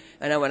with you,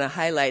 and I want to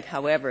highlight,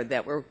 however,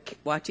 that we're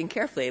watching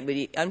carefully. It would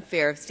be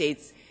unfair if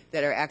states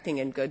that are acting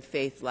in good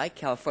faith, like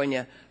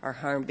California, are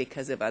harmed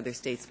because of other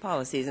states'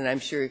 policies, and I'm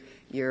sure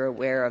you're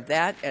aware of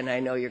that, and I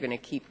know you're going to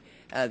keep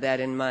that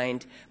in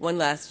mind. One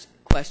last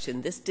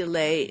question. This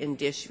delay in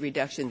DSH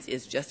reductions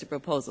is just a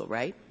proposal,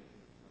 right?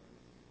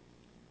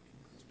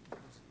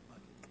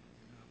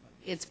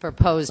 It's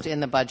proposed in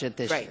the budget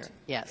this right. year.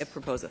 Yes. A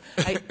proposal.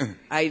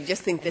 I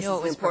just think this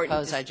is important.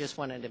 Proposed. I just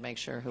wanted to make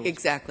sure who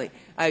exactly.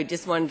 I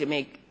just wanted to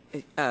make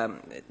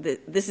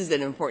this is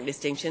an important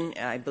distinction.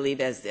 I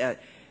believe as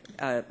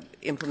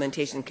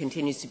implementation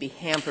continues to be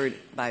hampered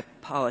by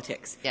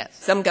politics.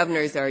 Yes. Some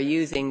governors are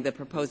using the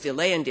proposed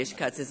delay in DSH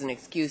cuts as an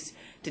excuse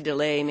to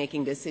delay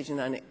making a decision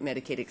on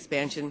Medicaid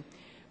expansion.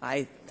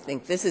 I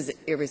think this is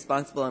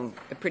irresponsible and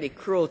pretty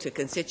cruel to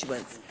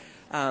constituents.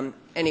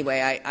 Anyway,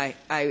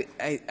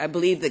 I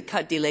believe the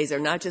cut delays are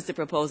not just a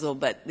proposal,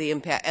 but the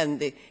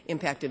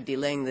impact of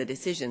delaying the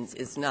decisions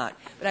is not.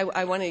 But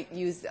I want to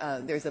use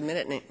there's a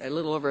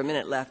little over a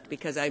minute left,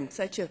 because I'm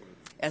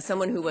as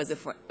someone who was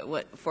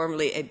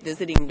formerly a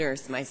visiting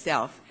nurse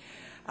myself,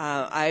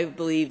 I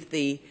believe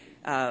the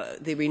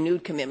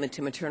renewed commitment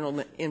to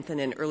maternal, infant,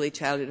 and early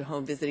childhood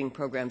home visiting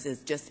programs is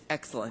just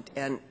excellent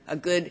and a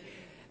good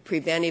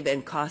preventive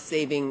and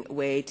cost-saving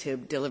way to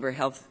deliver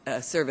health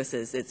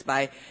services.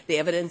 The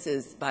evidence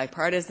is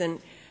bipartisan,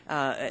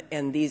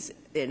 and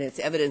it's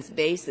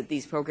evidence-based that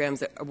these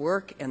programs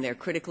work, and they're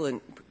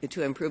critical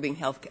to improving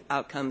health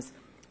outcomes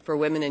for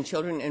women and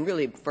children, and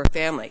really for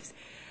families.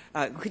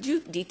 Could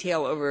you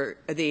detail over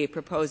the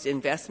proposed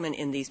investment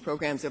in these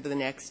programs over the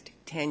next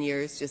 10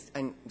 years?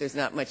 There's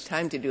not much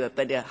time to do it,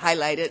 but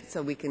highlight it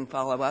so we can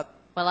follow up.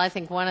 Well, I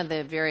think one of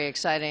the very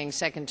exciting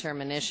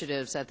second-term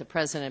initiatives that the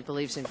President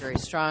believes in very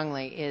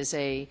strongly is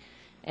an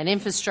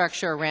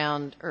infrastructure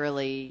around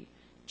early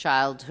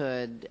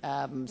childhood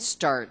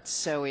starts.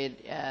 So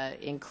it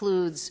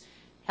includes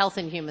Health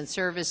and Human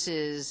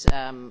Services,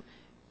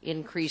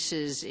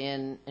 increases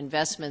in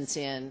investments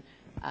in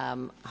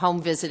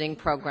home visiting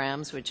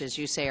programs, which, as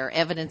you say, are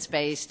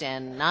evidence-based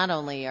and not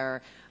only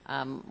are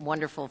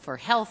wonderful for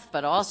health,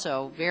 but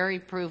also very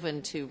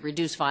proven to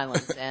reduce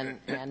violence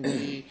and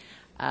be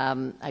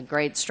a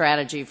great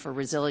strategy for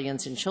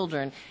resilience in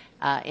children.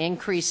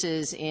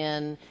 Increases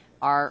in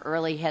our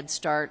early Head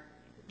Start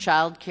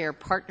child care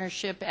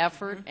partnership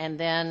effort, and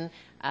then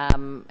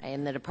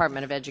in the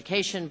Department of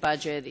Education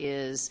budget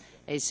is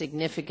a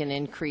significant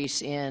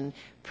increase in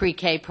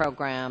pre-K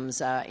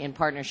programs in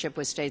partnership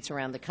with states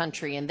around the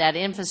country, and that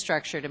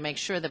infrastructure to make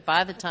sure that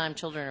by the time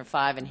children are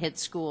 5 and hit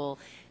school,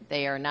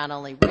 they are not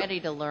only ready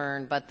to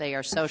learn, but they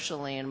are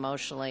socially and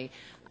emotionally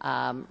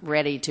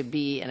ready to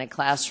be in a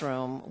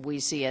classroom, we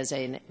see as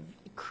a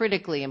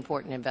critically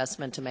important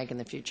investment to make in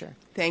the future.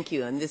 Thank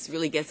you, and this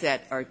really gets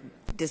at our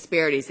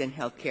disparities in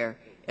health care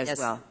as Yes.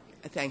 well.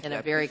 Thank you. In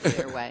a very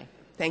clear way.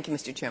 Thank you,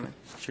 Mr. Chairman.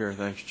 Chair,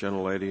 thanks,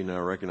 gentlelady.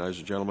 Now recognize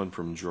the gentleman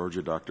from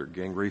Georgia, Dr.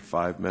 Gingrey,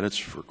 5 minutes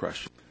for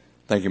question.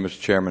 Thank you, Mr.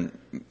 Chairman.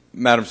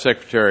 Madam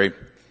Secretary,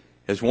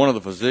 as one of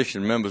the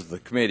physician members of the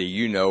committee,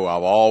 you know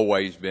I've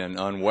always been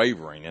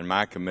unwavering in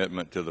my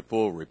commitment to the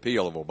full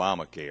repeal of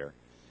Obamacare.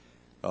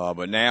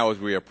 But now as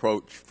we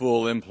approach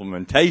full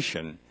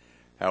implementation,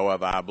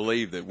 however, I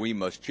believe that we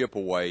must chip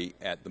away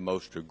at the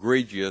most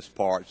egregious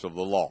parts of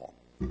the law.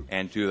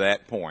 And to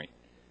that point,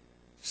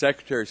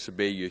 Secretary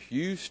Sebelius,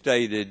 you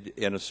stated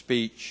in a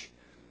speech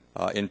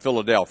in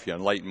Philadelphia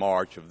in late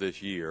March of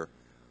this year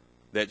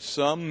that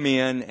some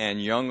men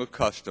and younger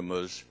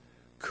customers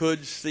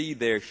could see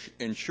their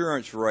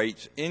insurance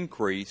rates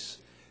increase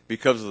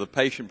because of the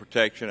Patient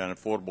Protection and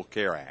Affordable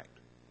Care Act.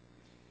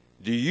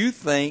 Do you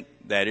think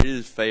that it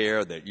is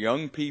fair that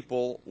young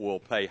people will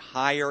pay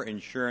higher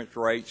insurance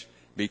rates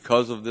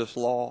because of this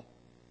law?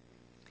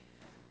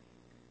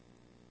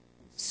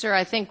 Sir,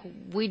 I think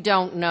we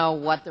don't know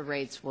what the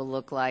rates will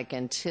look like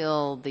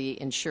until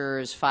the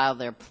insurers file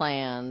their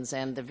plans.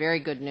 And the very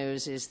good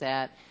news is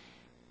that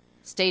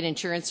state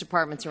insurance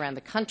departments around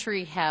the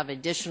country have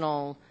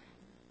additional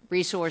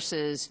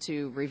resources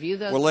to review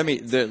those. Well,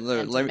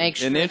 make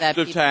sure in the interest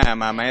of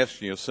time, I'm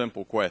asking you a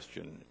simple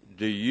question.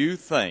 Do you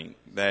think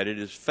that it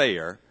is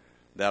fair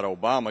that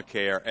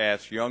Obamacare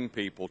asks young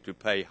people to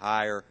pay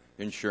higher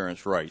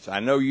insurance rates? I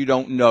know you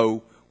don't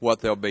know what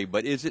they'll be,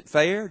 but is it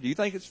fair? Do you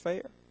think it's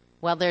fair?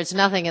 Well, there's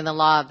nothing in the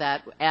law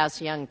that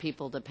asks young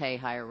people to pay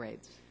higher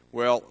rates.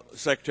 Well,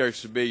 Secretary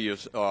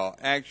Sebelius,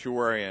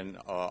 actuary in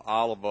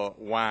Oliver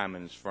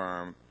Wyman's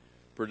firm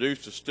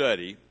produced a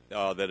study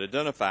that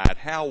identified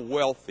how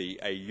wealthy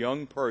a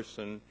young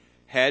person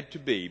had to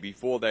be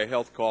before their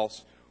health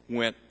costs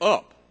went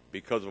up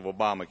because of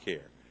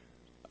Obamacare.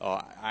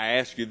 I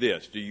ask you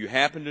this, do you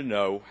happen to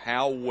know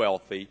how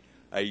wealthy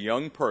a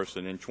young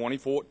person in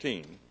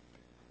 2014,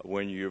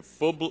 when you've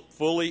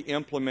fully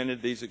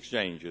implemented these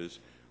exchanges,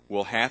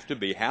 will have to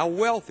be, how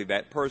wealthy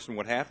that person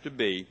would have to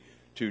be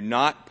to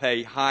not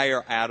pay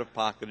higher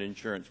out-of-pocket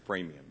insurance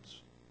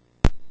premiums?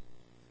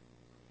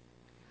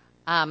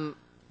 Well,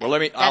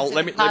 that's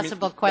an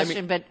impossible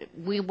question, but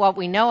what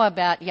we know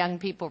about young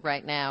people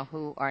right now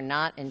who are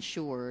not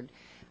insured,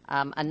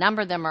 a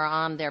number of them are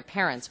on their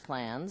parents'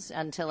 plans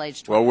until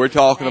age 20. Well, we're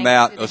talking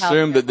about,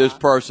 assume that this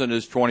person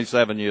is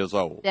 27 years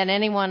old. Then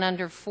anyone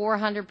under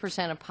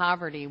 400% of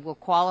poverty will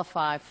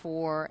qualify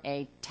for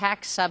a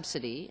tax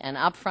subsidy, an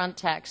upfront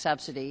tax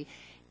subsidy,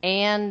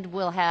 and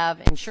will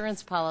have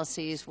insurance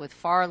policies with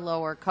far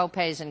lower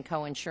copays and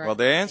coinsurance. Well,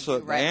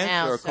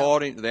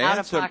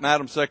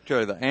 Madam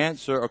Secretary, the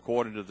answer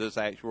according to this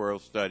actuarial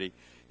study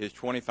is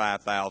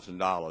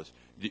 $25,000.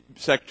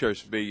 Secretary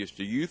Sebelius,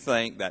 do you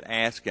think that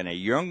asking a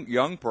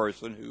young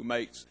person who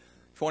makes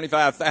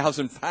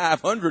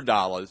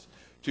 $25,500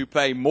 to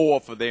pay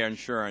more for their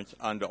insurance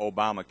under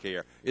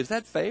Obamacare, is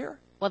that fair?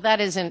 Well, that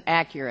isn't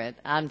accurate.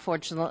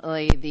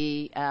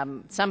 Unfortunately,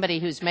 somebody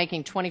who's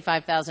making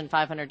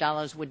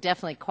 $25,500 would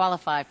definitely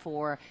qualify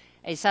for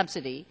a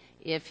subsidy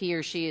if he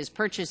or she is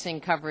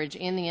purchasing coverage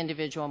in the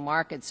individual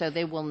market, so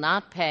they will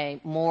not pay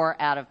more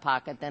out of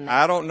pocket than they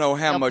I don't know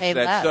how much that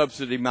less.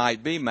 subsidy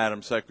might be,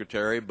 Madam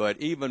Secretary, but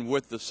even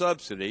with the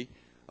subsidy,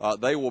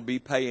 they will be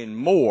paying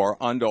more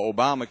under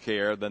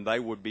Obamacare than they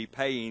would be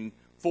paying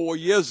 4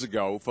 years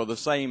ago for the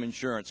same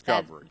insurance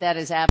coverage. That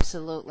is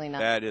absolutely not.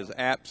 That is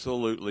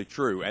absolutely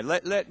true. And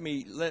let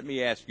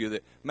me ask you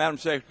that, Madam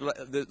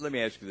Secretary. Let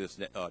me ask you this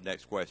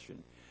next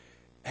question: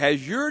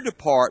 has your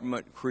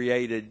department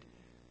created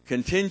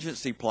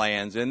contingency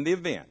plans in the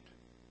event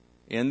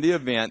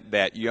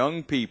that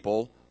young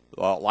people,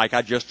 like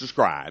I just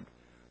described,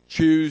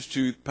 choose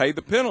to pay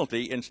the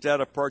penalty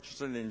instead of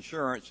purchasing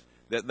insurance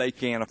that they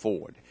can't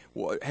afford?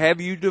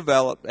 Have you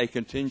developed a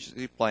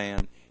contingency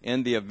plan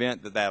in the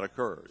event that that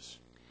occurs?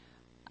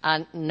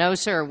 No,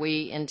 sir.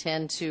 We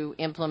intend to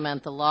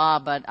implement the law,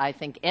 but I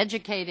think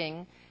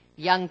educating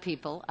young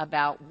people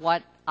about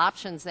what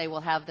options they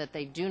will have that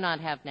they do not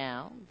have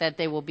now, that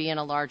they will be in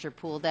a larger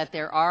pool, that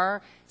there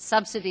are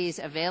subsidies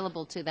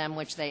available to them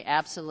which they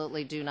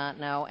absolutely do not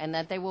know, and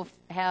that they will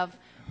have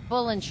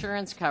full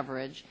insurance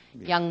coverage.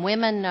 Young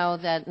women know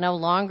that no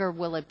longer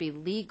will it be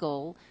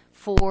legal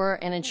for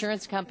an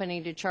insurance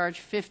company to charge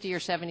 50 or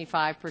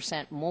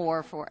 75%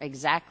 more for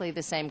exactly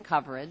the same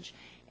coverage.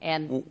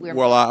 And we're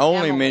well, I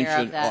only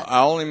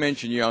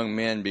mentioned young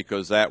men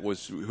because that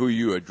was who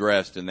you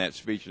addressed in that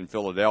speech in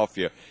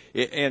Philadelphia.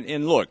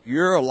 And look,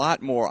 you're a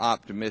lot more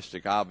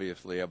optimistic,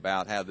 obviously,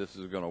 about how this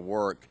is going to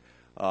work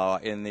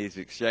in these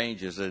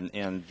exchanges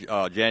in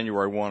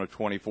January 1 of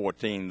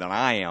 2014 than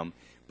I am.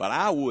 But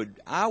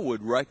I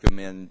would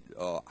recommend,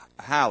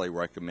 highly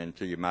recommend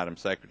to you, Madam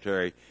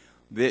Secretary,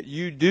 that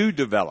you do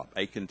develop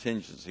a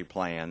contingency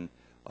plan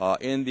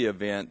in the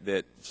event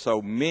that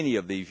so many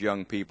of these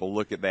young people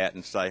look at that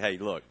and say, hey,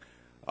 look,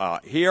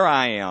 here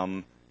I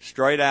am,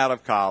 straight out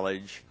of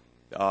college.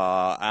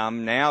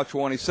 I'm now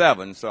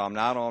 27, so I'm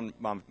not on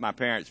my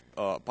parents'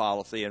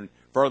 policy, and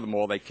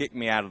furthermore, they kicked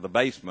me out of the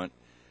basement.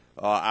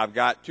 I've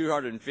got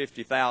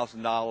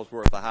 $250,000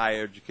 worth of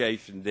higher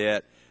education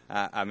debt.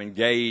 I'm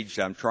engaged.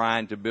 I'm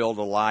trying to build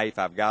a life.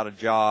 I've got a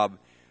job.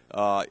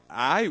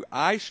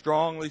 I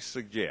strongly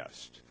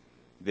suggest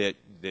that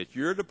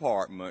your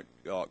department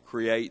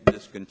create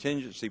this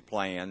contingency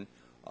plan,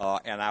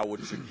 and I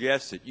would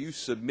suggest that you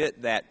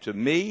submit that to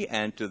me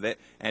and to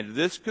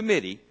this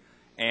committee,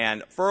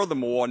 and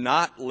furthermore,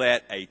 not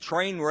let a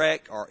train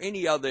wreck or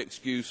any other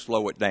excuse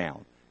slow it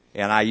down.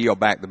 And I yield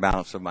back the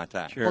balance of my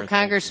time. Sure, well,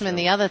 Congressman,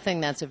 the other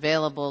thing that's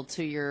available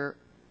to your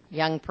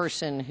young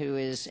person who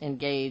is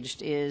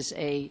engaged is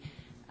a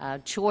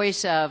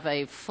choice of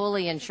a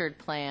fully insured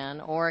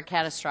plan or a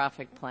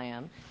catastrophic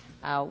plan.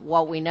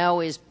 What we know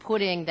is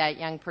putting that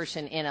young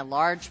person in a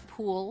large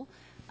pool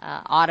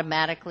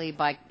automatically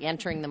by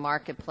entering the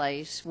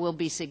marketplace will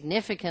be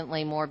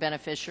significantly more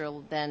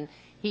beneficial than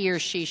he or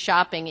she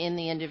shopping in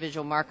the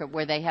individual market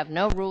where they have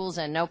no rules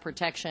and no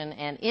protection,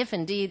 and if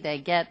indeed they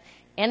get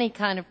any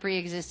kind of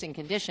pre-existing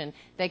condition,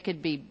 they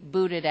could be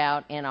booted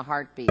out in a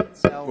heartbeat.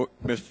 So,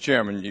 well, Mr.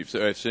 Chairman,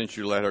 since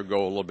you let her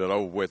go a little bit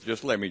over with,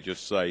 just let me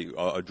just say,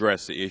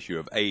 address the issue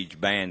of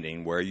age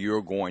banding, where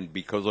you're going,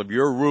 because of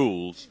your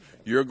rules,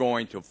 you're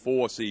going to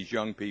force these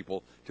young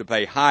people to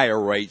pay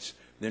higher rates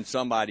than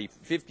somebody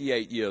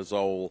 58 years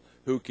old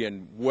who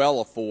can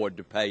well afford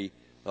to pay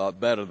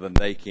better than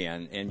they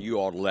can, and you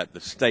ought to let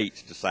the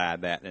states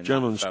decide that. And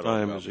gentleman's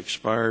time has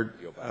expired.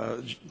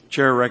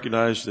 Chair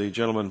recognizes the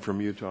gentleman from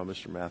Utah,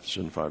 Mr.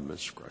 Matheson, 5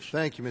 minutes of question.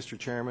 Thank you, Mr.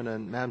 Chairman.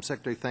 And Madam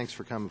Secretary, thanks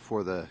for coming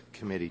before the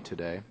committee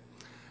today.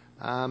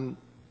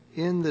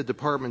 In the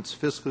department's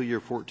fiscal year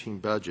 14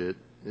 budget,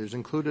 there's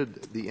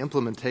included the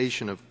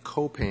implementation of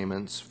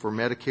co-payments for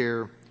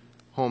Medicare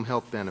home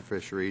health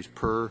beneficiaries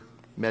per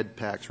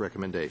MedPAC's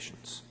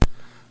recommendations.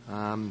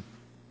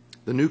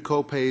 The new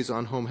co-pays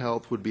on home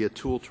health would be a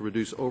tool to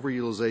reduce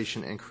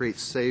overutilization and create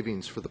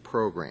savings for the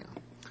program.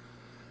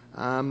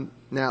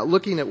 Now,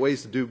 looking at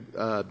ways to do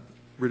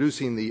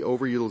reducing the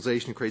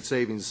overutilization and create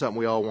savings is something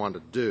we all want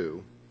to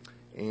do.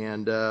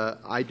 And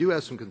I do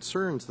have some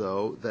concerns,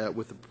 though, that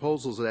with the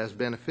proposals that ask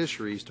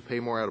beneficiaries to pay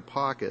more out of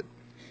pocket,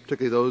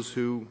 particularly those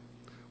who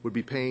would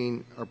be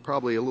paying are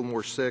probably a little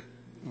more sick,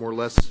 more or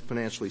less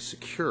financially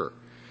secure.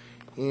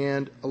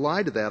 And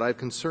allied to that, I have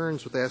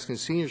concerns with asking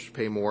seniors to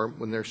pay more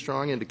when there are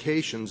strong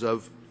indications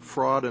of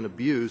fraud and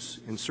abuse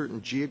in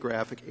certain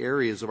geographic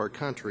areas of our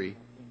country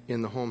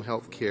in the home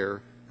health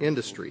care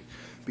industry.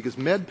 Because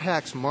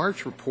MedPAC's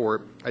March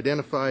report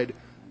identified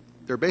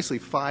there are basically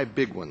 5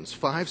 big ones,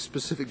 5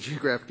 specific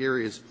geographic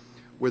areas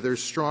where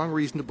there's strong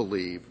reason to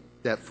believe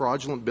that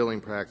fraudulent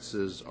billing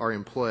practices are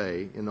in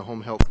play in the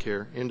home health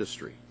care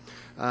industry.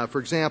 For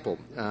example,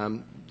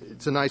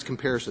 it's a nice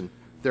comparison.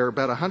 There are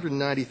about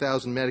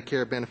 190,000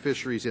 Medicare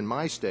beneficiaries in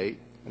my state,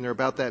 and there are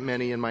about that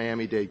many in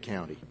Miami-Dade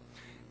County.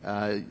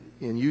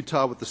 In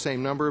Utah, with the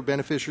same number of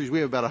beneficiaries, we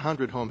have about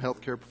 100 home health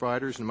care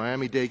providers. In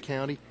Miami-Dade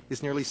County,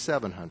 it's nearly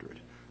 700.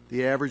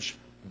 The average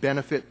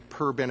benefit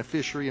per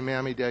beneficiary in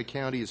Miami-Dade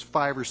County is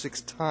 5 or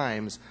 6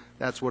 times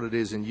that's what it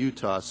is in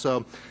Utah.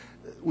 So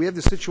we have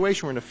the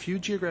situation where in a few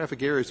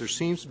geographic areas there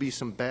seems to be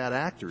some bad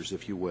actors,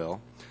 if you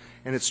will.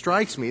 And it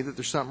strikes me that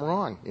there's something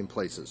wrong in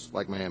places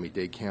like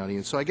Miami-Dade County.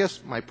 And so I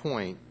guess my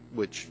point,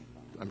 which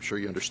I'm sure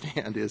you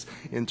understand, is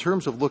in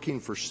terms of looking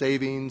for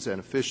savings and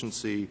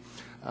efficiency,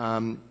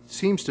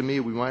 seems to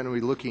me we might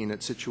be looking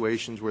at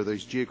situations where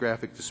those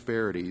geographic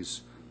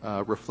disparities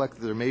reflect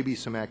that there may be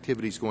some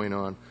activities going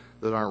on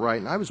that aren't right.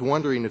 And I was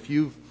wondering if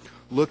you've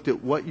looked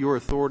at what your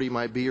authority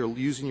might be or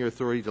using your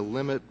authority to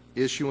limit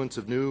issuance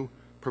of new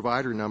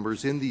provider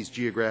numbers in these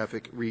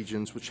geographic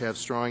regions which have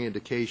strong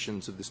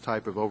indications of this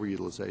type of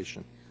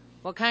overutilization.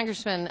 Well,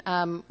 Congressman,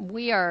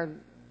 we are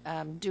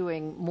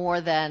doing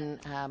more than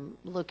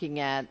looking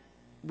at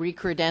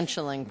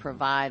recredentialing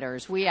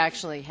providers. We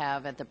actually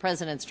have, at the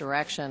President's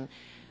direction,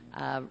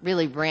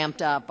 really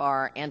ramped up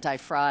our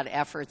anti-fraud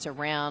efforts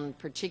around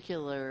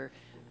particular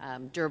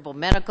durable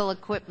medical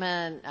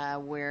equipment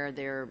where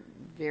there are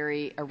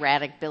very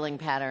erratic billing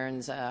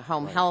patterns.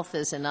 Home health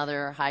is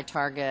another high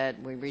target.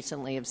 We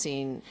recently have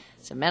seen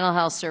some mental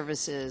health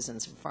services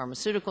and some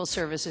pharmaceutical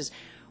services.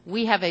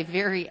 we have a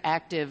very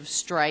active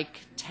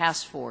strike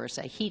task force,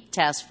 a heat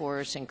task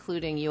force,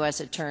 including U.S.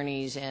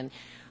 attorneys and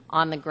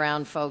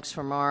on-the-ground folks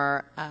from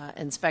our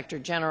Inspector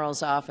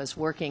General's office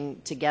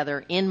working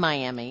together in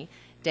Miami,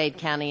 Dade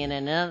County, and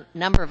in a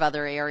number of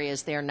other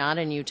areas. They're not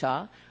in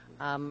Utah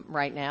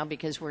right now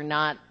because we're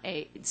not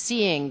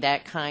seeing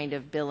that kind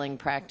of billing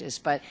practice.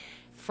 But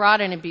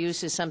fraud and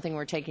abuse is something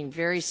we're taking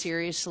very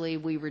seriously.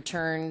 We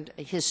returned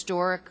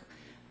historic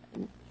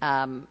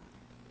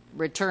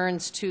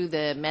returns to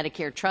the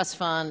Medicare Trust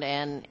Fund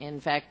and, in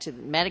fact, to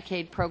the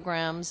Medicaid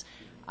programs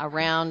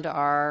around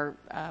our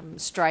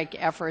strike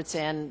efforts,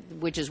 and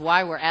which is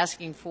why we're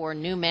asking for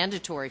new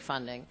mandatory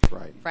funding,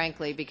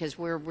 frankly, because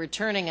we're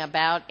returning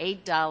about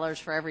 $8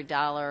 for every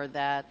dollar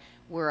that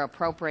we're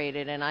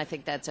appropriated, and I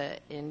think that's an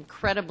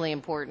incredibly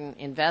important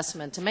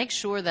investment to make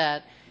sure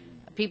that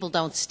people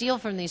don't steal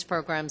from these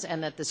programs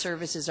and that the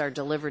services are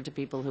delivered to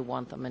people who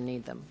want them and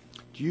need them.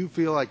 Do you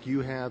feel like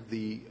you have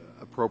the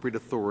appropriate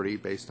authority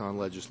based on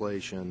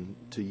legislation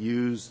to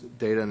use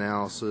data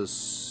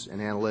analysis and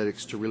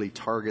analytics to really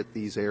target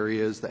these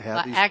areas that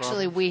have these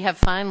Actually, problems? we have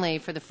finally,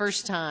 for the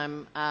first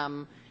time,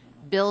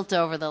 built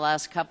over the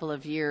last couple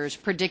of years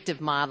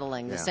predictive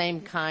modeling, the same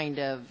kind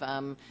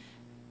of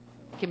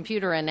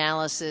computer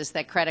analysis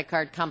that credit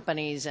card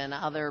companies and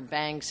other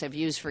banks have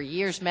used for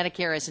years.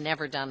 Medicare has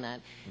never done that.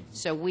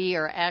 So we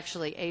are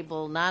actually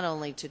able not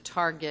only to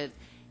target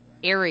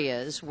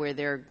areas where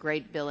there are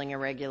great billing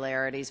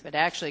irregularities, but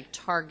actually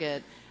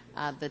target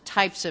the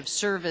types of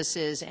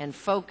services and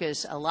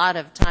focus a lot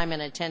of time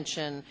and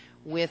attention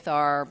with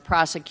our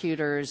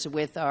prosecutors,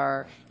 with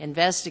our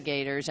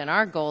investigators, and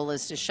our goal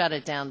is to shut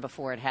it down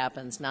before it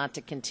happens, not to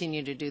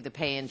continue to do the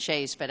pay and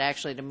chase, but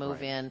actually to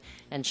move in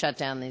and shut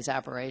down these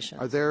operations.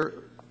 Are there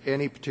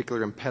any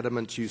particular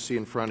impediments you see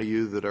in front of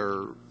you that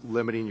are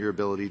limiting your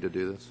ability to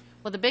do this?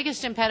 Well, the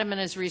biggest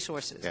impediment is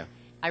resources. Yeah.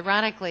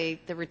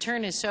 Ironically, the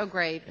return is so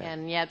great,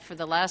 and yet for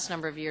the last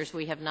number of years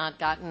we have not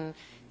gotten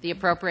the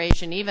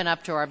appropriation even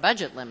up to our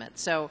budget limit.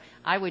 So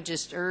I would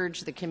just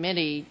urge the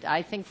committee,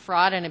 I think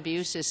fraud and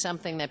abuse is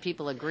something that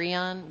people agree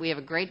on. We have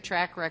a great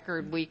track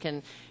record. We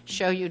can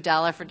show you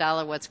dollar for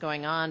dollar what's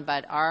going on,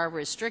 but our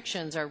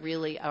restrictions are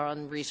really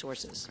on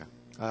resources. Okay.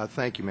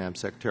 Thank you, Madam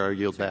Secretary. I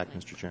yield back,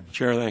 Mr. Chairman.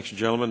 Chair, thanks,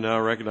 gentlemen. Now I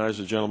recognize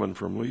the gentleman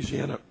from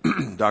Louisiana,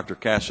 Dr.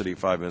 Cassidy,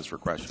 5 minutes for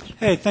questions.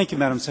 Hey, thank you,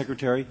 Madam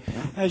Secretary.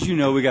 As you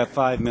know, we got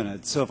 5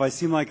 minutes. So if I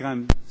seem like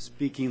I'm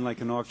speaking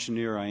like an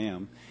auctioneer, I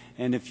am.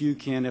 And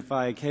if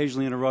I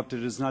occasionally interrupt,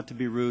 it is not to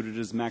be rude, it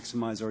is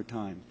maximize our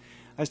time.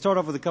 I start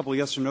off with a couple of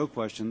yes or no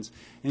questions.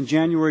 In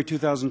January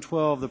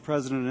 2012, the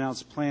President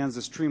announced plans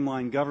to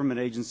streamline government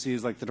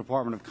agencies like the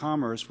Department of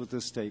Commerce with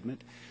this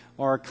statement: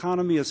 our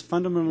economy has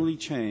fundamentally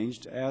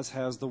changed, as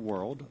has the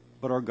world,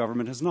 but our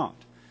government has not.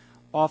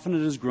 Often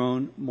it has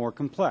grown more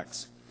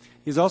complex.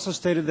 He has also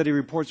stated that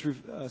he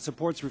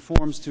supports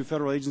reforms to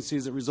federal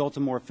agencies that result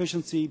in more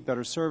efficiency,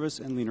 better service,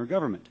 and leaner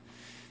government.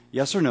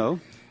 Yes or no?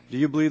 Do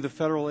you believe the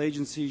federal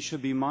agencies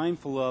should be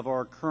mindful of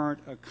our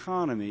current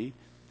economy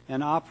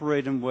and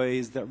operate in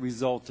ways that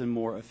result in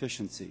more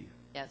efficiency?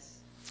 Yes.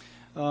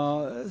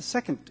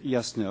 Second,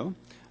 yes, no.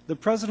 The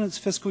President's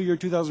fiscal year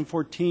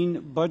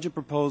 2014 budget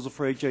proposal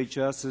for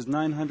HHS is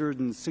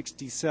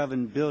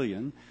 $967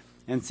 billion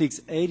and seeks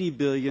 $80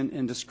 billion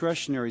in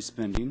discretionary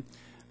spending,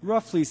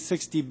 roughly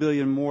 $60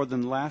 billion more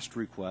than last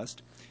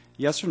request.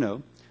 Yes or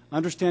no?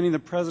 Understanding the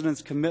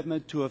President's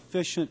commitment to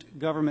efficient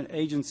government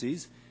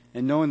agencies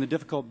and knowing the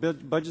difficult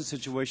budget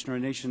situation our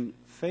nation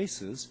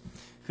faces,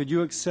 could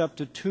you accept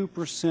a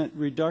 2%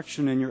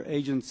 reduction in your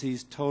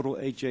agency's total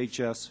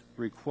HHS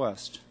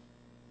request?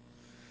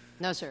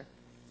 No, sir.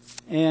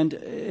 And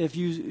if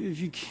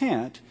you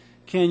can't,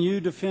 can you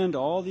defend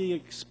all the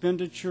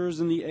expenditures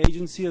in the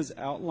agency as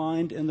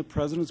outlined in the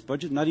President's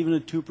budget, not even a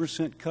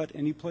 2% cut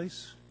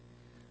anyplace?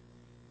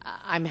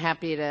 I'm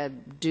happy to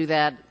do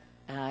that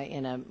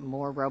in a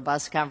more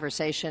robust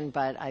conversation,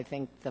 but I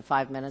think the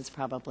 5 minutes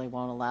probably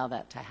won't allow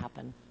that to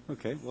happen.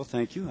 Okay, well,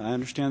 thank you. I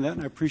understand that,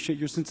 and I appreciate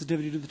your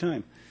sensitivity to the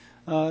time.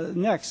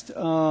 Next,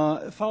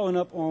 following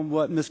up on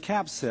what Ms.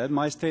 Capps said,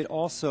 my state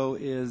also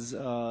has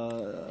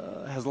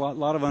a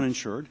lot of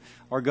uninsured.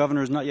 Our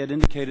governor has not yet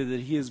indicated that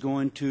he is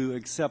going to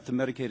accept the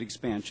Medicaid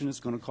expansion. It's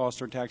going to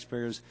cost our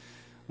taxpayers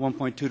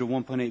 $1.2 to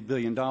 $1.8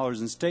 billion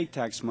in state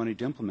tax money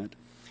to implement.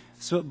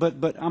 So,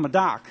 but I'm a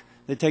doc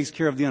that takes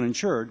care of the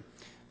uninsured.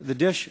 The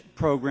DISH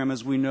program,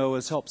 as we know,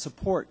 has helped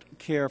support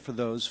care for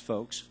those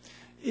folks.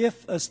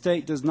 If a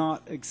state does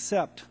not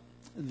accept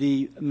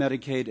the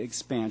Medicaid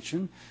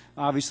expansion,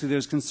 obviously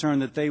there's concern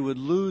that they would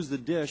lose the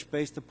DISH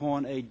based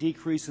upon a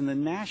decrease in the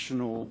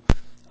national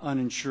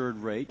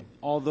uninsured rate,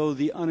 although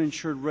the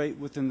uninsured rate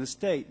within the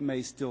state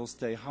may still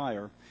stay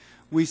higher.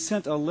 We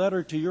sent a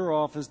letter to your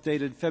office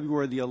dated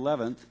February the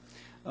 11th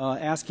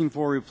asking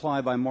for a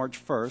reply by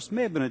March 1st.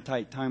 May have been a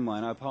tight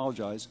timeline, I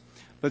apologize,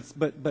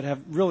 but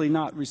have really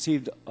not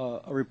received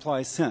a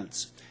reply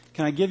since.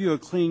 Can I give you a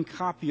clean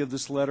copy of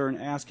this letter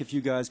and ask if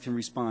you guys can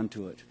respond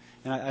to it?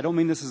 And I don't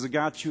mean this as a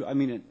got you, I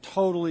mean it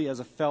totally as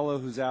a fellow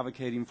who's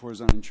advocating for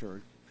his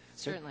uninsured.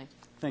 Certainly.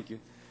 Thank you.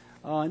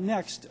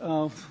 Next,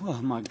 oh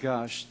my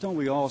gosh, don't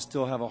we all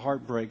still have a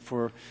heartbreak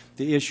for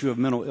the issue of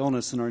mental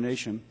illness in our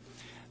nation?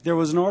 There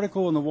was an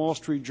article in the Wall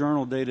Street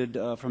Journal dated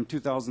from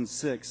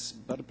 2006,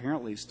 but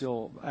apparently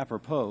still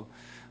apropos,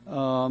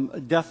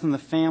 Death in the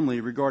Family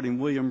regarding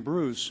William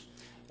Bruce.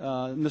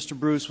 Mr.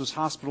 Bruce was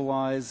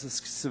hospitalized,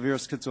 severe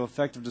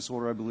schizoaffective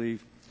disorder, I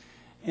believe.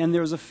 And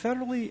there was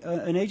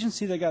an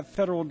agency that got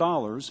federal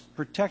dollars,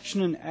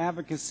 Protection and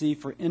Advocacy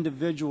for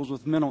Individuals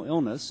with Mental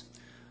Illness,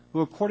 who,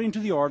 according to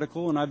the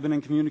article, and I've been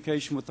in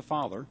communication with the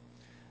father,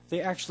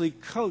 they actually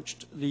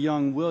coached the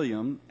young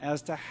William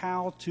as to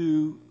how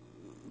to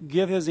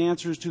give his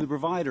answers to the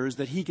providers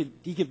that he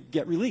could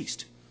get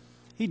released.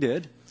 He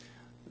did.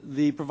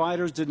 The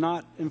providers did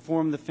not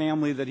inform the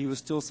family that he was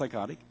still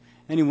psychotic,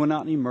 and he went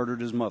out and he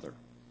murdered his mother.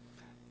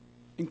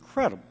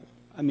 Incredible.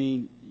 I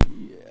mean,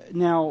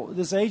 now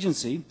this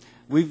agency,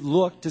 we've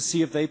looked to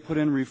see if they put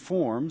in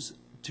reforms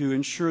to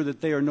ensure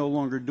that they are no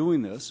longer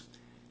doing this,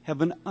 have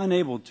been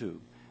unable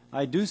to.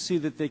 I do see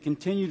that they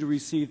continue to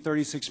receive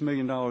 $36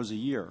 million a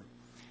year.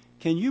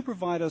 Can you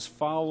provide us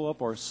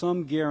follow-up or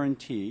some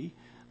guarantee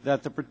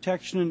that the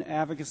Protection and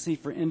Advocacy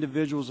for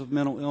Individuals with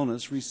Mental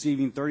Illness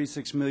receiving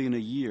 $36 million a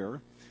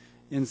year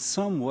in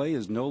some way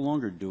is no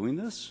longer doing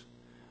this?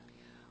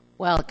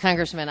 Well,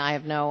 Congressman, I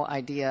have no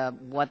idea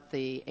what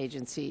the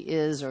agency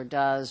is or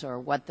does or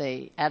what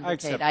they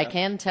advocate. I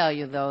can tell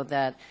you, though,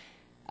 that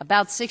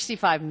about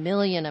 65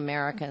 million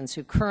Americans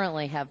who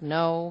currently have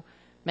no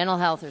mental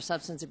health or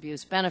substance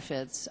abuse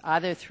benefits,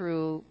 either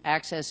through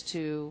access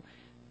to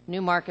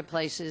new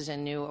marketplaces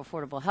and new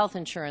affordable health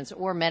insurance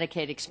or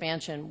Medicaid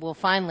expansion, will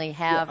finally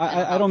have.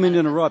 I don't mean to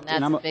interrupt.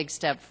 And that's a big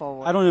step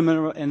forward. I don't mean to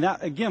interrupt. And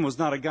that, again, was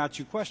not a got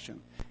you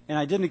question. And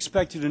I didn't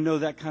expect you to know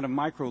that kind of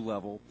micro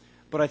level.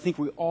 But I think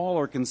we all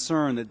are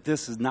concerned that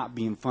this is not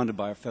being funded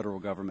by a federal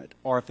government,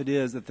 or if it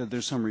is, that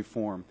there's some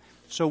reform.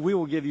 So we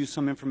will give you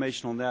some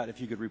information on that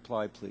if you could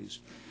reply, please.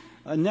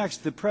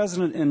 Next, the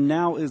President, and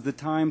now is the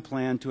time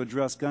plan to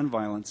address gun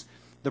violence.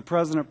 The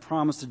President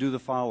promised to do the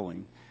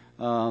following.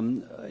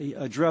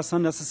 Address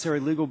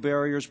unnecessary legal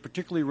barriers,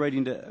 particularly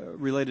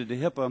related to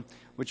HIPAA,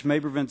 which may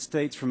prevent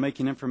states from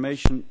making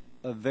information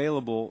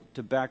available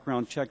to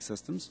background check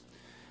systems.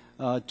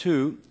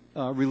 Two,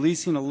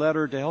 releasing a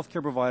letter to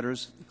healthcare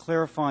providers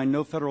clarifying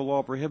no federal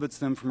law prohibits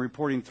them from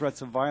reporting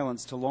threats of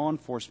violence to law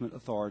enforcement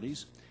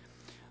authorities.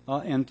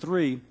 And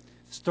three,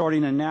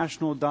 starting a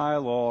national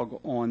dialogue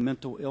on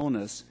mental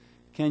illness.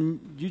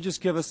 Can you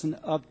just give us an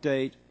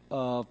update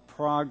of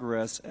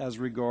progress as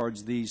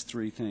regards these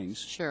three things?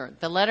 Sure.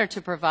 The letter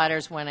to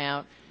providers went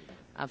out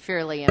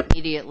fairly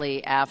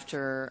immediately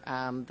after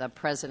the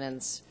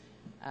President's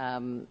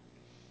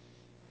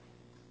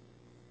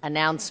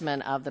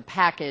announcement of the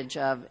package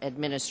of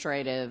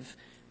administrative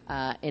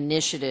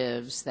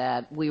initiatives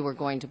that we were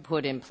going to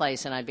put in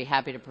place, and I'd be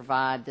happy to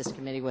provide this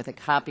committee with a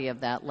copy of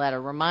that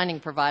letter, reminding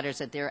providers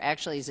that there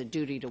actually is a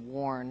duty to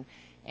warn,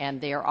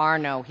 and there are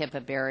no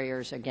HIPAA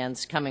barriers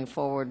against coming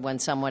forward when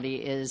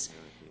somebody is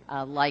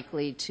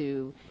likely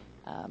to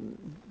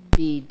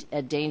be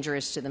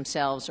dangerous to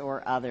themselves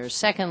or others.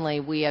 Secondly,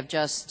 we have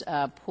just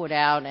put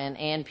out an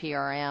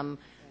ANPRM,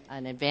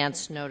 an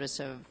advance notice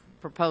of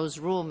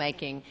proposed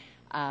rulemaking,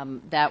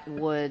 that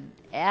would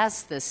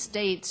ask the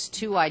states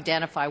to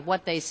identify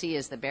what they see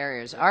as the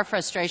barriers. Our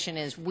frustration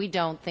is we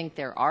don't think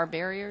there are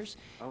barriers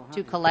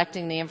to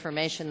collecting the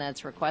information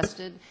that's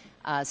requested.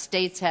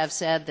 States have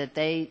said that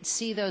they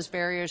see those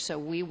barriers, so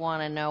we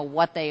want to know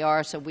what they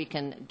are so we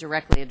can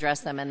directly address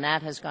them, and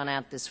that has gone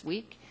out this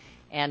week,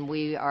 and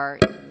we are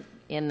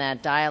in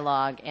that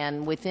dialogue.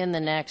 And within the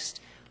next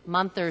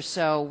month or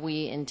so,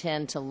 we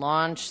intend to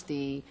launch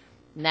the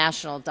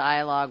national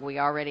dialogue. We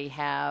already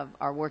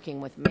are working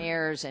with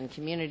mayors and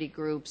community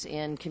groups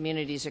in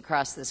communities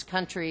across this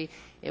country.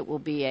 It will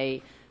be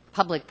a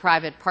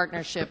public-private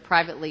partnership,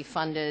 privately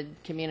funded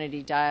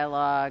community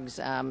dialogues,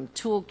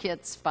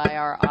 toolkits by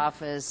our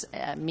office,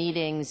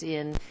 meetings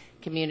in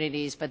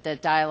communities, but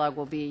that dialogue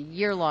will be a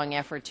year-long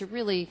effort to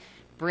really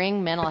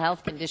bring mental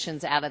health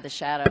conditions out of the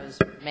shadows,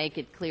 make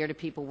it clear to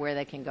people where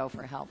they can go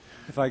for help.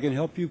 If I can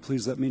help you,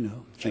 please let me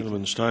know.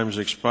 Gentleman's time has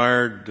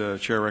expired.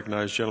 Chair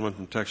recognizes gentleman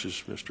from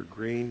Texas, Mr.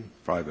 Green.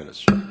 5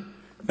 minutes.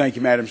 Thank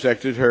you, Madam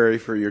Secretary,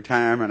 for your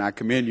time, and I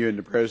commend you and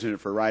the President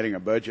for writing a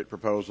budget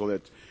proposal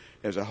that,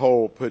 as a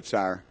whole, puts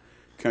our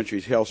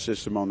country's health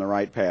system on the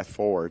right path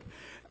forward.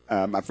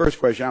 My first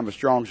question, I'm a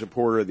strong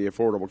supporter of the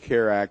Affordable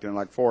Care Act, and I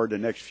look forward to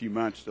the next few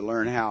months to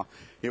learn how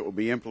it will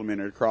be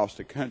implemented across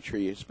the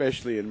country,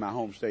 especially in my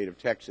home state of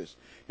Texas.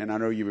 And I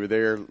know you were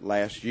there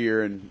last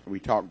year, and we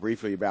talked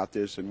briefly about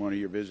this in one of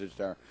your visits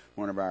to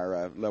one of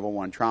our Level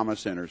 1 trauma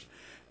centers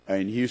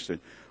in Houston.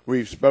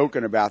 We've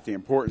spoken about the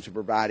importance of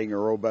providing a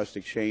robust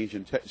exchange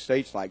in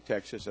states like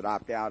Texas that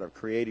opt out of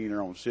creating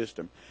their own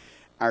system.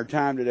 Our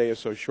time today is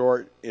so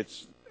short,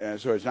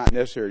 so it's not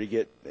necessary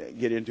to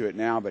get into it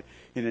now, but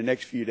in the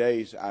next few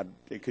days,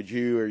 could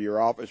you or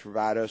your office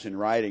provide us in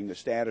writing the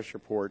status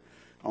report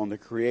on the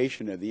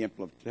creation of the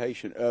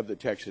implementation of the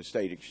Texas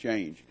State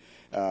Exchange?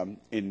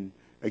 And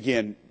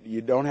again,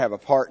 you don't have a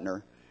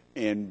partner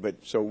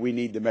so we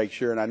need to make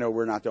sure, and I know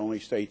we're not the only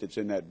state that's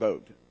in that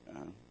boat.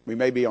 We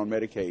may be on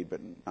Medicaid,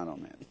 but not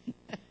on that.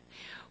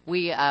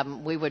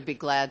 We would be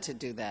glad to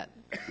do that.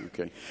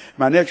 Okay.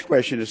 My next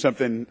question is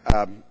something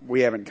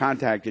we haven't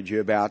contacted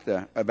you about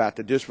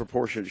the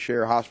disproportionate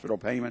share hospital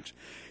payments.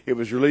 It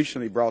was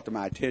recently brought to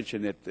my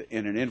attention that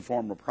in an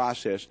informal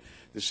process,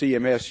 the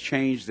CMS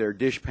changed their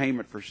dish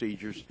payment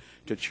procedures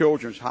to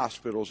children's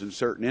hospitals in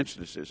certain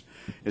instances.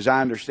 As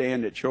I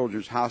understand it,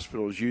 children's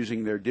hospitals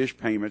using their dish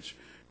payments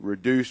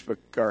reduced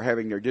or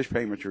having their dish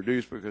payments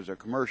reduced because of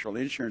commercial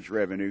insurance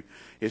revenue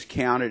is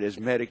counted as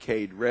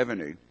Medicaid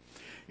revenue.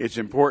 It's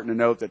important to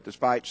note that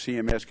despite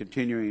CMS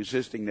continuing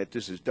insisting that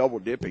this is double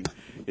dipping,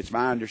 it's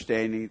my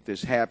understanding that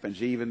this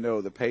happens even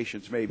though the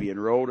patients may be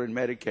enrolled in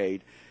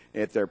Medicaid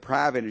if their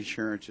private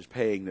insurance is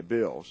paying the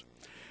bills.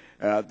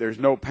 There's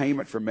no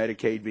payment for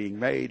Medicaid being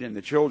made, and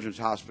the children's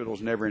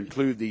hospitals never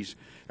include these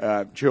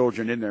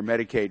children in their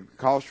Medicaid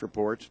cost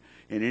reports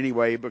in any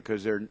way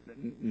because they're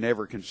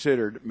never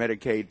considered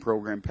Medicaid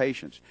program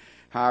patients.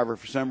 However,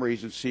 for some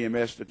reason,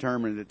 CMS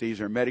determined that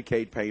these are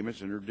Medicaid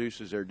payments and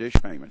reduces their dish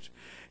payments.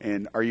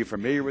 And are you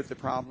familiar with the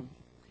problem?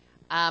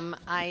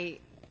 I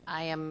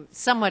am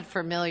somewhat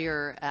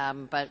familiar,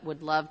 but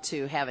would love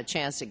to have a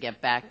chance to get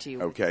back to you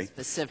with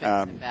specifics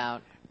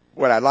about.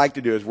 What I'd like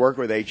to do is work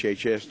with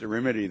HHS to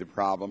remedy the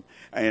problem.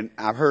 And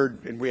I've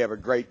heard, and we have a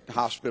great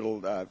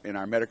hospital in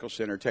our medical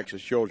center,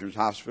 Texas Children's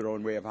Hospital,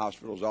 and we have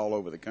hospitals all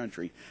over the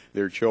country.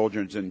 They're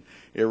children's, and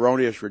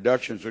erroneous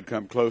reductions would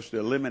come close to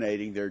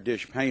eliminating their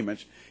dish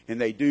payments. And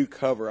they do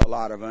cover a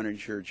lot of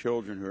uninsured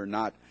children who are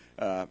not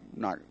under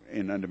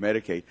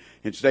Medicaid.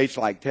 In states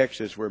like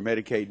Texas, where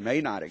Medicaid may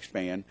not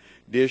expand,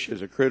 dish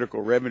is a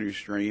critical revenue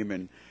stream,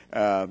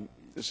 and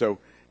so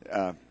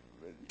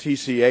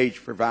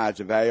TCH provides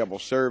a valuable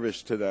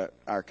service to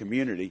our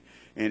community,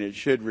 and it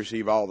should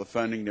receive all the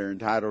funding they're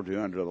entitled to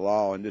under the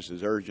law, and this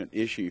is an urgent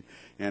issue,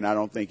 and I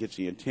don't think it's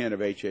the intent of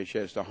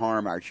HHS to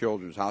harm our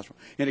children's hospital.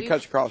 And it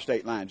cuts across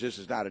state lines. This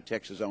is not a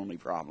Texas-only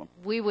problem.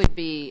 We would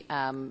be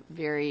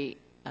very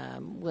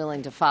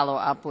willing to follow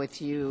up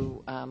with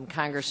you,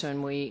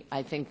 Congressman.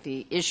 I think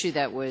the issue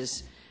that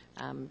was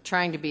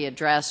trying to be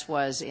addressed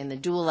was in the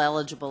dual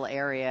eligible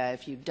area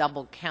if you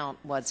double count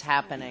what's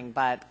happening,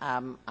 but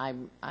I'm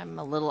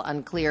a little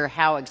unclear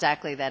how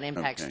exactly that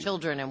impacts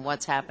children and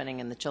what's happening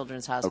in the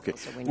children's hospital. Okay.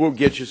 So we'll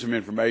get you some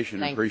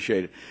information.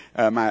 Appreciate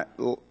it. My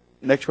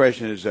next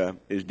question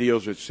is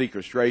deals with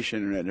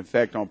sequestration and an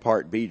effect on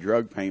Part B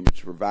drug payments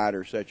to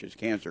providers such as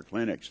cancer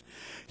clinics.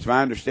 It's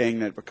my understanding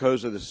that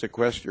because of the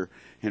sequester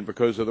and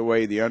because of the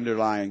way the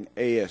underlying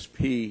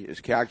ASP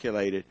is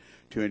calculated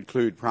to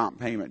include prompt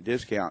payment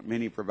discount,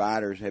 many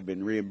providers have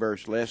been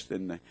reimbursed less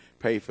than the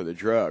pay for the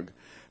drug.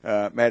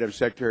 Madam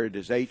Secretary,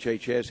 does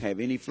HHS have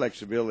any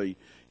flexibility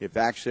if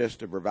access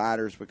to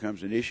providers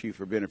becomes an issue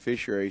for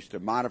beneficiaries to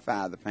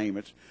modify the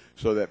payments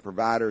so that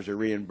providers are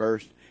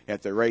reimbursed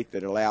at the rate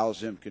that allows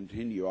them to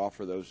continue to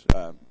offer those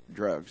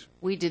drugs?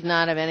 We did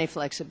not have any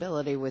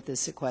flexibility with the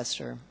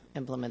sequester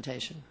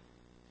implementation.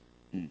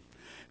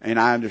 And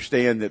I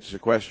understand that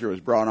sequester was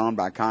brought on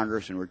by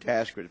Congress and we're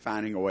tasked with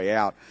finding a way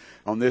out.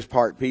 On this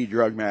Part P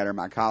drug matter,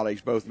 my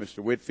colleagues, both Mr.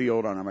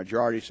 Whitfield on our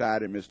majority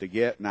side and Mr.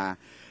 Gett and I,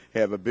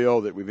 have a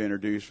bill that we've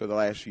introduced for the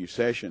last few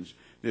sessions.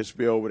 This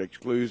bill would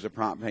exclude the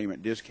prompt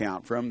payment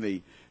discount from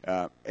the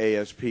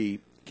ASP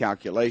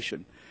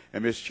calculation.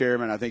 And, Mr.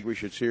 Chairman, I think we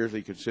should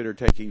seriously consider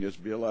taking this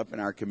bill up in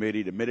our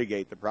committee to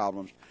mitigate the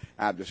problems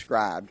I've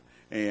described.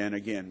 And,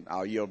 again,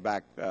 I'll yield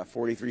back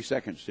 43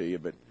 seconds to you.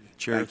 But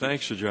Chair,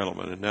 thanks the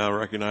gentleman. And now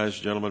recognize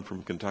the gentleman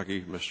from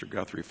Kentucky, Mr.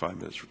 Guthrie, 5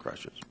 minutes for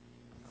questions.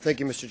 Thank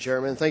you, Mr.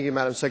 Chairman. Thank you,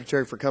 Madam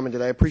Secretary, for coming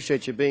today. I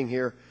appreciate you being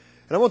here.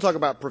 And I want to talk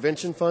about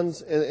prevention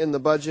funds in the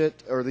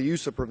budget, or the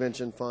use of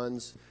prevention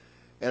funds.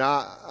 And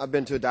I've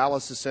been to a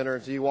dialysis center,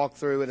 and so you walk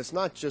through, and it's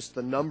not just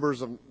the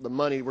numbers of the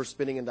money we're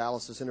spending in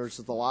dialysis centers,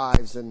 it's the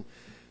lives. And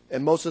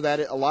most of that,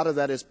 a lot of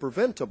that is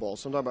preventable.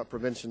 So I'm talking about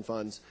prevention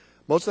funds.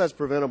 Most of that's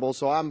preventable,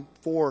 so I'm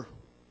for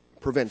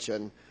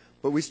prevention.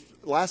 But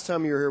last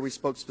time you were here, we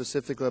spoke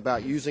specifically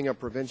about using of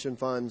prevention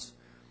funds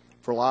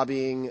for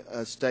lobbying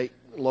state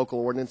local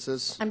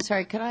ordinances. I'm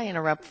sorry, could I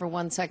interrupt for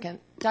 1 second?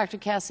 Dr.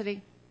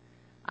 Cassidy,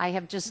 I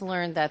have just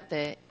learned that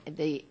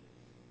the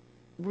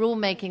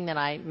rulemaking that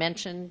I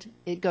mentioned,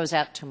 it goes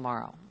out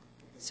tomorrow.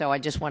 So I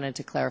just wanted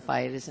to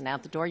clarify it isn't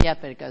out the door yet,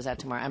 but it goes out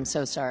tomorrow. I'm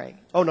so sorry.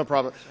 Oh, no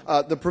problem.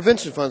 The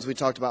prevention funds we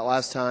talked about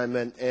last time,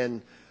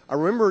 and I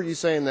remember you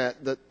saying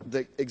that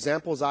the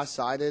examples I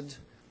cited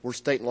were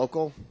state and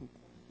local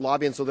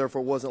lobbying, so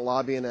therefore wasn't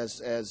lobbying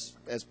as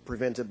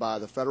prevented by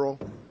the federal.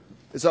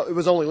 So it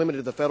was only limited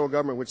to the federal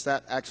government, which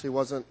that actually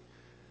wasn't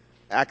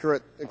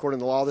accurate according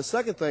to the law. The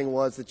second thing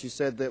was that you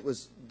said that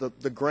was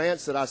the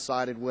grants that I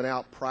cited went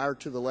out prior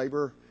to the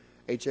labor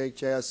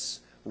HHS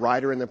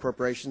rider in the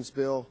appropriations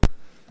bill.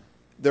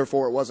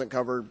 Therefore, it wasn't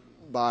covered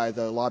by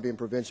the lobbying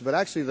prevention. But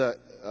actually, the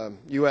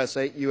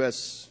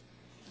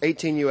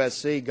 18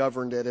 USC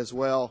governed it as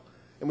well,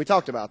 and we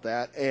talked about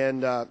that.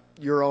 And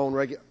your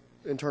own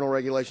internal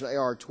regulation,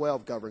 AR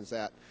 12, governs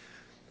that.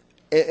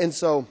 And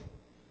so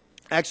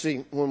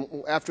actually,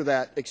 after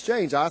that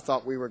exchange, I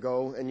thought we would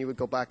go, and you would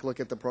go back, look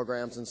at the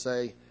programs and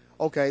say,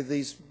 okay,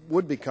 these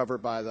would be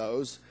covered by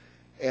those.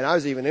 And I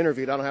was even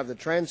interviewed. I don't have the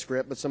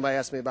transcript, but somebody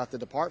asked me about the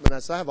department. I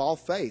said, I have all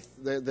faith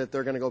that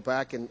they're going to go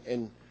back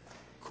and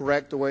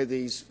correct the way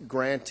these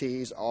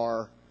grantees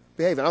are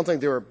behaving. I don't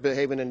think they were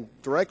behaving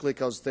indirectly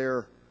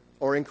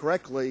or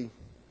incorrectly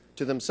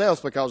to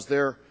themselves, because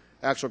their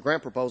actual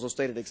grant proposal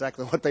stated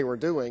exactly what they were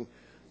doing.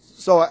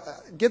 So I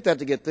get that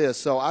to get this.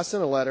 So I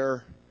sent a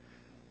letter,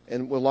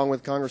 and along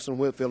with Congressman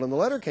Whitfield, and the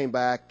letter came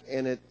back,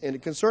 and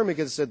it concerned me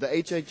because it said the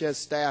HHS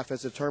staff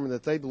has determined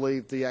that they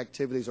believe the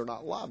activities are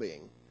not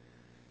lobbying.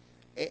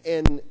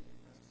 And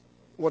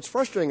what's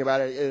frustrating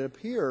about it, it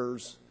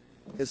appears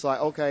it's like,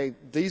 okay,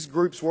 these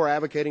groups were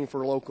advocating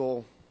for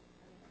local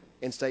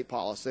and state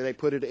policy. They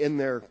put it in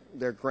their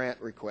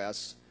grant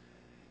requests.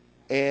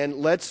 And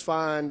let's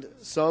find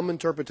some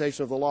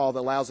interpretation of the law that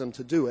allows them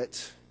to do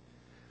it.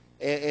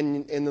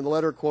 And the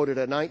letter quoted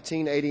a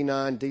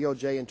 1989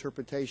 DOJ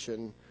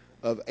interpretation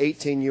of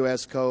 18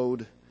 U.S.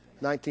 Code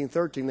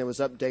 1913 that was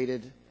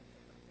updated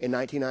in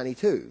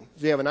 1992.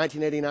 So you have a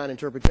 1989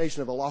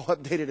 interpretation of a law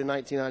updated in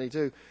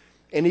 1992.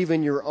 And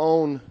even your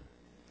own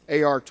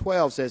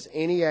AR-12 says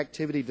any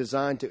activity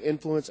designed to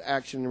influence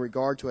action in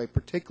regard to a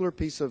particular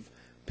piece of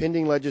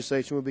pending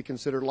legislation would be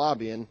considered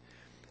lobbying.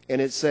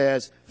 And it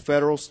says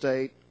federal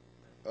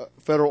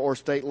or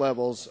state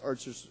levels are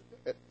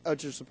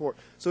your support.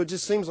 So it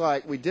just seems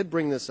like we did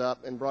bring this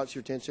up and brought to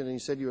your attention, and you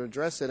said you would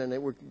address it, and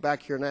we're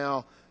back here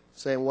now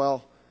saying,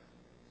 well,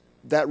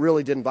 that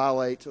really didn't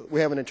violate.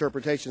 We have an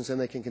interpretation saying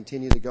they can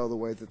continue to go the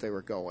way that they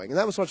were going. And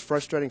that was much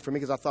frustrating for me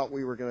because I thought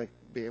we were going to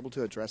be able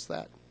to address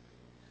that.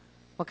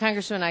 Well,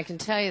 Congressman, I can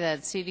tell you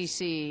that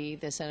CDC,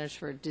 the Centers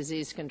for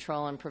Disease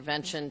Control and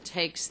Prevention,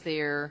 takes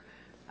their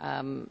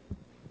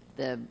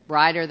the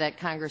rider that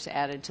Congress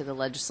added to the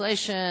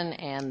legislation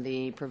and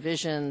the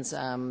provisions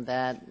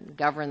that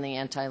govern the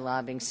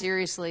anti-lobbying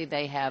seriously.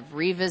 They have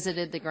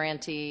revisited the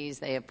grantees.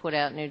 They have put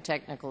out new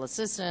technical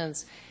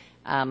assistance.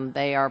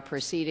 They are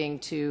proceeding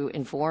to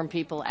inform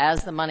people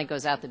as the money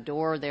goes out the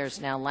door. There's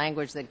now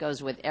language that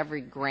goes with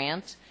every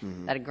grant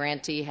that a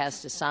grantee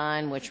has to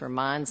sign, which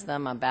reminds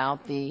them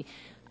about the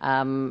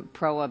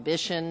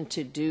prohibition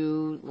to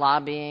do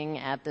lobbying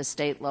at the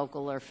state,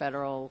 local, or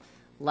federal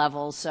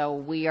level. So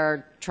we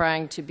are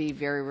trying to be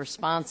very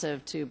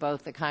responsive to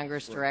both the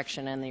Congress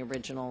direction and the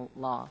original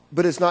law.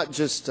 But it's not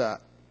just.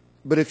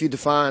 But if you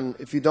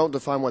don't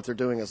define what they're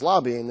doing as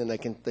lobbying, then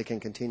they can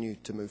continue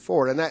to move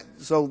forward. And that,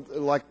 so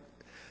like,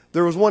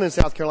 there was one in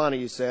South Carolina.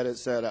 You said it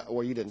said,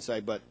 well, you didn't say,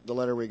 but the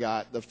letter we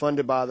got,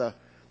 funded by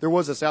there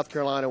was a South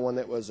Carolina one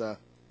that was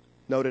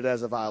noted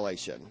as a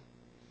violation,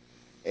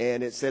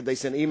 and it said they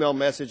sent email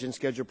message and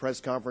scheduled press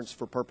conference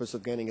for purpose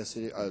of gaining a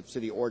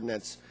city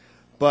ordinance.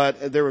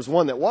 But there was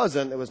one that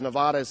wasn't. It was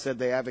Nevada said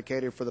they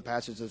advocated for the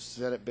passage of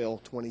Senate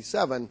Bill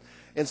 27.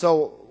 And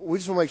so we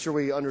just want to make sure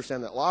we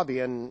understand that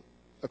lobbying,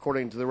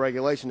 according to the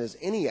regulation, is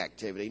any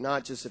activity,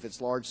 not just if it's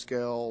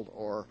large-scale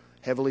or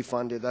heavily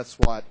funded. That's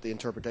what the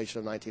interpretation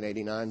of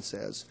 1989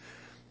 says.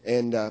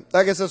 And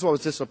I guess that's what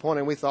was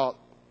disappointing. We thought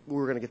we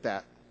were going to get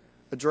that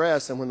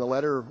addressed. And when the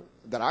letter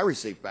that I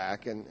received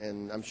back,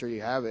 and I'm sure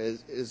you have,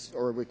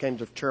 or we came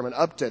to Chairman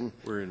Upton.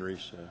 We're in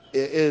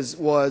recess.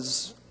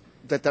 Was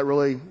that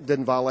really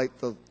didn't violate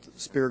the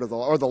spirit of the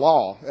law, or the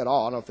law at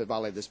all. I don't know if it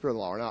violated the spirit of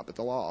the law or not, but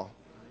the law.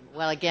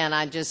 Well, again,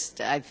 I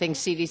think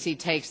CDC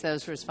takes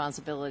those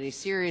responsibilities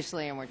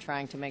seriously, and we're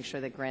trying to make sure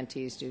that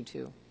grantees do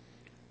too.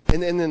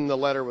 And then the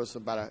letter was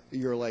about a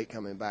year late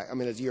coming back. I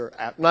mean, it's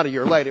not a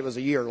year late, it was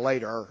a year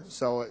later.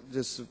 So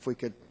just if we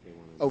could,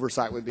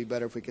 oversight would be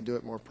better if we could do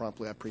it more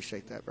promptly. I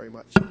appreciate that very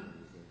much.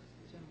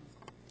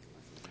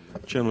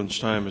 Gentleman's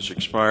time has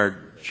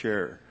expired.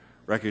 Chair,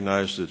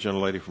 recognize the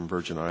gentlelady from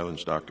Virgin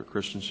Islands, Dr.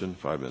 Christensen.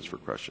 5 minutes for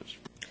questions.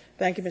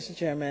 Thank you, Mr.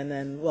 Chairman,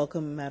 and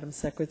welcome, Madam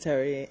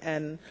Secretary.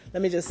 And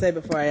let me just say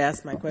before I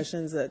ask my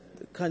questions that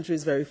the country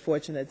is very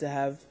fortunate to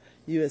have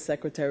you as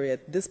Secretary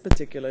at this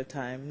particular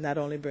time, not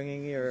only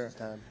bringing your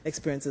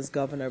experience as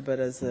governor, but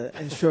as an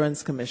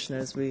insurance commissioner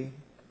as we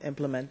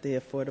implement the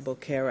Affordable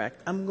Care Act.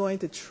 I'm going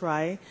to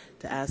try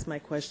to ask my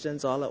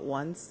questions all at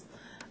once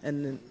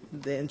in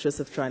the interest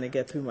of trying to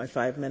get through my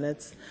 5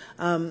 minutes.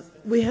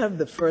 We have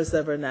the first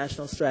ever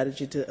national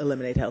strategy to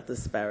eliminate health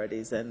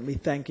disparities, and we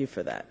thank you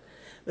for that.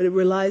 But it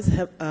relies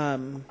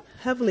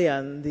heavily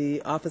on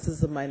the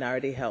offices of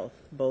minority health,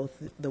 both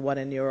the one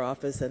in your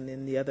office and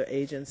in the other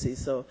agencies.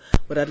 So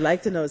what I'd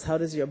like to know is how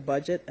does your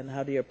budget and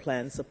how do your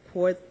plans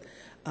support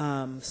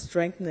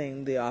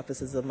strengthening the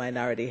offices of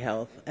minority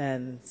health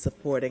and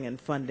supporting and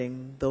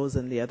funding those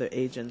in the other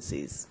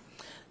agencies?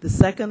 The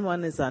second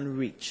one is on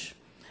REACH.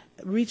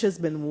 REACH has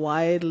been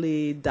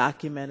widely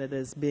documented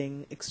as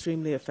being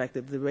extremely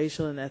effective, the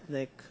racial and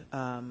ethnic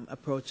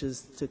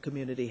approaches to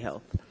community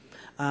health.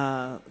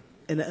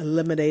 In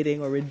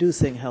eliminating or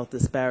reducing health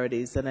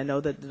disparities. And I know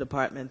that the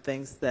department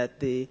thinks that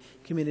the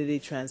community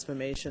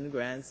transformation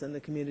grants and the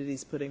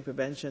communities putting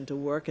prevention to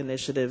work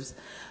initiatives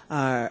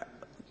are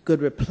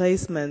good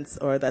replacements,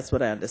 or that's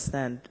what I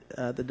understand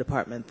the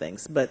department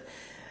thinks. But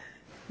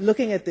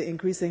looking at the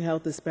increasing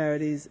health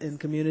disparities in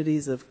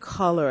communities of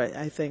color,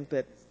 I think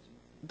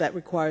that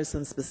requires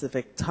some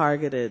specific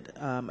targeted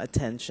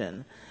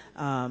attention.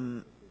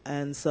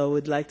 And so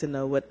we'd like to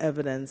know what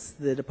evidence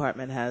the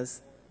department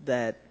has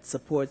that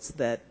supports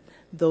that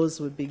those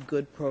would be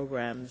good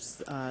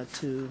programs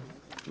to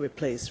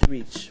replace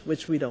REACH,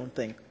 which we don't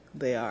think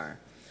they are.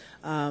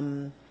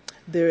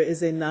 There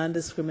is a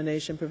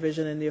non-discrimination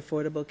provision in the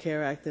Affordable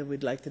Care Act, and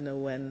we'd like to know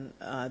when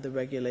the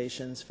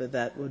regulations for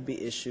that would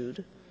be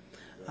issued.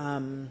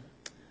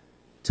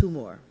 Two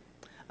more.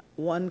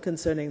 One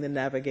concerning the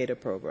Navigator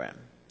program.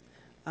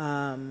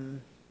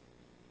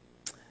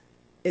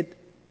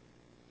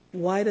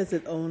 Why does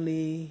it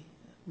only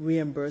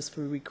reimburse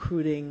for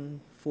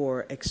recruiting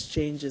for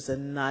exchanges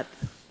and not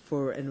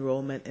for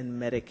enrollment in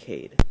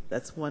Medicaid?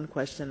 That's one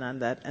question on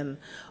that. And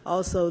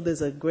also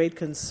there's a great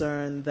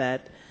concern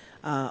that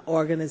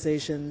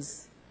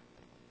organizations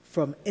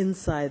from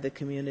inside the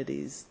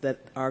communities that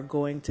are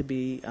going to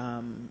be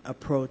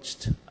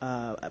approached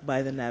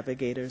by the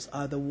navigators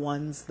are the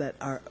ones that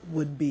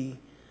would be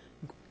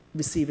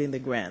receiving the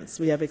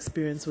grants. We have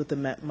experience with the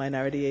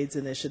Minority AIDS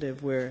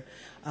Initiative where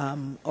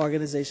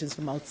organizations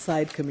from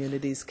outside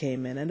communities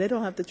came in, and they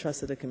don't have the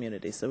trust of the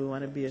community, so we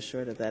want to be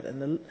assured of that.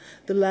 And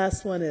the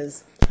last one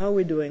is, how are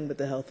we doing with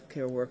the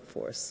healthcare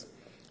workforce?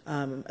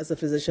 As a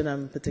physician,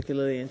 I'm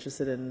particularly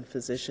interested in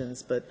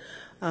physicians, but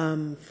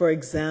for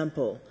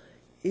example,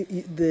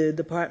 the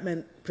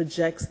department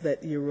projects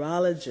that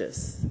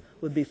urologists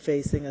would be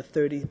facing a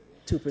 32%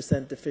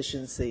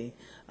 deficiency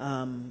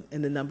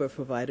in the number of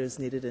providers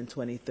needed in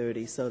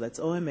 2030. So that's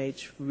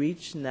OMH,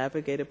 REACH,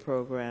 Navigator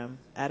program,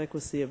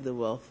 adequacy of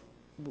the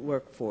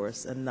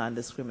workforce, and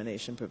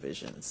non-discrimination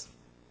provisions.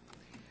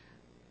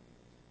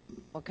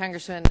 Well,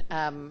 Congressman,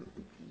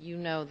 you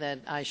know that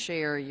I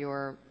share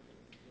your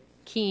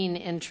keen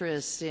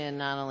interest in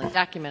not only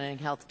documenting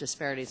health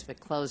disparities but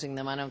closing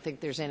them. I don't think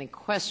there's any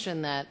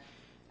question that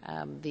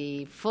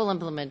the full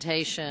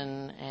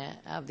implementation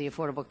of the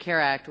Affordable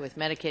Care Act with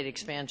Medicaid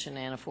expansion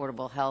and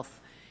affordable health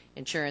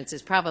insurance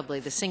is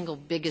probably the single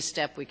biggest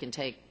step we can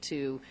take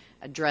to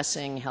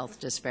addressing health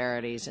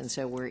disparities, and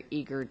so we're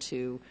eager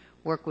to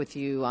work with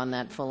you on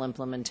that full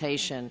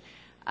implementation.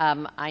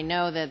 I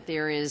know that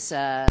there is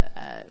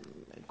a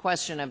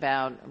question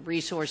about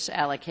resource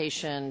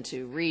allocation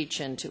to REACH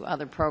and to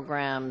other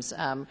programs.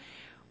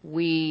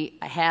 We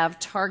have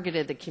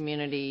targeted the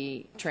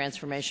community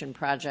transformation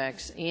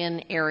projects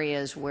in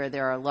areas where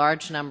there are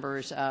large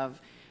numbers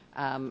of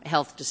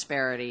health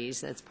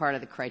disparities. That's part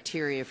of the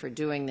criteria for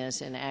doing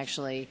this. And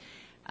actually,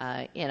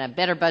 in a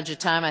better budget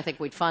time, I think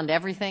we'd fund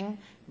everything,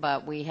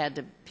 but we had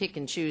to pick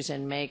and choose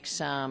and make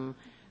some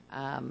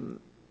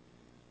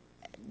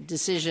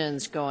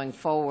decisions going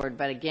forward.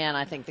 But again,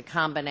 I think the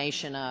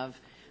combination of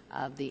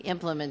the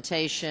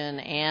implementation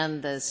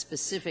and the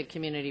specific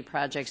community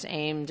projects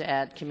aimed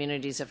at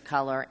communities of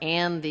color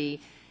and the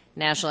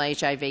National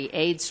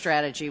HIV/AIDS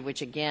strategy,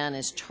 which again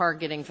is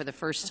targeting for the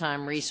first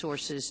time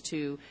resources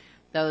to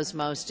those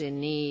most in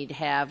need,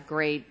 have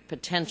great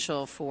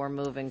potential for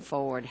moving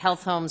forward.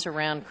 Health homes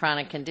around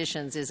chronic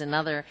conditions is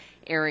another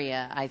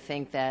area I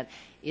think that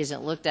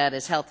isn't looked at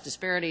as health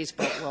disparities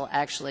but will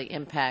actually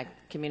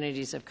impact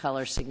communities of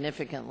color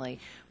significantly.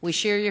 We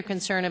share your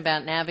concern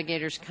about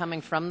navigators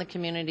coming from the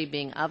community,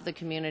 being of the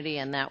community,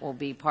 and that will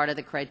be part of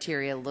the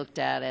criteria looked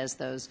at as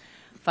those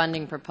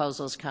funding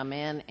proposals come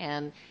in.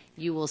 And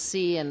you will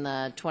see in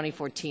the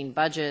 2014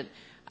 budget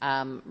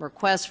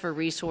requests for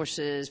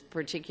resources,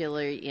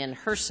 particularly in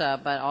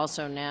HRSA, but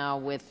also now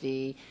with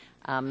the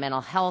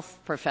mental health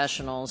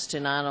professionals to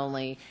not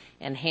only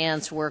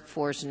enhance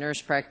workforce,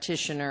 nurse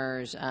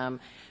practitioners,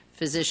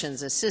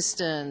 physicians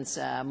assistants,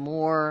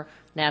 more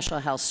National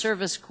Health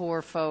Service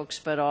Corps folks,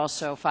 but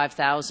also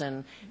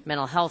 5,000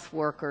 mental health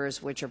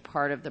workers, which are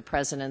part of the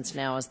President's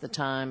Now is the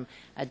Time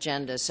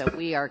agenda. So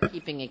we are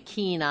keeping a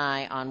keen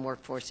eye on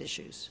workforce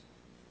issues.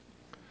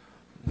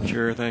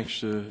 Chair, thanks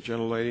to the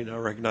gentlelady. Now I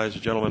recognize the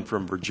gentleman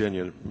from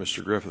Virginia,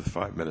 Mr. Griffith,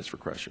 5 minutes for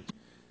questions.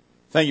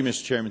 Thank you,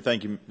 Mr. Chairman.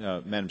 Thank you,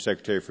 Madam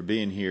Secretary, for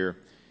being here.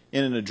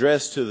 In an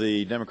address to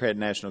the Democratic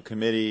National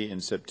Committee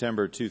in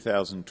September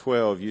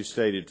 2012, you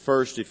stated,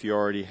 first, if you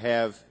already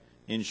have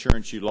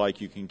insurance you like,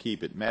 you can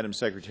keep it. Madam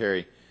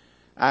Secretary,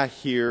 I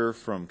hear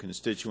from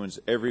constituents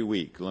every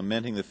week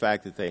lamenting the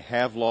fact that they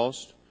have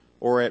lost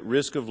or at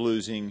risk of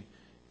losing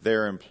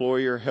their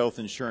employer health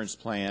insurance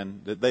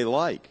plan that they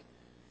like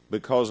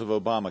because of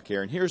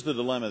Obamacare. And here's the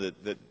dilemma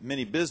that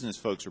many business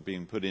folks are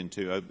being put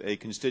into. A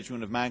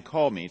constituent of mine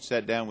called me,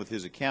 sat down with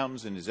his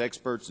accountants and his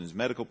experts and his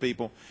medical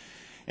people,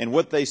 and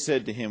what they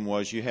said to him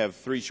was, you have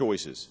three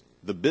choices.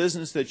 The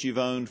business that you've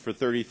owned for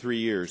 33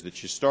 years,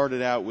 that you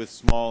started out with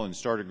small and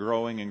started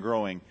growing and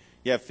growing,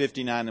 you have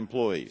 59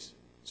 employees.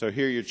 So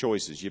here are your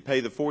choices. You pay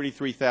the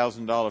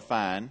 $43,000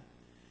 fine.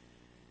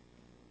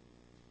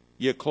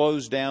 You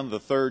close down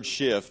the third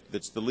shift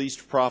that's the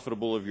least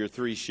profitable of your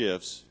three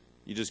shifts.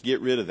 You just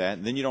get rid of that,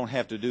 and then you don't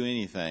have to do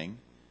anything.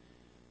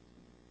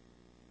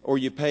 Or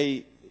you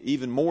pay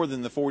even more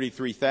than the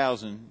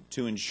 $43,000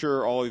 to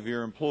insure all of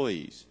your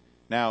employees.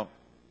 Now,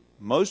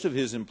 most of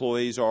his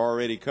employees are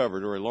already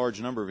covered, or a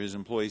large number of his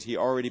employees he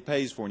already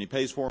pays for, and he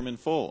pays for them in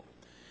full.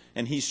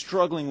 And he's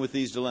struggling with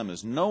these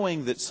dilemmas,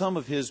 knowing that some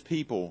of his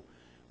people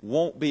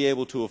won't be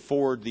able to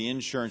afford the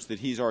insurance that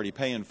he's already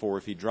paying for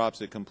if he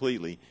drops it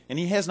completely. And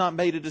he has not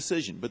made a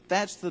decision. But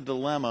that's the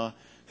dilemma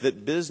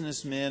that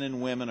businessmen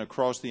and women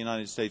across the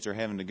United States are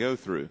having to go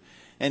through.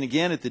 And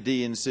again, at the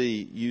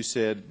DNC, you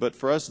said, but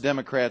for us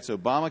Democrats,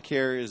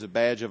 Obamacare is a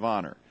badge of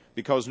honor,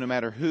 because no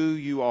matter who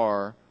you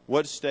are,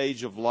 what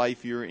stage of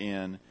life you're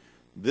in,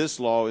 this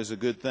law is a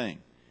good thing.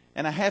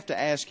 And I have to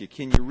ask you,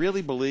 can you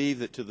really believe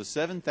that to the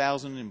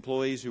 7,000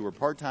 employees who are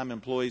part-time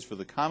employees for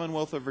the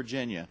Commonwealth of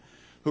Virginia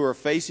who are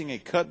facing a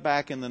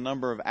cutback in the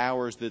number of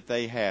hours that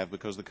they have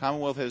because the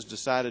Commonwealth has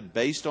decided,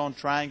 based on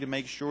trying to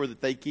make sure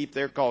that they keep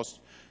their costs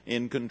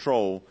in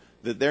control,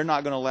 that they're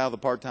not going to allow the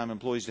part-time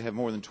employees to have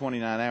more than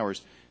 29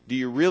 hours, do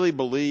you really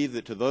believe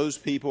that to those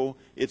people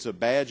it's a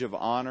badge of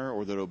honor,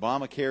 or that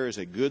Obamacare is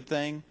a good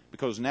thing?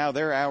 Because now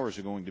their hours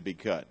are going to be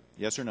cut.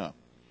 Yes or no?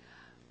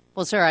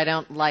 Well, sir, I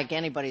don't like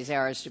anybody's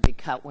hours to be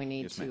cut. We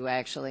need to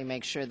actually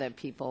make sure that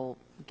people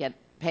get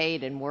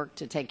paid and work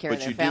to take care of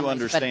their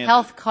families. But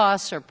health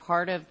costs are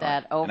part of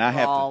that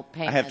overall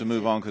payment. I have to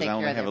move on because I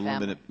only have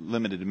a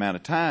limited amount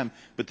of time,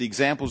 but the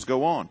examples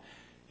go on.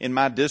 In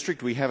my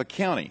district, we have a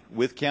county,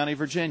 Wythe County,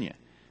 Virginia.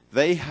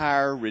 They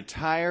hire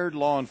retired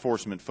law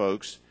enforcement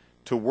folks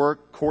to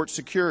work court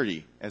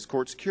security as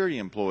court security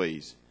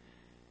employees.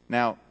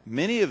 Now,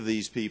 many of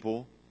these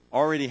people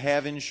already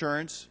have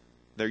insurance.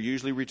 They're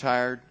usually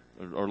retired,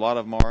 or a lot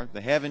of them are.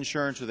 They have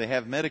insurance or they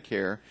have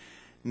Medicare.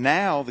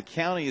 Now the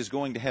county is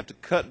going to have to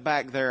cut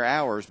back their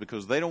hours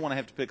because they don't want to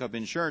have to pick up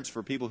insurance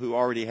for people who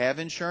already have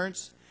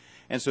insurance.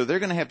 And so they're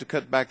going to have to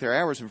cut back their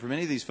hours. And for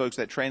many of these folks,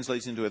 that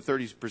translates into a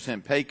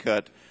 30% pay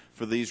cut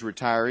for these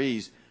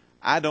retirees.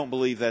 I don't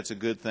believe that's a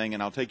good thing,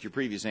 and I'll take your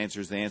previous answer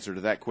as the answer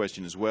to that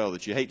question as well,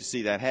 that you hate to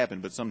see that happen,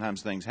 but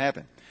sometimes things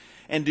happen.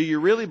 And do you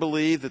really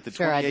believe that the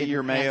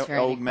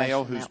 28-year-old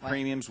male whose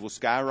premiums will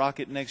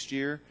skyrocket next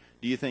year,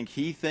 do you think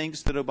he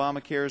thinks that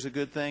Obamacare is a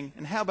good thing?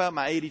 And how about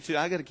my 82,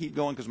 I got to keep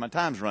going because my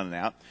time's running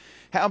out.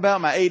 How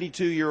about my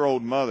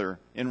 82-year-old mother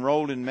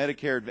enrolled in a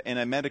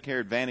Medicare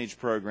Advantage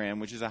program,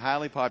 which is a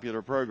highly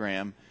popular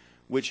program,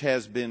 which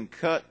has been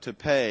cut to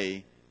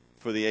pay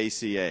for the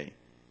ACA?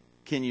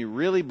 Can you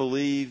really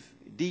believe,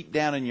 deep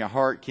down in your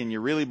heart, can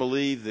you really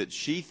believe that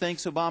she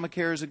thinks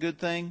Obamacare is a good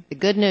thing? The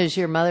good news,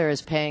 your mother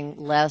is paying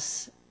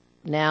less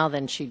now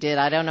than she did.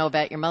 I don't know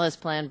about your mother's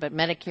plan, but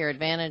Medicare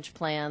Advantage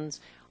plans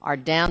are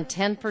down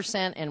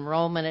 10%.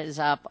 Enrollment is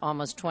up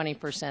almost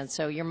 20%.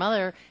 So your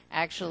mother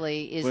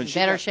actually is in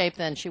better shape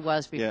than she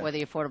was before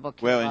the Affordable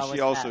Care Law was passed. Well, and she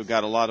also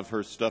got a lot of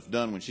her stuff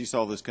done. When she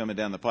saw this coming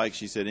down the pike,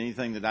 she said,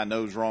 anything that I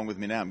know is wrong with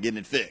me now, I'm getting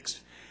it fixed.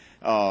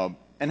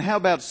 And how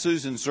about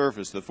Susan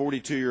Surface, the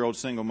 42-year-old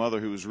single mother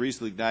who was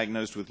recently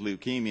diagnosed with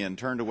leukemia and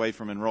turned away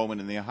from enrollment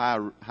in the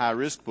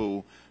high-risk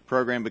pool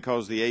program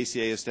because the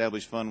ACA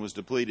established fund was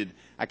depleted?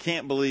 I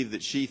can't believe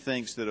that she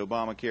thinks that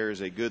Obamacare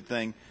is a good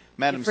thing.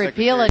 Madam Secretary, if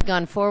repeal had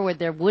gone forward,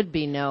 there would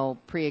be no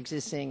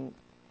pre-existing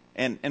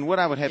and what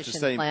I would have to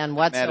say, plan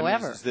whatsoever.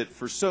 Madam, is that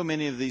for so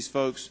many of these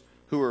folks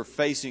who are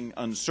facing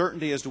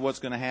uncertainty as to what's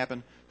going to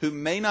happen, who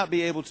may not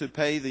be able to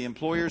pay the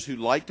employers who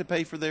like to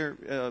pay for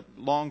their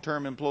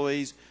long-term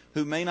employees,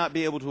 who may not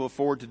be able to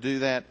afford to do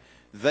that,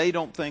 they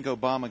don't think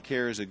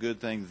Obamacare is a good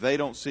thing. They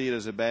don't see it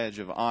as a badge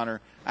of honor.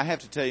 I have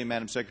to tell you,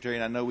 Madam Secretary,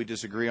 and I know we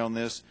disagree on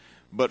this,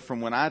 but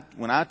from when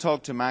I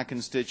talk to my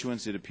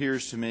constituents, it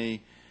appears to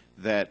me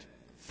that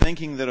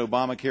thinking that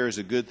Obamacare is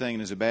a good thing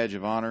and is a badge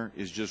of honor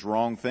is just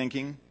wrong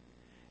thinking.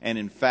 And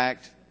in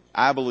fact,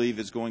 I believe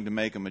it's going to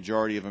make a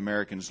majority of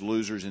Americans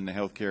losers in the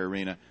health care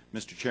arena.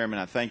 Mr. Chairman,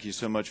 I thank you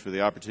so much for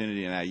the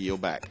opportunity, and I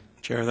yield back.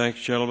 Chair,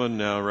 thanks, gentlemen.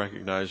 Now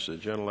recognize the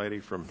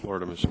gentlelady from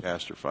Florida, Ms.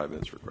 Castor, 5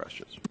 minutes for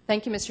questions.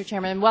 Thank you, Mr.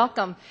 Chairman, and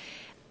welcome.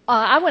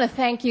 I want to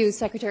thank you,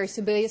 Secretary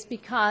Sebelius,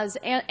 because,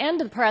 and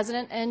the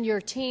President and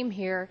your team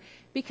here,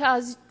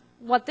 because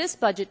what this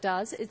budget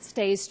does, it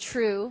stays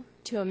true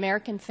to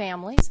American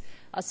families,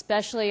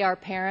 especially our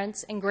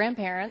parents and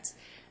grandparents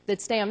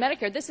that stay on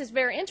Medicare. This is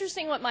very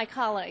interesting what my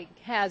colleague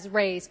has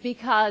raised,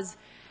 because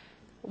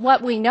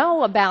what we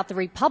know about the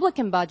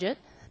Republican budget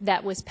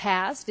that was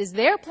passed is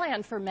their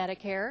plan for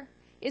Medicare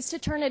is to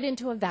turn it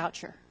into a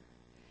voucher.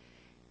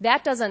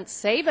 That doesn't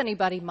save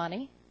anybody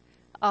money.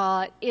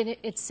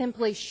 It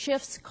simply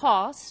shifts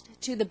cost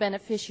to the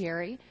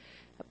beneficiary,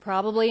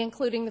 probably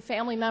including the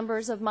family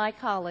members of my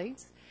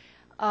colleagues.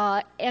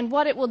 And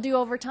what it will do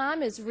over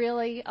time is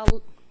really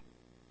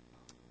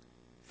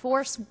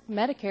force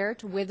Medicare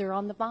to wither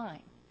on the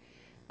vine.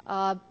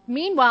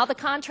 Meanwhile, the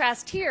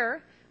contrast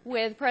here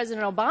with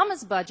President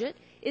Obama's budget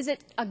is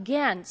it,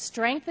 again,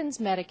 strengthens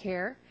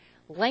Medicare,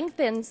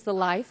 lengthens the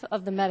life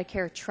of the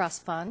Medicare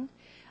Trust Fund,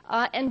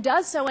 and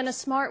does so in a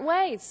smart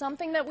way,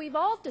 something that we've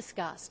all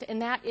discussed,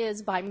 and that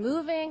is by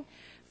moving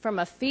from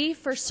a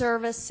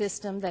fee-for-service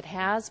system that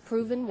has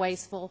proven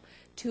wasteful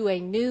to a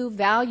new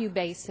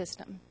value-based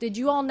system. Did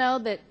you all know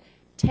that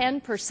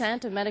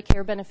 10% of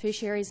Medicare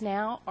beneficiaries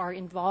now are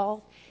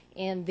involved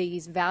in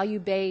these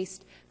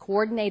value-based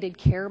coordinated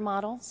care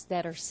models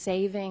that are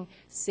saving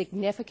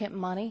significant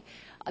money.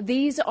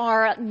 These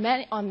are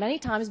many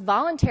times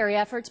voluntary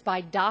efforts by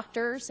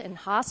doctors and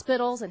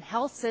hospitals and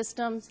health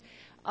systems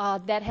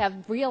that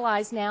have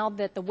realized now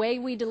that the way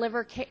we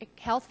deliver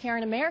health care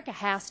in America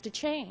has to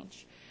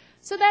change.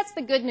 So that's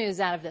the good news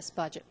out of this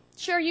budget.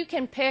 Sure, you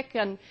can pick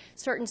on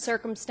certain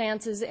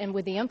circumstances, and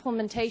with the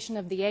implementation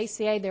of the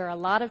ACA, there are a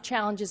lot of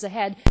challenges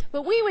ahead,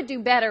 but we would do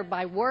better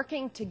by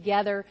working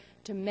together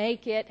to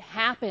make it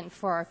happen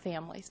for our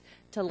families,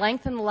 to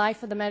lengthen the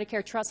life of the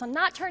Medicare Trust Fund,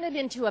 not turn it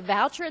into a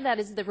voucher. That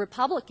is the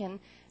Republican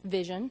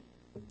vision.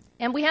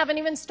 And we haven't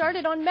even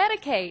started on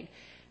Medicaid,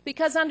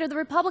 because under the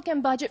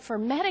Republican budget for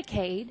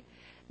Medicaid,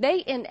 they,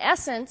 in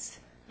essence,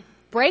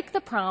 break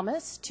the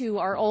promise to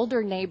our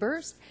older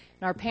neighbors,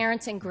 and our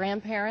parents and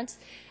grandparents.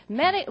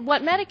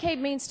 What Medicaid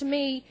means to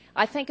me,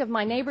 I think of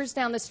my neighbors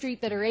down the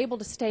street that are able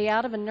to stay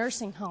out of a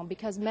nursing home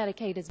because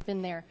Medicaid has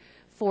been there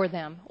for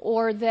them,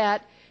 or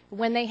that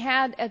when they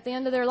had, at the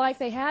end of their life,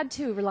 they had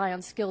to rely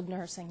on skilled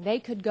nursing. They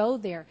could go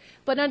there.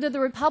 But under the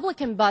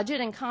Republican budget,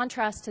 in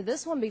contrast to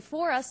this one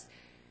before us,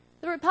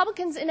 the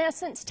Republicans, in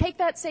essence, take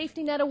that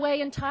safety net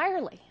away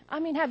entirely. I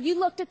mean, have you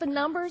looked at the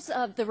numbers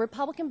of the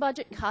Republican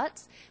budget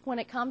cuts when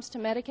it comes to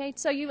Medicaid?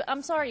 So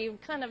I'm sorry, you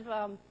kind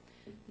of,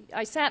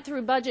 I sat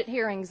through budget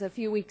hearings a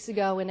few weeks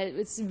ago, and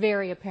it's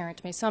very apparent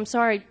to me. So I'm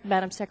sorry,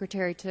 Madam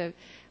Secretary, to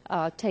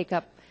take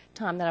up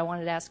time that I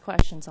wanted to ask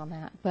questions on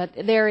that. But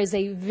there is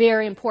a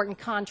very important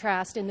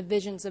contrast in the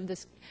visions of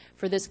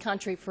for this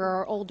country, for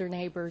our older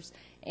neighbors.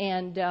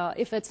 And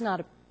if it's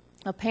not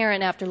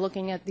apparent after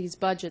looking at these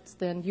budgets,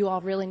 then you all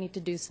really need to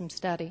do some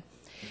study.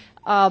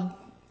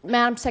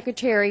 Madam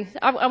Secretary,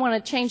 I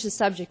want to change the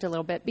subject a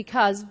little bit,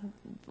 because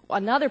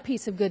another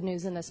piece of good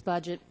news in this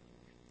budget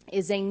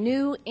is a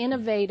new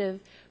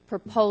innovative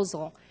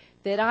proposal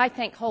that I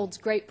think holds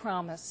great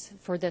promise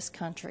for this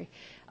country.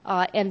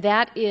 And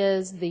that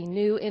is the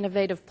new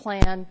innovative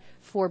plan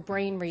for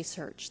brain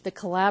research, the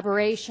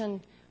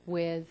collaboration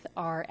with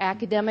our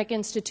academic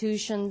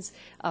institutions,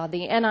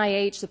 the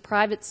NIH, the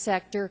private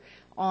sector,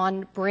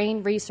 on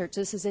brain research.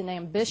 This is an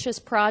ambitious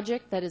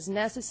project that is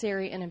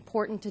necessary and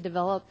important to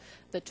develop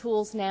the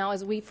tools now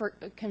as we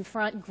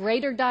confront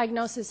greater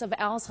diagnosis of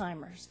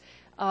Alzheimer's,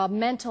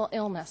 mental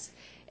illness,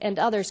 and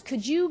others.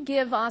 Could you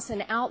give us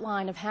an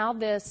outline of how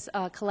this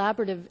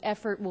collaborative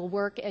effort will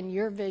work and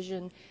your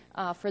vision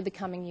for the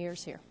coming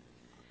years here?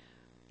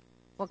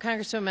 Well,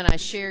 Congresswoman, I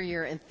share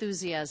your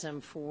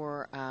enthusiasm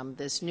for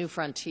this new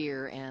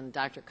frontier, and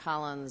Dr.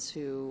 Collins,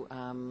 who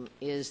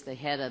is the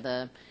head of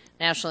the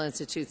National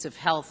Institutes of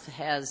Health,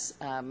 has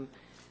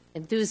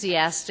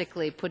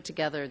enthusiastically put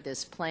together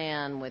this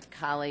plan with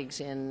colleagues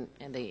in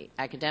the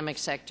academic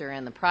sector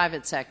and the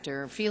private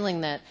sector,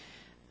 feeling that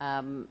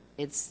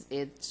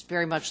it's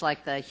very much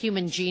like the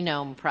Human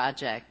Genome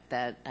Project,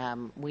 that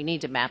we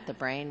need to map the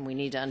brain, we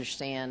need to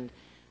understand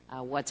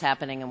what's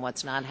happening and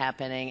what's not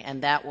happening,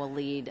 and that will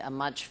lead a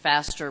much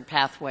faster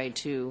pathway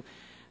to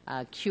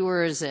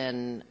cures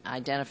and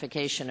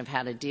identification of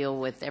how to deal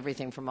with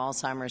everything from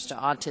Alzheimer's to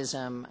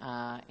autism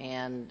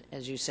and,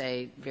 as you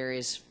say,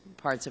 various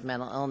parts of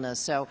mental illness.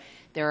 So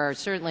there are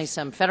certainly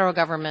some federal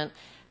government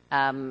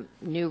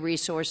new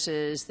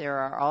resources. There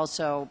are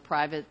also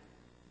private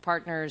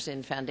partners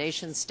in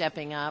foundations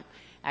stepping up,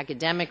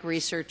 academic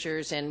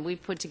researchers, and we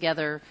put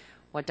together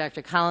what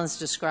Dr. Collins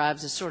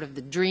describes as sort of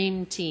the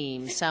dream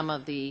team, some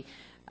of the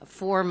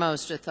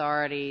foremost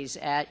authorities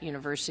at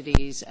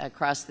universities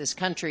across this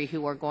country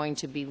who are going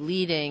to be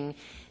leading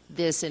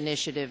this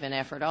initiative and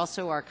effort.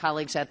 Also, our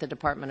colleagues at the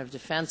Department of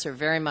Defense are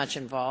very much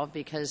involved,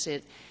 because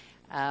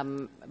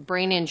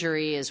brain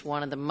injury is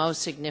one of the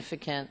most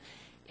significant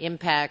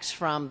impacts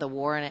from the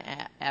war in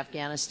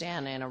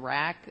Afghanistan and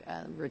Iraq.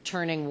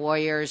 Returning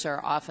warriors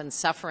are often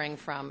suffering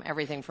from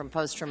everything from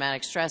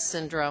post-traumatic stress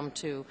syndrome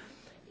to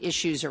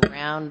issues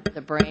around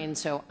the brain.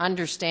 So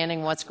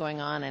understanding what's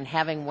going on and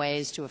having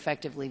ways to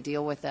effectively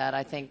deal with that,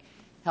 I think,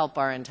 help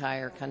our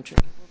entire country.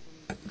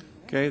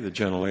 Okay, the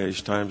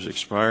gentlelady's time has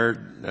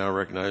expired. Now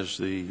recognize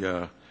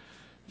the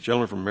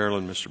gentleman from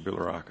Maryland, Mr.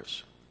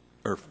 Bilirakis,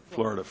 or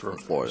Florida,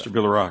 Mr.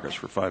 Bilirakis,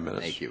 for 5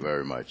 minutes. Thank you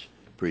very much.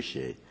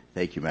 Appreciate it.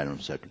 Thank you, Madam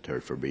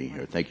Secretary, for being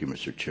here. Thank you,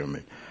 Mr.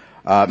 Chairman.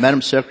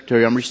 Madam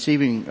Secretary, I'm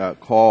receiving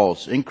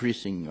calls,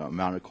 increasing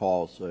amount of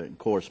calls and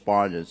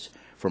correspondence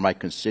from my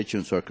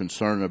constituents who are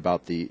concerned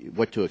about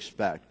what to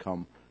expect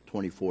come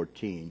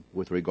 2014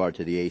 with regard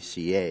to the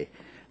ACA.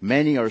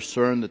 Many are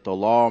concerned that the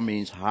law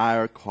means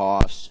higher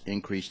costs,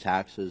 increased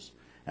taxes,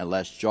 and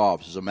less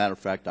jobs. As a matter of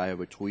fact, I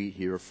have a tweet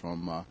here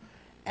from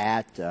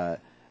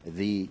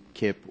the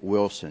Kip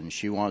Wilson.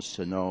 She wants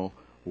to know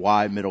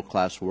why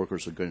middle-class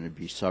workers are going to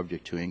be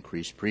subject to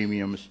increased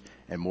premiums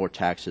and more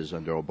taxes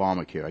under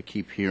Obamacare. I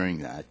keep hearing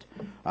that.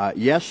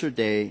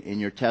 Yesterday, in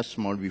your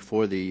testimony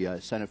before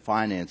the Senate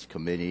Finance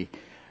Committee,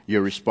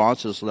 your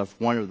responses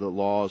left one of the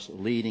law's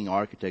leading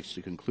architects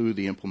to conclude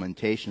the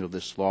implementation of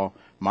this law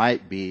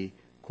might be,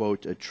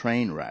 quote, a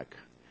train wreck.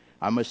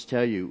 I must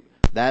tell you,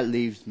 that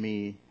leaves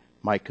me,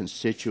 my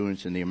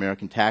constituents, and the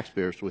American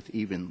taxpayers with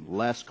even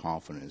less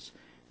confidence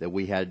that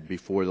we had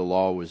before the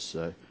law was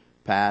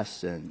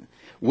passed, and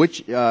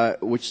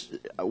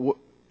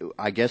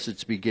I guess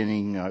it's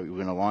beginning. We're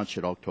going to launch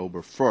it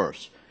October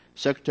 1st.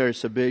 Secretary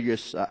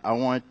Sebelius, I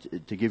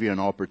want to give you an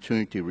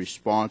opportunity to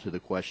respond to the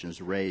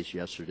questions raised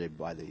yesterday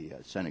by the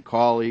Senate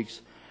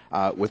colleagues.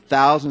 With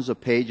thousands of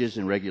pages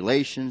and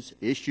regulations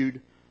issued,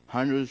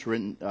 hundreds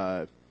written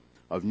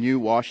of new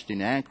Washington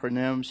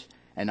acronyms,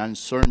 and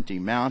uncertainty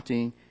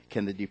mounting,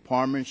 can the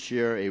Department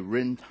share a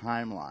written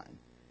timeline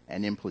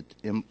and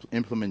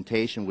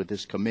implementation with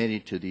this committee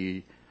to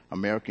the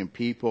American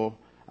people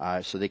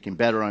so they can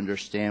better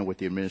understand what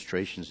the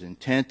administration's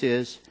intent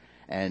is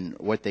and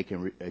what they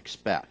can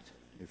expect?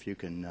 If you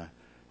can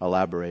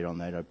elaborate on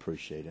that, I'd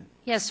appreciate it.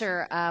 Yes,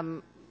 sir.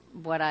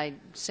 What I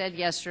said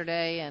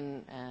yesterday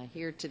and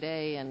here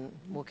today and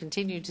will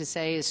continue to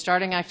say is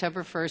starting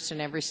October 1st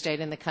in every state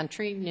in the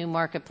country, new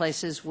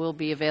marketplaces will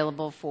be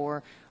available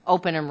for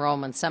open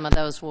enrollment. Some of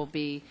those will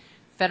be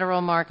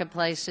federal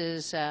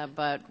marketplaces,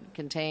 but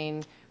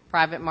contain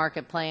private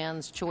market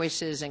plans,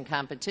 choices, and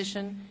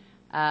competition.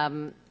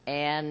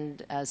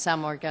 And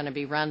some are going to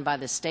be run by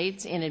the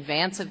states. In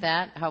advance of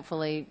that,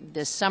 hopefully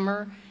this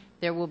summer,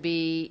 there will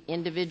be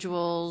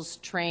individuals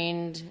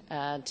trained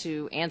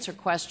to answer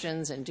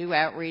questions and do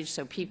outreach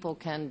so people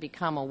can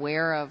become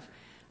aware of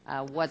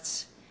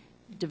what's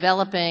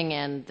developing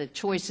and the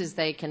choices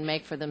they can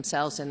make for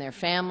themselves and their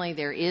family.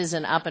 There is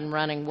an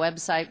up-and-running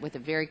website with a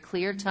very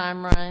clear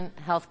timeline,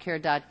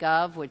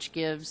 healthcare.gov, which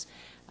gives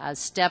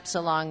steps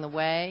along the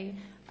way.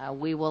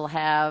 We will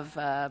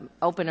have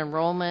open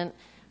enrollment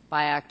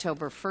by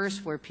October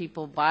 1st, where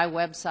people by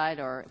website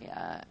or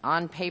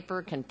on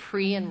paper can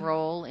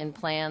pre-enroll in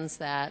plans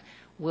that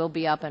will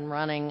be up and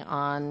running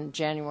on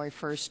January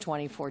 1st,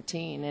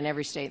 2014 in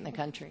every state in the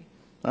country.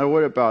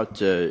 What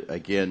about,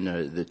 again,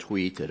 the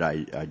tweet that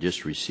I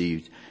just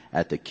received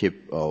at the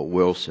Kip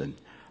Wilson?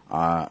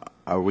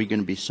 Are we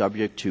going to be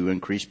subject to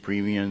increased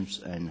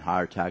premiums and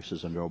higher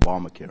taxes under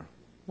Obamacare?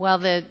 Well,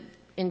 the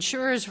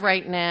insurers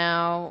right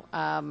now,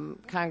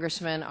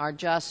 Congressman, are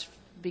just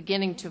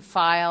beginning to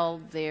file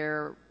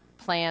their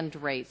planned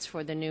rates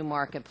for the new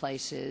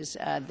marketplaces.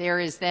 There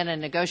is then a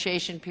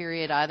negotiation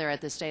period either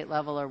at the state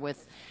level or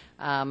with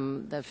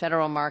the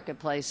federal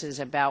marketplaces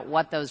about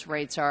what those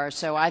rates are.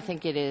 So I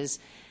think it is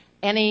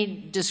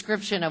any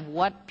description of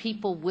what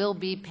people will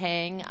be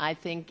paying, I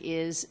think,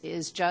 is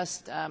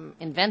just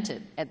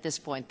invented at this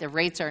point. The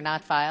rates are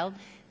not filed.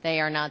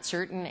 They are not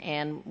certain.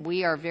 And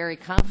we are very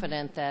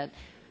confident that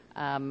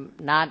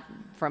not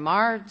from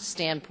our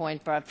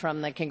standpoint, but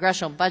from the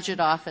Congressional Budget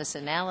Office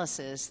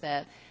analysis,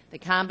 that the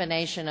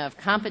combination of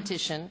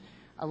competition,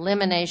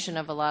 elimination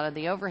of a lot of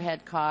the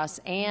overhead costs,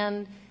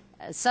 and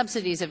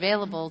subsidies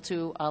available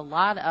to a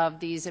lot of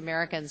these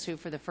Americans who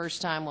for the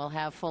first time will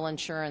have full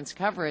insurance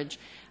coverage,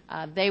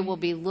 they will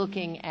be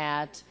looking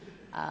at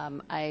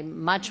a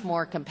much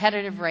more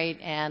competitive rate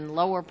and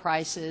lower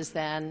prices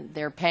than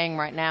they're paying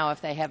right now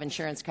if they have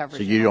insurance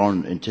coverage. So you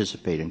don't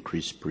anticipate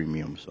increased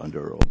premiums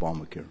under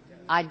Obamacare?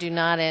 I do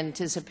not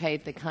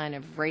anticipate the kind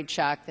of rate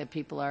shock that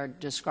people are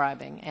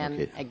describing.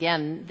 And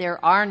again,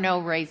 there are no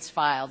rates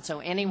filed, so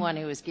anyone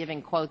who is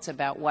giving quotes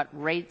about what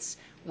rates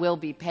will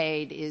be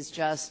paid is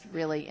just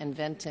really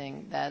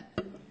inventing that.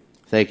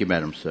 Thank you,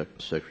 Madam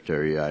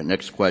Secretary.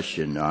 Next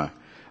question.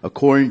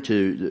 According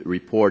to the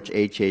reports,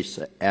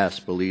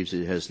 HHS believes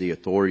it has the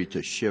authority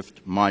to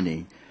shift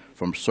money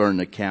from certain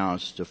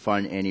accounts to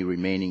fund any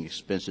remaining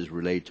expenses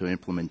related to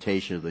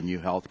implementation of the new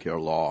health care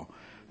law,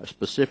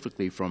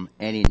 specifically from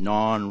any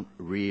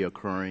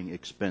non-reoccurring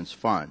expense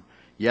fund.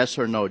 Yes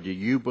or no, do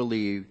you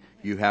believe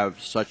you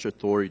have such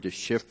authority to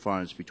shift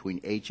funds between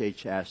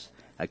HHS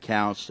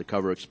accounts to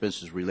cover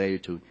expenses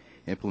related to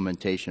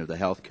implementation of the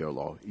health care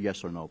law?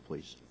 Yes or no,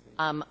 please.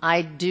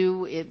 I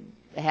do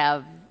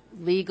have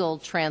legal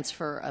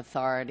transfer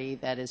authority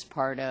that is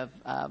part of,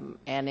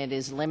 and it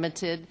is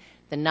limited.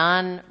 The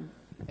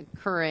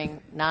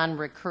non-recurring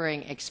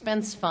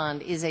expense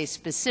fund is a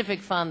specific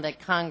fund that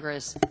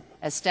Congress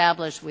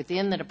established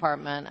within the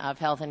Department of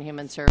Health and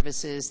Human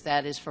Services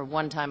that is for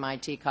one-time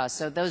IT costs.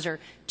 So those are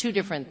two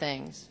different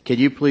things. Can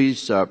you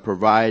please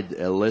provide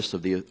a list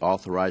of the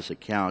authorized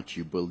accounts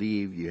you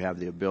believe you have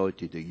the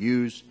ability to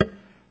use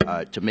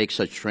to make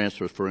such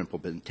transfers for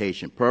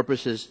implementation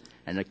purposes,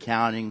 and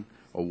accounting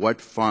of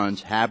what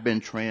funds have been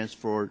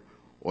transferred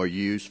or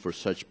used for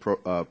such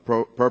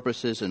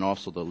purposes, and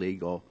also the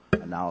legal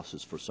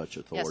analysis for such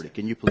authority? Yes,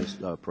 can you please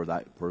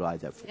provide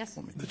that for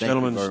me? The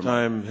gentleman's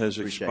time has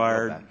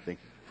expired.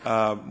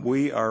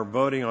 We are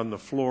voting on the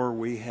floor.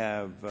 We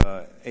have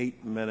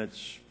 8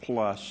 minutes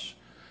plus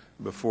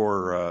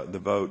before the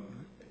vote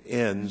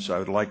ends. I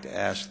would like to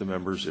ask the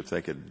members if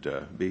they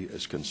could be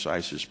as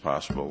concise as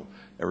possible.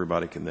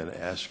 Everybody can then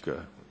ask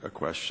a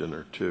question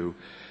or two.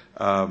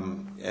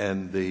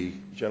 And the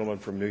gentleman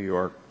from New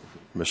York,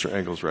 Mr.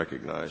 Engels,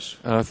 recognized.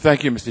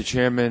 Thank you, Mr.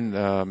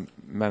 Chairman.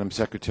 Madam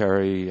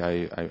Secretary,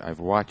 I've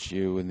watched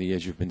you in the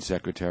years you've been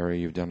Secretary.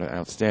 You've done an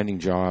outstanding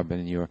job,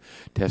 and your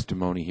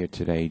testimony here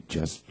today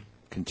just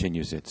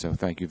continues it. So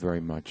thank you very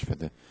much for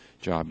the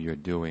job you're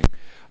doing.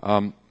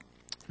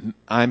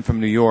 I'm from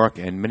New York,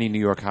 and many New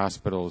York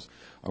hospitals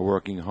are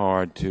working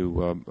hard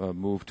to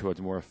move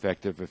towards more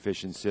effective,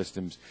 efficient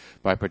systems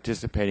by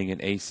participating in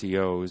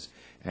ACOs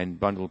and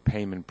bundled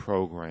payment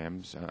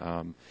programs.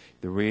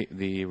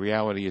 The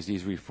reality is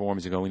these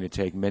reforms are going to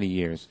take many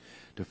years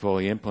to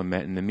fully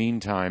implement. In the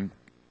meantime,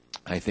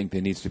 I think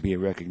there needs to be a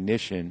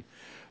recognition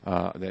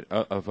that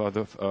of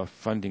other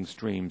funding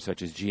streams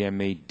such as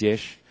GMA,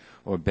 DISH,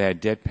 or bad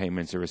debt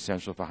payments are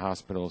essential for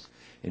hospitals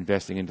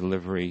investing in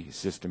delivery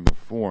system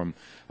reform.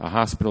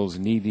 Hospitals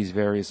need these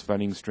various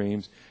funding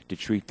streams to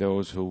treat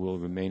those who will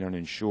remain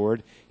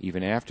uninsured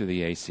even after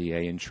the ACA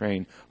and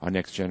train our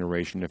next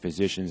generation of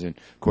physicians. And,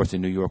 of course,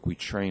 in New York we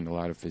train a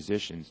lot of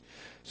physicians.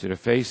 So to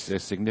face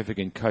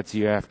significant cuts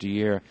year after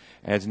year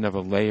adds another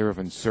layer of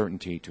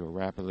uncertainty to a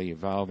rapidly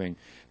evolving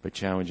but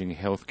challenging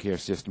health care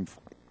system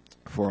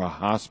for our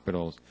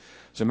hospitals.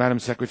 So, Madam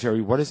Secretary,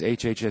 what is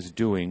HHS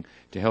doing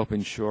to help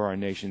ensure our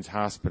nation's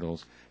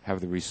hospitals have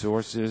the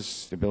resources,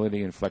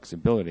 stability, and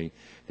flexibility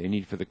they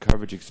need for the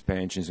coverage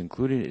expansions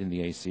included in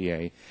the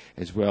ACA,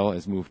 as well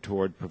as move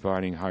toward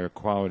providing higher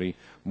quality,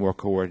 more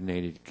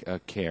coordinated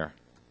care?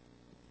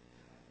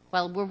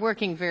 Well, we're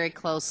working very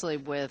closely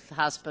with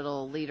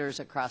hospital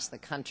leaders across the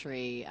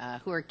country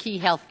who are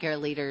key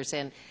healthcare leaders,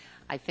 and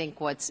I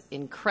think what's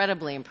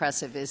incredibly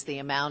impressive is the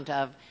amount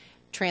of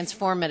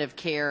transformative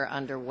care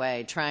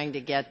underway, trying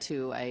to get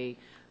to a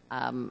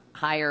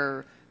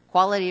higher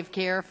quality of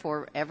care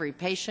for every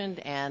patient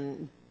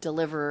and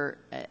deliver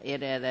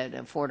it at an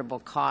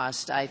affordable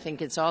cost. I think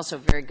it's also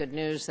very good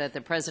news that the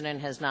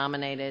President has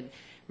nominated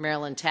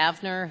Marilyn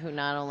Tavenner, who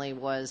not only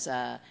was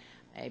a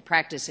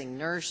practicing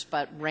nurse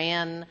but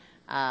ran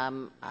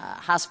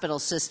hospital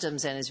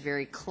systems and is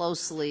very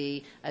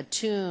closely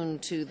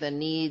attuned to the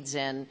needs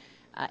and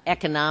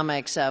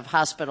economics of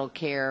hospital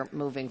care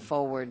moving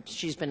forward.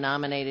 She's been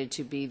nominated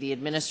to be the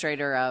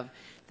administrator of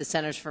the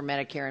Centers for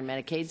Medicare and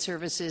Medicaid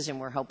Services, and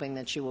we're hoping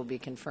that she will be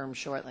confirmed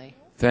shortly.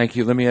 Thank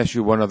you. Let me ask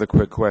you one other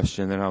quick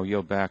question, then I'll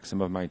yield back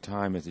some of my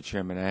time, as the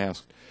chairman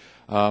asked.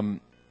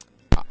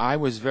 I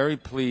was very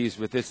pleased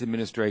with this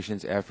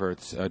administration's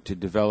efforts to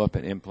develop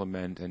and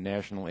implement a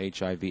national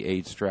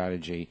HIV/AIDS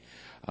strategy.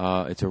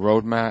 It's a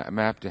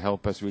roadmap to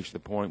help us reach the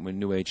point when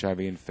new HIV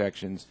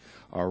infections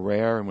are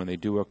rare, and when they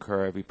do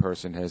occur, every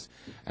person has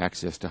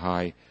access to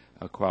high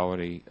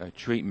quality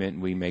treatment.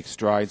 We make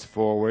strides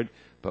forward,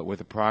 but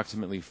with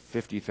approximately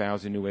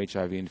 50,000 new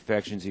HIV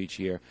infections each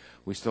year,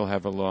 we still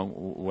have a long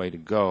way to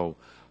go.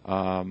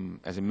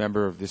 As a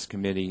member of this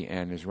committee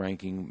and as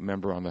ranking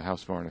member on the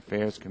House Foreign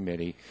Affairs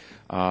Committee,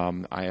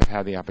 I have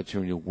had the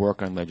opportunity to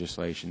work on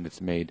legislation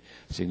that's made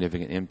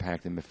significant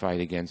impact in the fight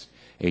against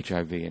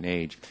HIV and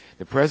AIDS.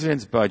 The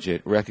President's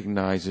budget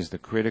recognizes the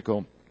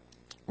critical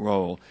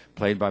role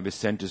played by the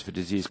Centers for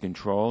Disease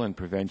Control and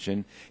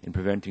Prevention in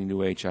preventing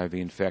new HIV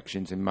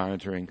infections and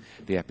monitoring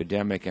the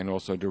epidemic, and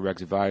also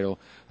directs vital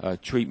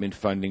treatment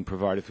funding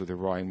provided through the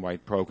Ryan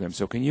White program.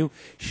 So can you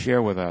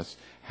share with us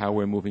how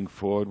we're moving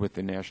forward with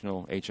the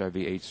National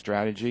HIV/AIDS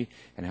strategy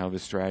and how the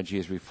strategy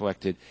is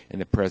reflected in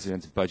the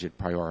President's budget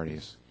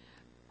priorities?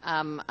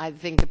 I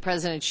think the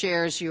President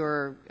shares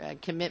your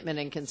commitment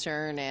and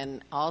concern,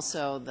 and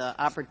also the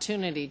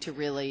opportunity to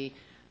really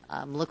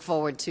look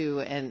forward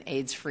to an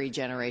AIDS-free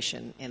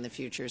generation in the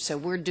future. So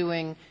we're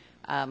doing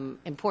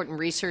important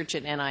research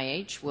at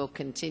NIH. We'll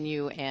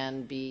continue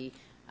and be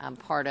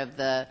part of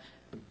the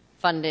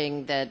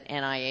funding that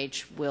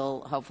NIH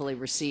will hopefully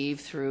receive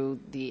through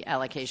the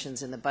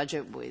allocations in the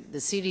budget. The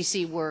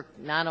CDC work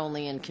not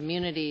only in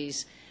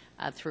communities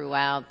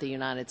throughout the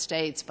United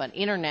States, but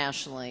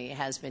internationally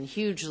has been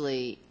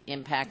hugely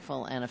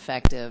impactful and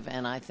effective,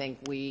 and I think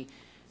we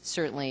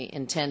certainly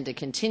intend to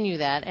continue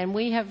that. And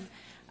we have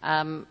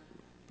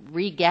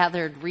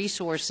regathered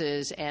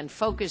resources and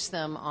focused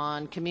them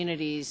on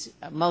communities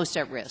most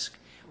at risk,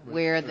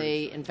 where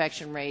the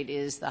infection rate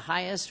is the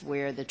highest,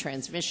 where the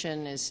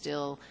transmission is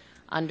still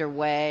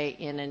underway,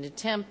 in an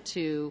attempt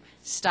to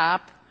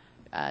stop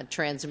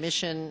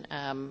transmission,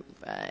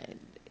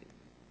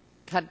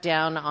 cut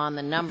down on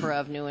the number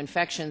of new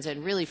infections,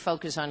 and really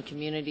focus on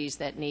communities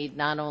that need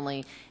not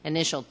only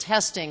initial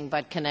testing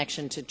but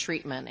connection to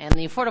treatment. And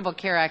the Affordable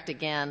Care Act,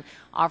 again,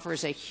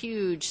 offers a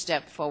huge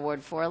step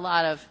forward for a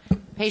lot of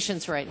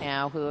patients right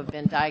now who have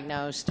been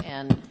diagnosed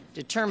and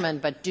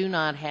determined but do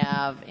not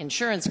have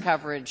insurance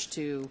coverage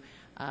to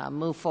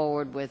move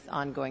forward with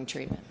ongoing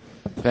treatment.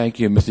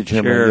 Thank you, Mr.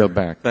 Chairman. I yield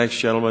back. Thanks,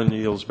 gentlemen.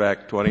 Yields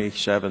back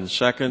 27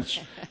 seconds.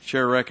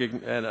 Chair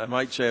and I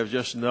might say I've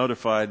just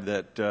notified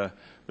that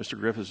Mr.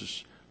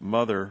 Griffith's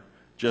mother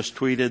just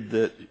tweeted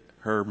that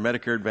her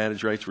Medicare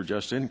Advantage rates were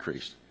just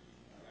increased.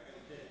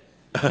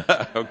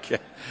 Okay.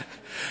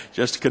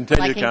 Just to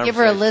continue the I can conversation. give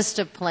her a list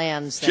of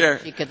plans that Chair.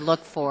 she could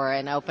look for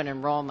in open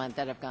enrollment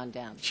that have gone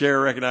down.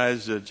 Chair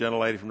recognizes the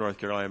gentlelady from North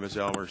Carolina, Ms.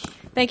 Elmers.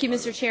 Thank you,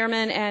 Mr.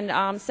 Chairman,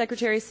 and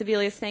Secretary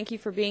Sebelius, thank you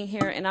for being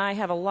here, and I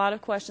have a lot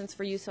of questions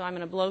for you, so I'm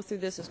going to blow through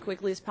this as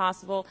quickly as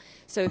possible.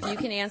 So if you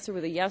can answer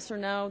with a yes or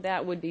no,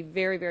 that would be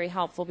very, very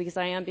helpful, because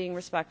I am being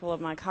respectful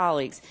of my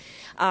colleagues.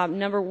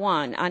 Number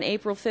one, on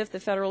April 5th, the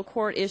federal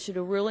court issued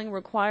a ruling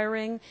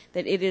requiring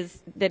that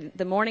that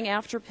the morning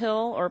after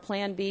pill or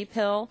Plan B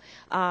pill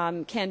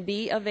can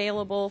be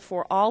available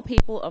for all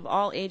people of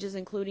all ages,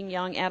 including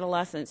young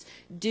adolescents.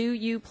 Do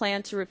you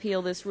plan to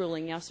repeal this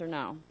ruling, yes or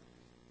no?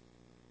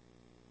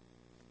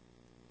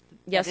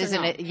 Yes or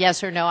Isn't no? it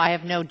yes or no? I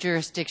have no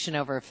jurisdiction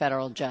over a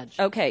federal judge.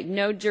 Okay,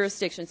 no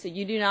jurisdiction. So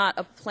you do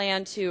not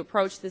plan to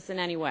approach this in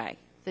any way?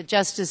 The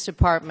Justice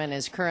Department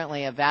is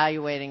currently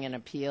evaluating an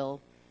appeal.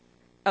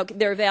 Okay,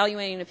 they're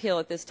evaluating an appeal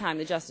at this time,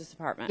 the Justice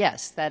Department?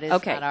 Yes, that is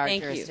okay, not our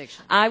thank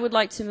jurisdiction. You. I would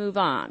like to move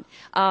on.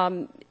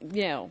 You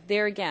know,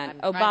 there again,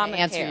 I'm Obamacare. trying to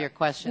answer your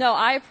question. No,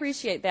 I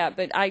appreciate that,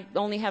 but I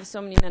only have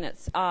so many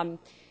minutes.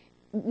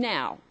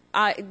 Now,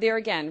 there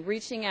again,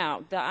 reaching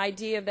out, the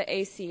idea of the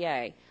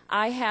ACA.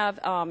 I have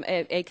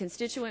a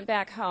constituent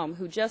back home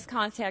who just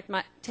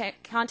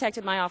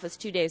contacted my office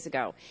 2 days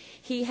ago.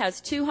 He has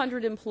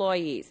 200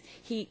 employees.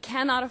 He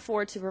cannot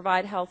afford to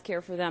provide health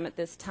care for them at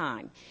this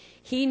time.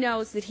 He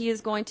knows that he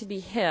is going to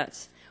be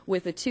hit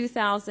with a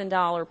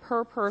 $2,000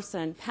 per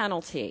person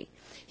penalty.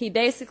 He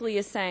basically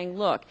is saying,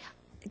 look,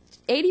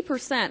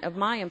 80% of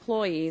my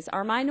employees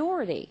are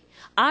minority.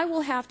 I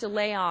will have to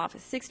lay off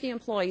 60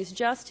 employees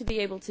just to be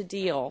able to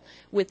deal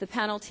with the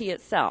penalty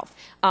itself.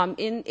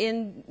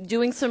 In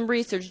doing some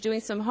research, doing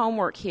some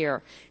homework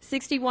here,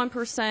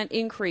 61%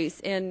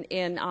 increase in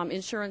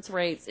insurance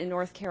rates in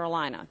North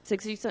Carolina,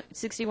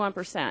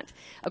 61%.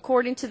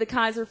 According to the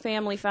Kaiser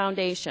Family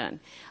Foundation,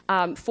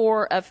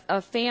 for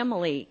a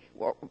family,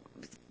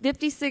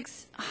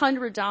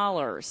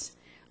 $5,600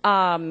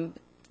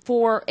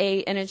 for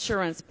an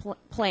insurance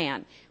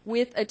plan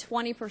with a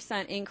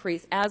 20%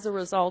 increase as a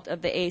result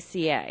of the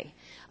ACA.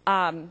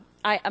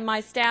 My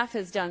staff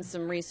has done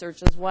some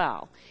research as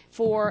well.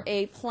 For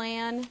a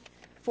plan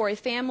for a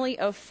family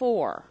of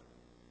 4,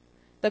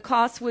 the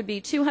cost would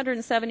be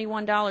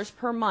 $271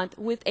 per month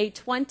with a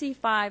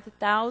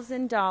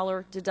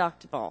 $25,000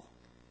 deductible.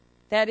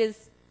 That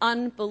is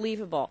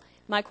unbelievable.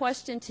 My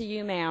question to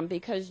you, ma'am,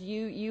 because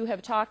you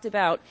have talked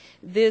about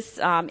this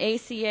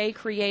ACA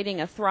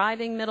creating a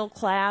thriving middle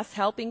class,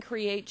 helping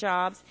create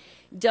jobs.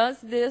 Does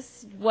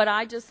this, what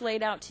I just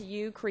laid out to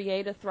you,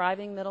 create a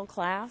thriving middle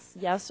class?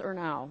 Yes or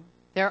no?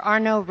 There are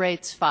no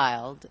rates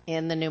filed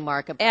in the new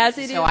marketplace, As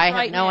it so is I have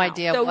right no now.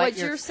 idea so what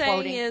you're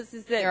quoting. saying is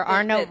that there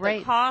are no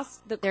rates.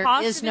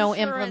 There is no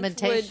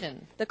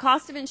implementation. The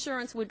cost of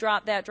insurance would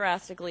drop that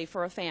drastically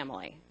for a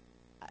family.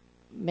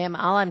 Ma'am,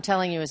 all I'm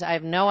telling you is I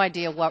have no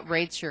idea what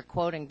rates you're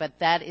quoting, but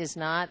that is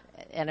not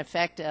an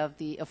effect of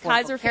the Affordable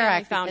Kaiser Care Family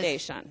Act.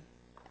 Foundation.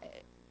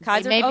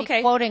 They may be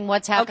quoting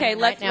what's happening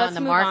right now in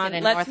the market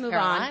in North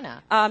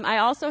Carolina. I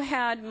also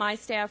had my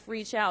staff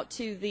reach out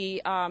to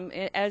the,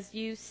 as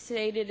you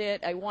stated it,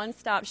 a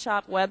one-stop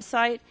shop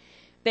website,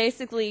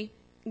 basically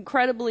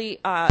incredibly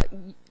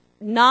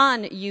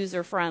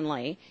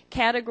non-user-friendly,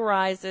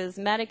 categorizes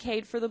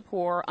Medicaid for the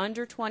poor,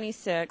 under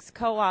 26,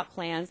 co-op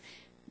plans.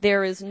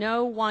 There is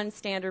no one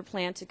standard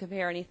plan to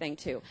compare anything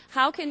to.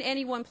 How can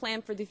anyone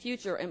plan for the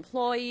future?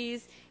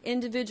 Employees,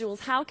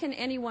 individuals, how can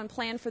anyone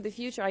plan for the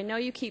future? I know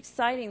you keep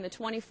citing the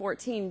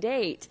 2014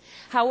 date.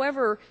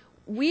 However,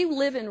 we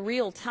live in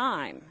real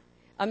time.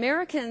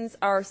 Americans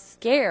are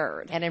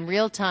scared. And in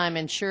real time,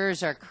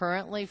 insurers are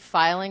currently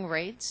filing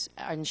rates.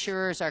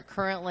 Insurers are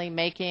currently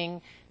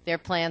making their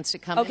plans to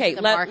come into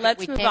the market. Let's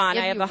we move can't on.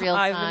 Give I you have real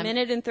a time.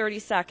 minute and 30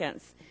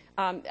 seconds.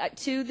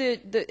 To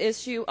the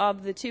issue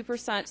of the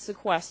 2%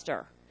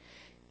 sequester.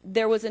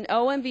 There was an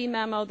OMB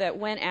memo that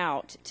went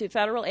out to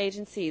federal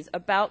agencies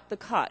about the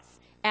cuts,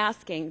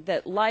 asking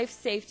that life,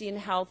 safety, and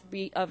health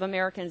of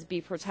Americans be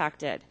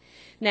protected.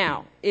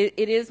 Now, it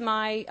is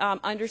my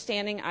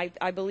understanding,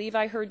 I believe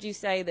I heard you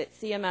say that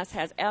CMS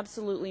has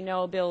absolutely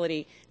no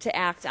ability to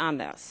act on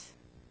this.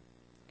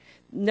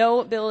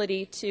 No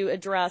ability to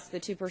address the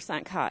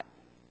 2% cut.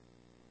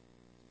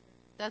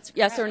 That's correct.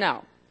 Yes or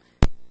no?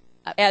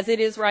 As it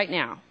is right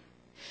now.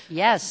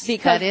 Yes,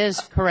 because, that is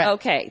correct.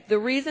 Okay. The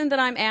reason that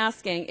I'm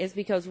asking is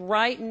because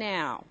right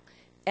now,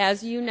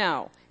 as you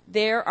know,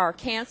 there are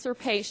cancer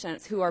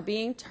patients who are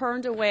being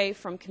turned away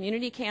from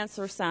community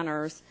cancer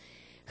centers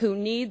who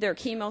need their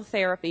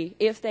chemotherapy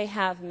if they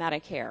have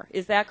Medicare.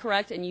 Is that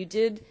correct? And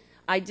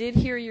I did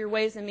hear your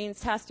Ways and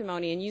Means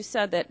testimony, and you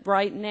said that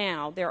right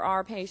now there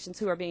are patients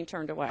who are being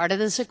turned away. Part of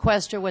the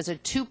sequester was a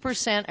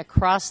 2%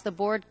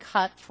 across-the-board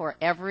cut for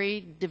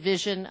every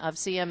division of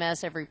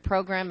CMS, every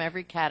program,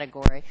 every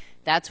category.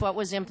 That's what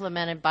was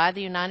implemented by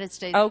the United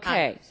States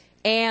Okay. Congress.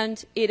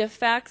 And it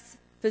affects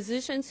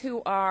physicians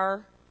who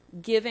are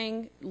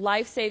giving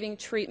life-saving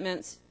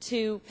treatments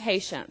to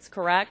patients,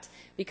 correct?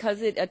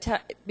 Because it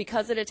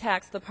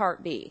attacks the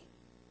Part B.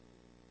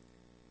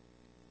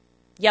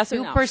 Yes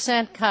or no?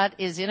 2% cut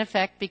is in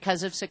effect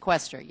because of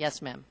sequester.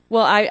 Yes, ma'am.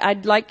 Well,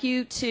 I'd like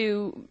you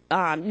to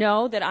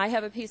know that I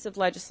have a piece of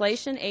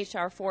legislation,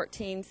 H.R.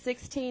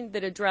 1416,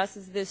 that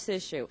addresses this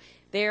issue.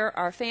 There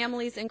are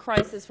families in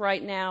crisis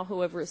right now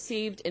who have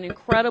received an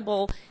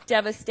incredible,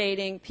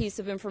 devastating piece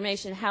of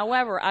information.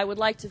 However, I would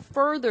like to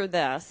further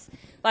this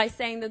by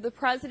saying that the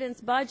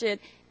President's budget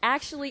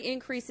actually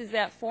increases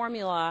that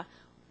formula,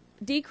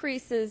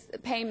 decreases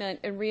payment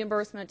and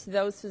reimbursement to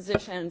those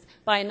physicians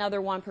by another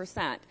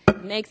 1%,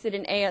 makes it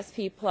an ASP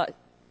plus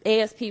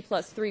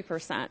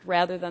 3%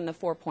 rather than the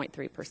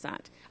 4.3%.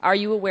 Are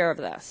you aware of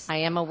this? I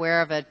am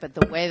aware of it, but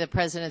the way the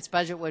President's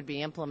budget would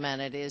be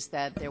implemented is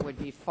that there would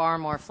be far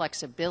more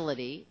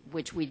flexibility,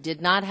 which we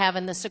did not have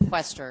in the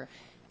sequester,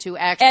 to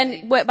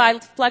actually... And by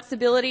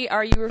flexibility,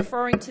 are you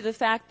referring to the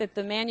fact that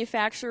the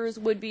manufacturers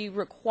would be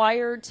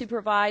required to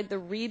provide the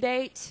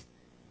rebate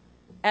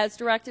as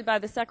directed by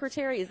the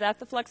Secretary? Is that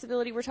the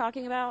flexibility we're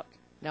talking about?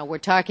 No, we're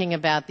talking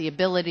about the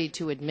ability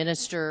to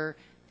administer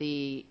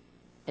the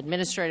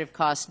administrative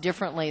costs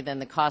differently than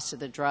the cost of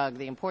the drug.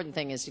 The important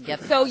thing is to get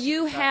the So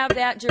you have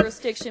that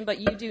jurisdiction, but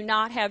you do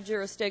not have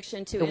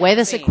jurisdiction to The way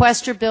the intervene.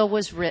 sequester bill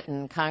was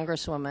written,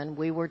 Congresswoman,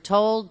 we were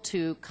told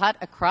to cut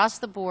across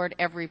the board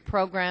every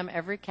program,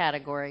 every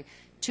category,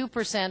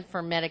 2%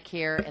 for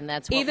Medicare, and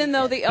that's what Even we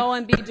though did. the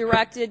OMB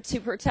directed to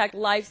protect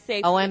life,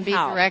 safety, and OMB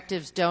health.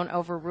 directives don't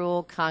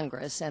overrule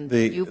Congress, and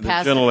The you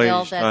passed a gentlelady's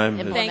bill that time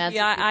has implements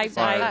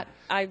Thank you.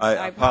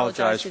 I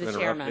apologize to for the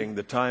interrupting. chairman.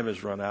 The time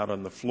has run out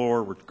on the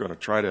floor. We're going to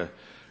try to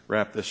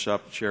wrap this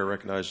up. The chair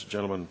recognizes the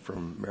gentleman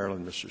from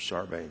Maryland, Mr.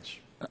 Sarbanes.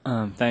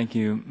 Thank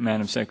you,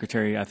 Madam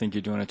Secretary. I think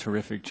you're doing a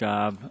terrific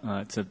job.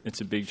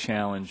 It's a big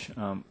challenge.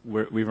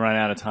 We've run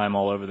out of time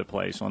all over the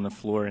place on the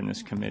floor in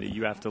this committee.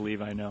 You have to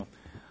leave, I know.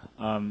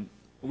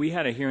 We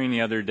had a hearing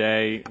the other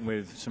day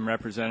with some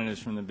representatives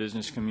from the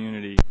business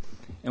community,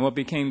 and what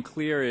became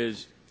clear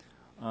is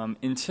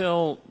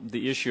until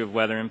the issue of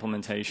whether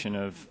implementation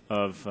of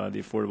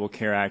the Affordable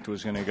Care Act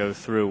was going to go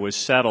through was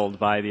settled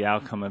by the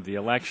outcome of the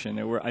election,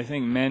 there were, I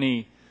think,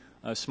 many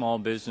small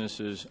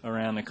businesses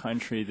around the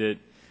country that,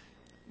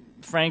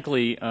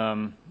 frankly,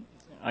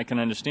 I can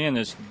understand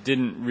this,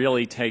 didn't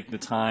really take the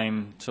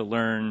time to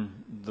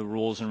learn the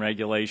rules and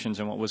regulations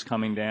and what was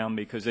coming down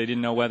because they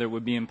didn't know whether it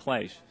would be in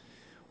place.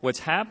 What's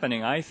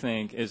happening, I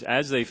think, is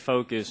as they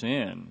focus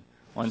in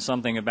on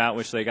something about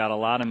which they got a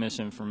lot of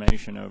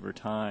misinformation over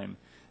time,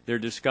 they're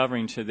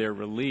discovering to their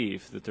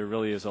relief that there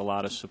really is a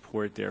lot of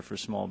support there for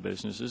small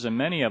businesses. And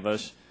many of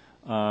us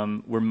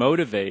were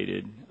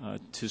motivated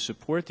to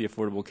support the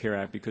Affordable Care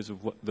Act because of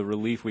the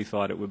relief we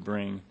thought it would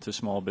bring to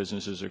small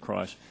businesses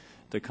across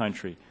the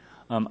country.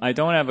 I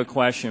don't have a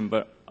question,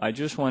 but I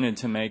just wanted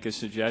to make a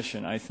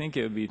suggestion. I think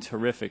it would be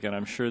terrific, and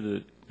I'm sure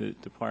the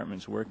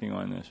department's working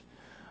on this,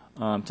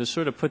 to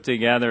sort of put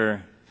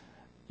together,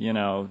 you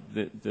know,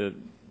 the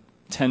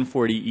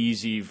 1040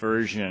 easy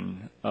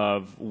version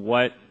of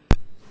what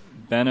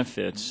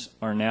benefits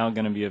are now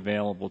going to be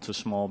available to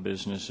small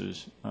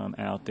businesses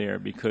out there,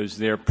 because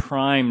they're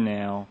primed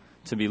now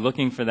to be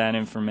looking for that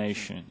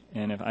information.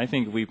 And I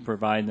think if we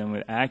provide them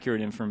with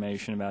accurate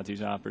information about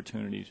these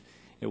opportunities,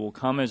 it will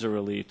come as a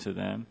relief to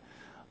them,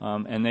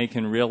 and they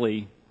can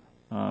really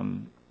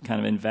kind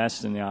of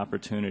invest in the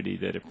opportunity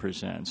that it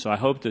presents. So I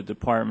hope the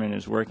department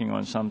is working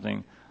on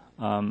something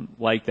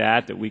like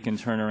that we can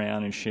turn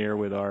around and share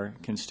with our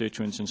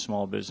constituents and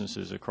small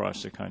businesses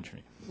across the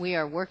country. We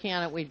are working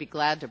on it. We'd be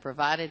glad to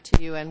provide it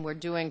to you, and we're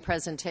doing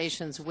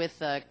presentations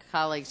with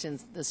colleagues in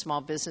the Small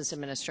Business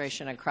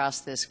Administration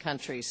across this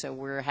country, so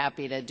we're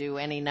happy to do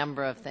any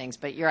number of things.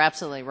 But you're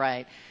absolutely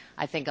right.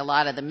 I think a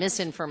lot of the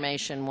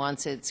misinformation,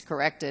 once it's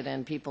corrected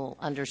and people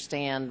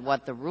understand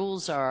what the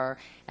rules are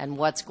and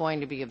what's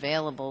going to be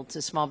available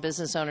to small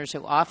business owners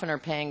who often are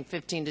paying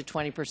 15 to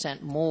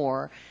 20%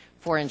 more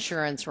for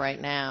insurance right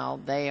now,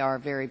 they are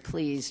very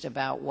pleased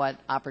about what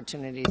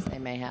opportunities they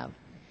may have.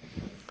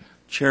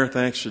 Chair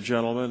thanks the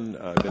gentleman.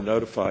 I've been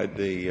notified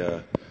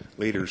the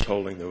leaders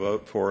holding the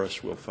vote for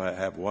us. We'll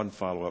have one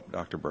follow-up.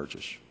 Dr.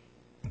 Burgess.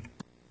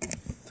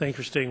 Thank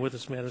you for staying with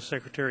us, Madam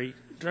Secretary.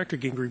 Director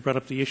Gingrey brought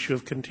up the issue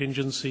of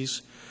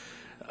contingencies.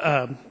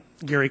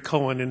 Gary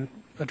Cohen, in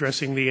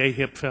addressing the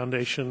AHIP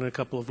Foundation a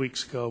couple of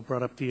weeks ago,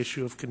 brought up the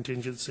issue of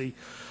contingency.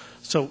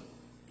 So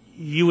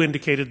you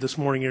indicated this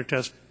morning in your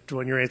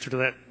testimony, in your answer to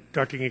that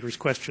Dr. Gingrey's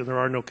question, there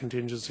are no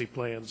contingency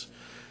plans.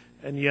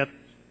 And yet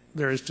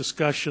there is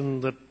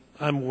discussion that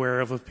I'm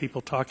aware of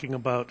people talking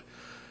about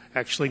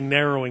actually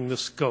narrowing the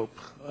scope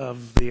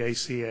of the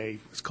ACA.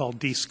 It's called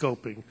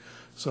de-scoping.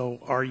 So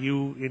are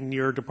you in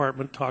your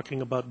department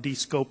talking about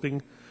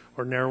de-scoping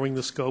or narrowing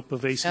the scope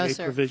of ACA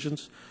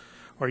provisions?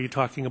 Or are you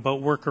talking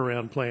about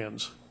workaround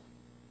plans?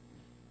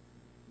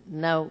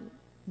 No,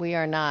 we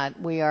are not.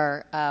 We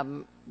are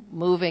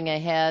moving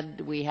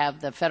ahead. We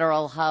have the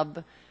federal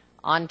hub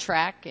on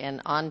track and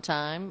on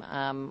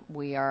time.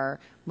 We are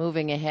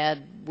moving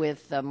ahead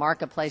with the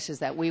marketplaces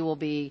that we will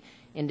be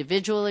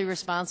individually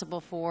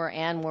responsible for,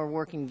 and we're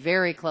working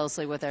very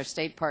closely with our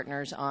state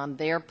partners on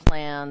their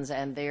plans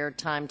and their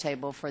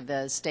timetable for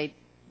the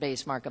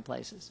state-based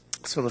marketplaces.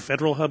 So the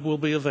federal hub will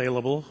be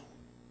available?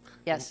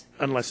 Yes.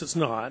 Unless it's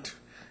not.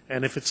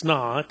 And if it's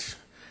not,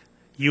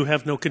 you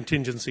have no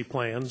contingency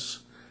plans.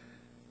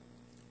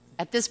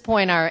 At this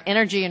point, our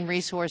energy and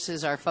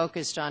resources are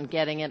focused on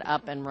getting it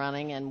up and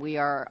running, and we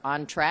are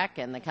on track,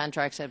 and the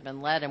contracts have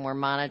been let, and we're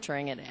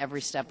monitoring it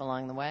every step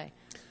along the way.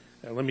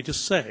 Now, let me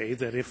just say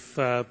that if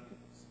the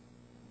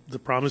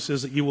promise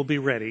is that you will be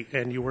ready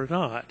and you are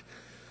not,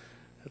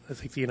 I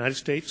think the United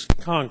States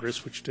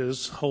Congress, which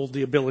does hold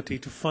the ability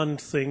to fund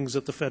things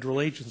at the federal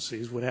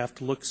agencies, would have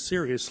to look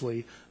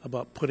seriously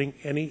about putting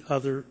any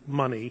other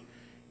money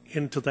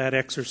into that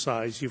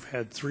exercise. You've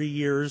had 3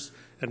 years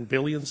and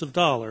billions of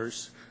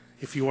dollars.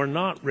 If you are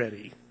not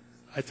ready,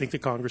 I think the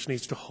Congress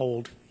needs to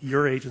hold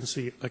your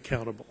agency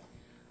accountable.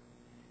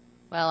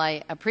 Well,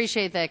 I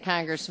appreciate that,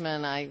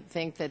 Congressman. I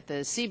think that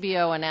the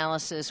CBO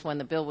analysis when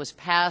the bill was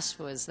passed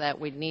was that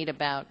we'd need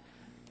about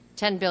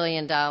 $10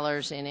 billion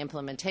in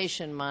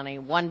implementation money.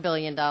 $1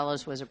 billion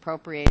was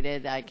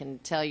appropriated. I can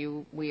tell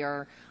you we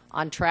are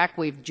on track.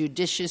 We've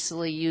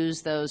judiciously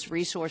used those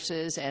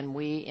resources, and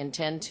we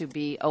intend to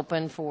be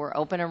open for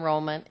open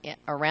enrollment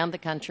around the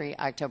country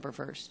October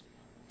 1st.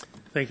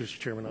 Thank you, Mr.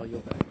 Chairman. I'll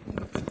yield back.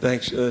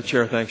 Thanks,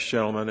 Chair. Thanks,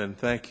 gentlemen, and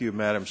thank you,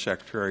 Madam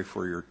Secretary,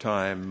 for your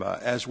time.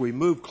 As we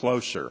move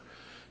closer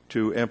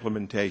to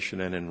implementation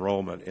and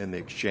enrollment in the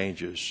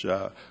exchanges,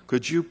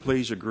 could you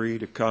please agree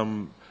to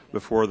come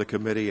before the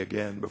committee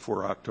again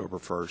before October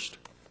 1st?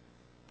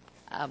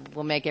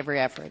 We'll make every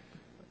effort.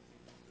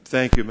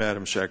 Thank you,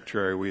 Madam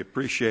Secretary. We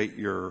appreciate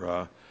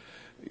your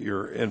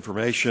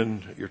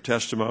information, your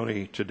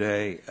testimony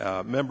today.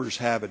 Members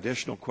have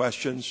additional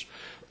questions.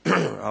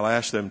 I'll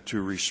ask them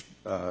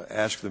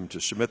to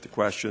submit the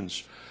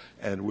questions,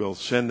 and we'll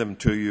send them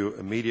to you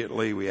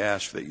immediately. We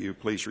ask that you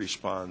please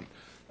respond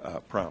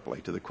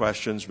promptly to the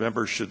questions.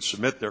 Members should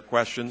submit their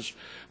questions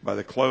by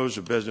the close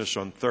of business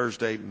on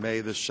Thursday,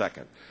 May the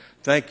 2nd.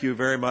 Thank you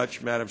very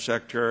much, Madam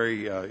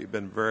Secretary. You've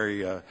been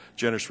very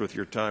generous with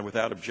your time.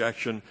 Without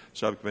objection,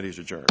 subcommittee is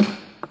adjourned.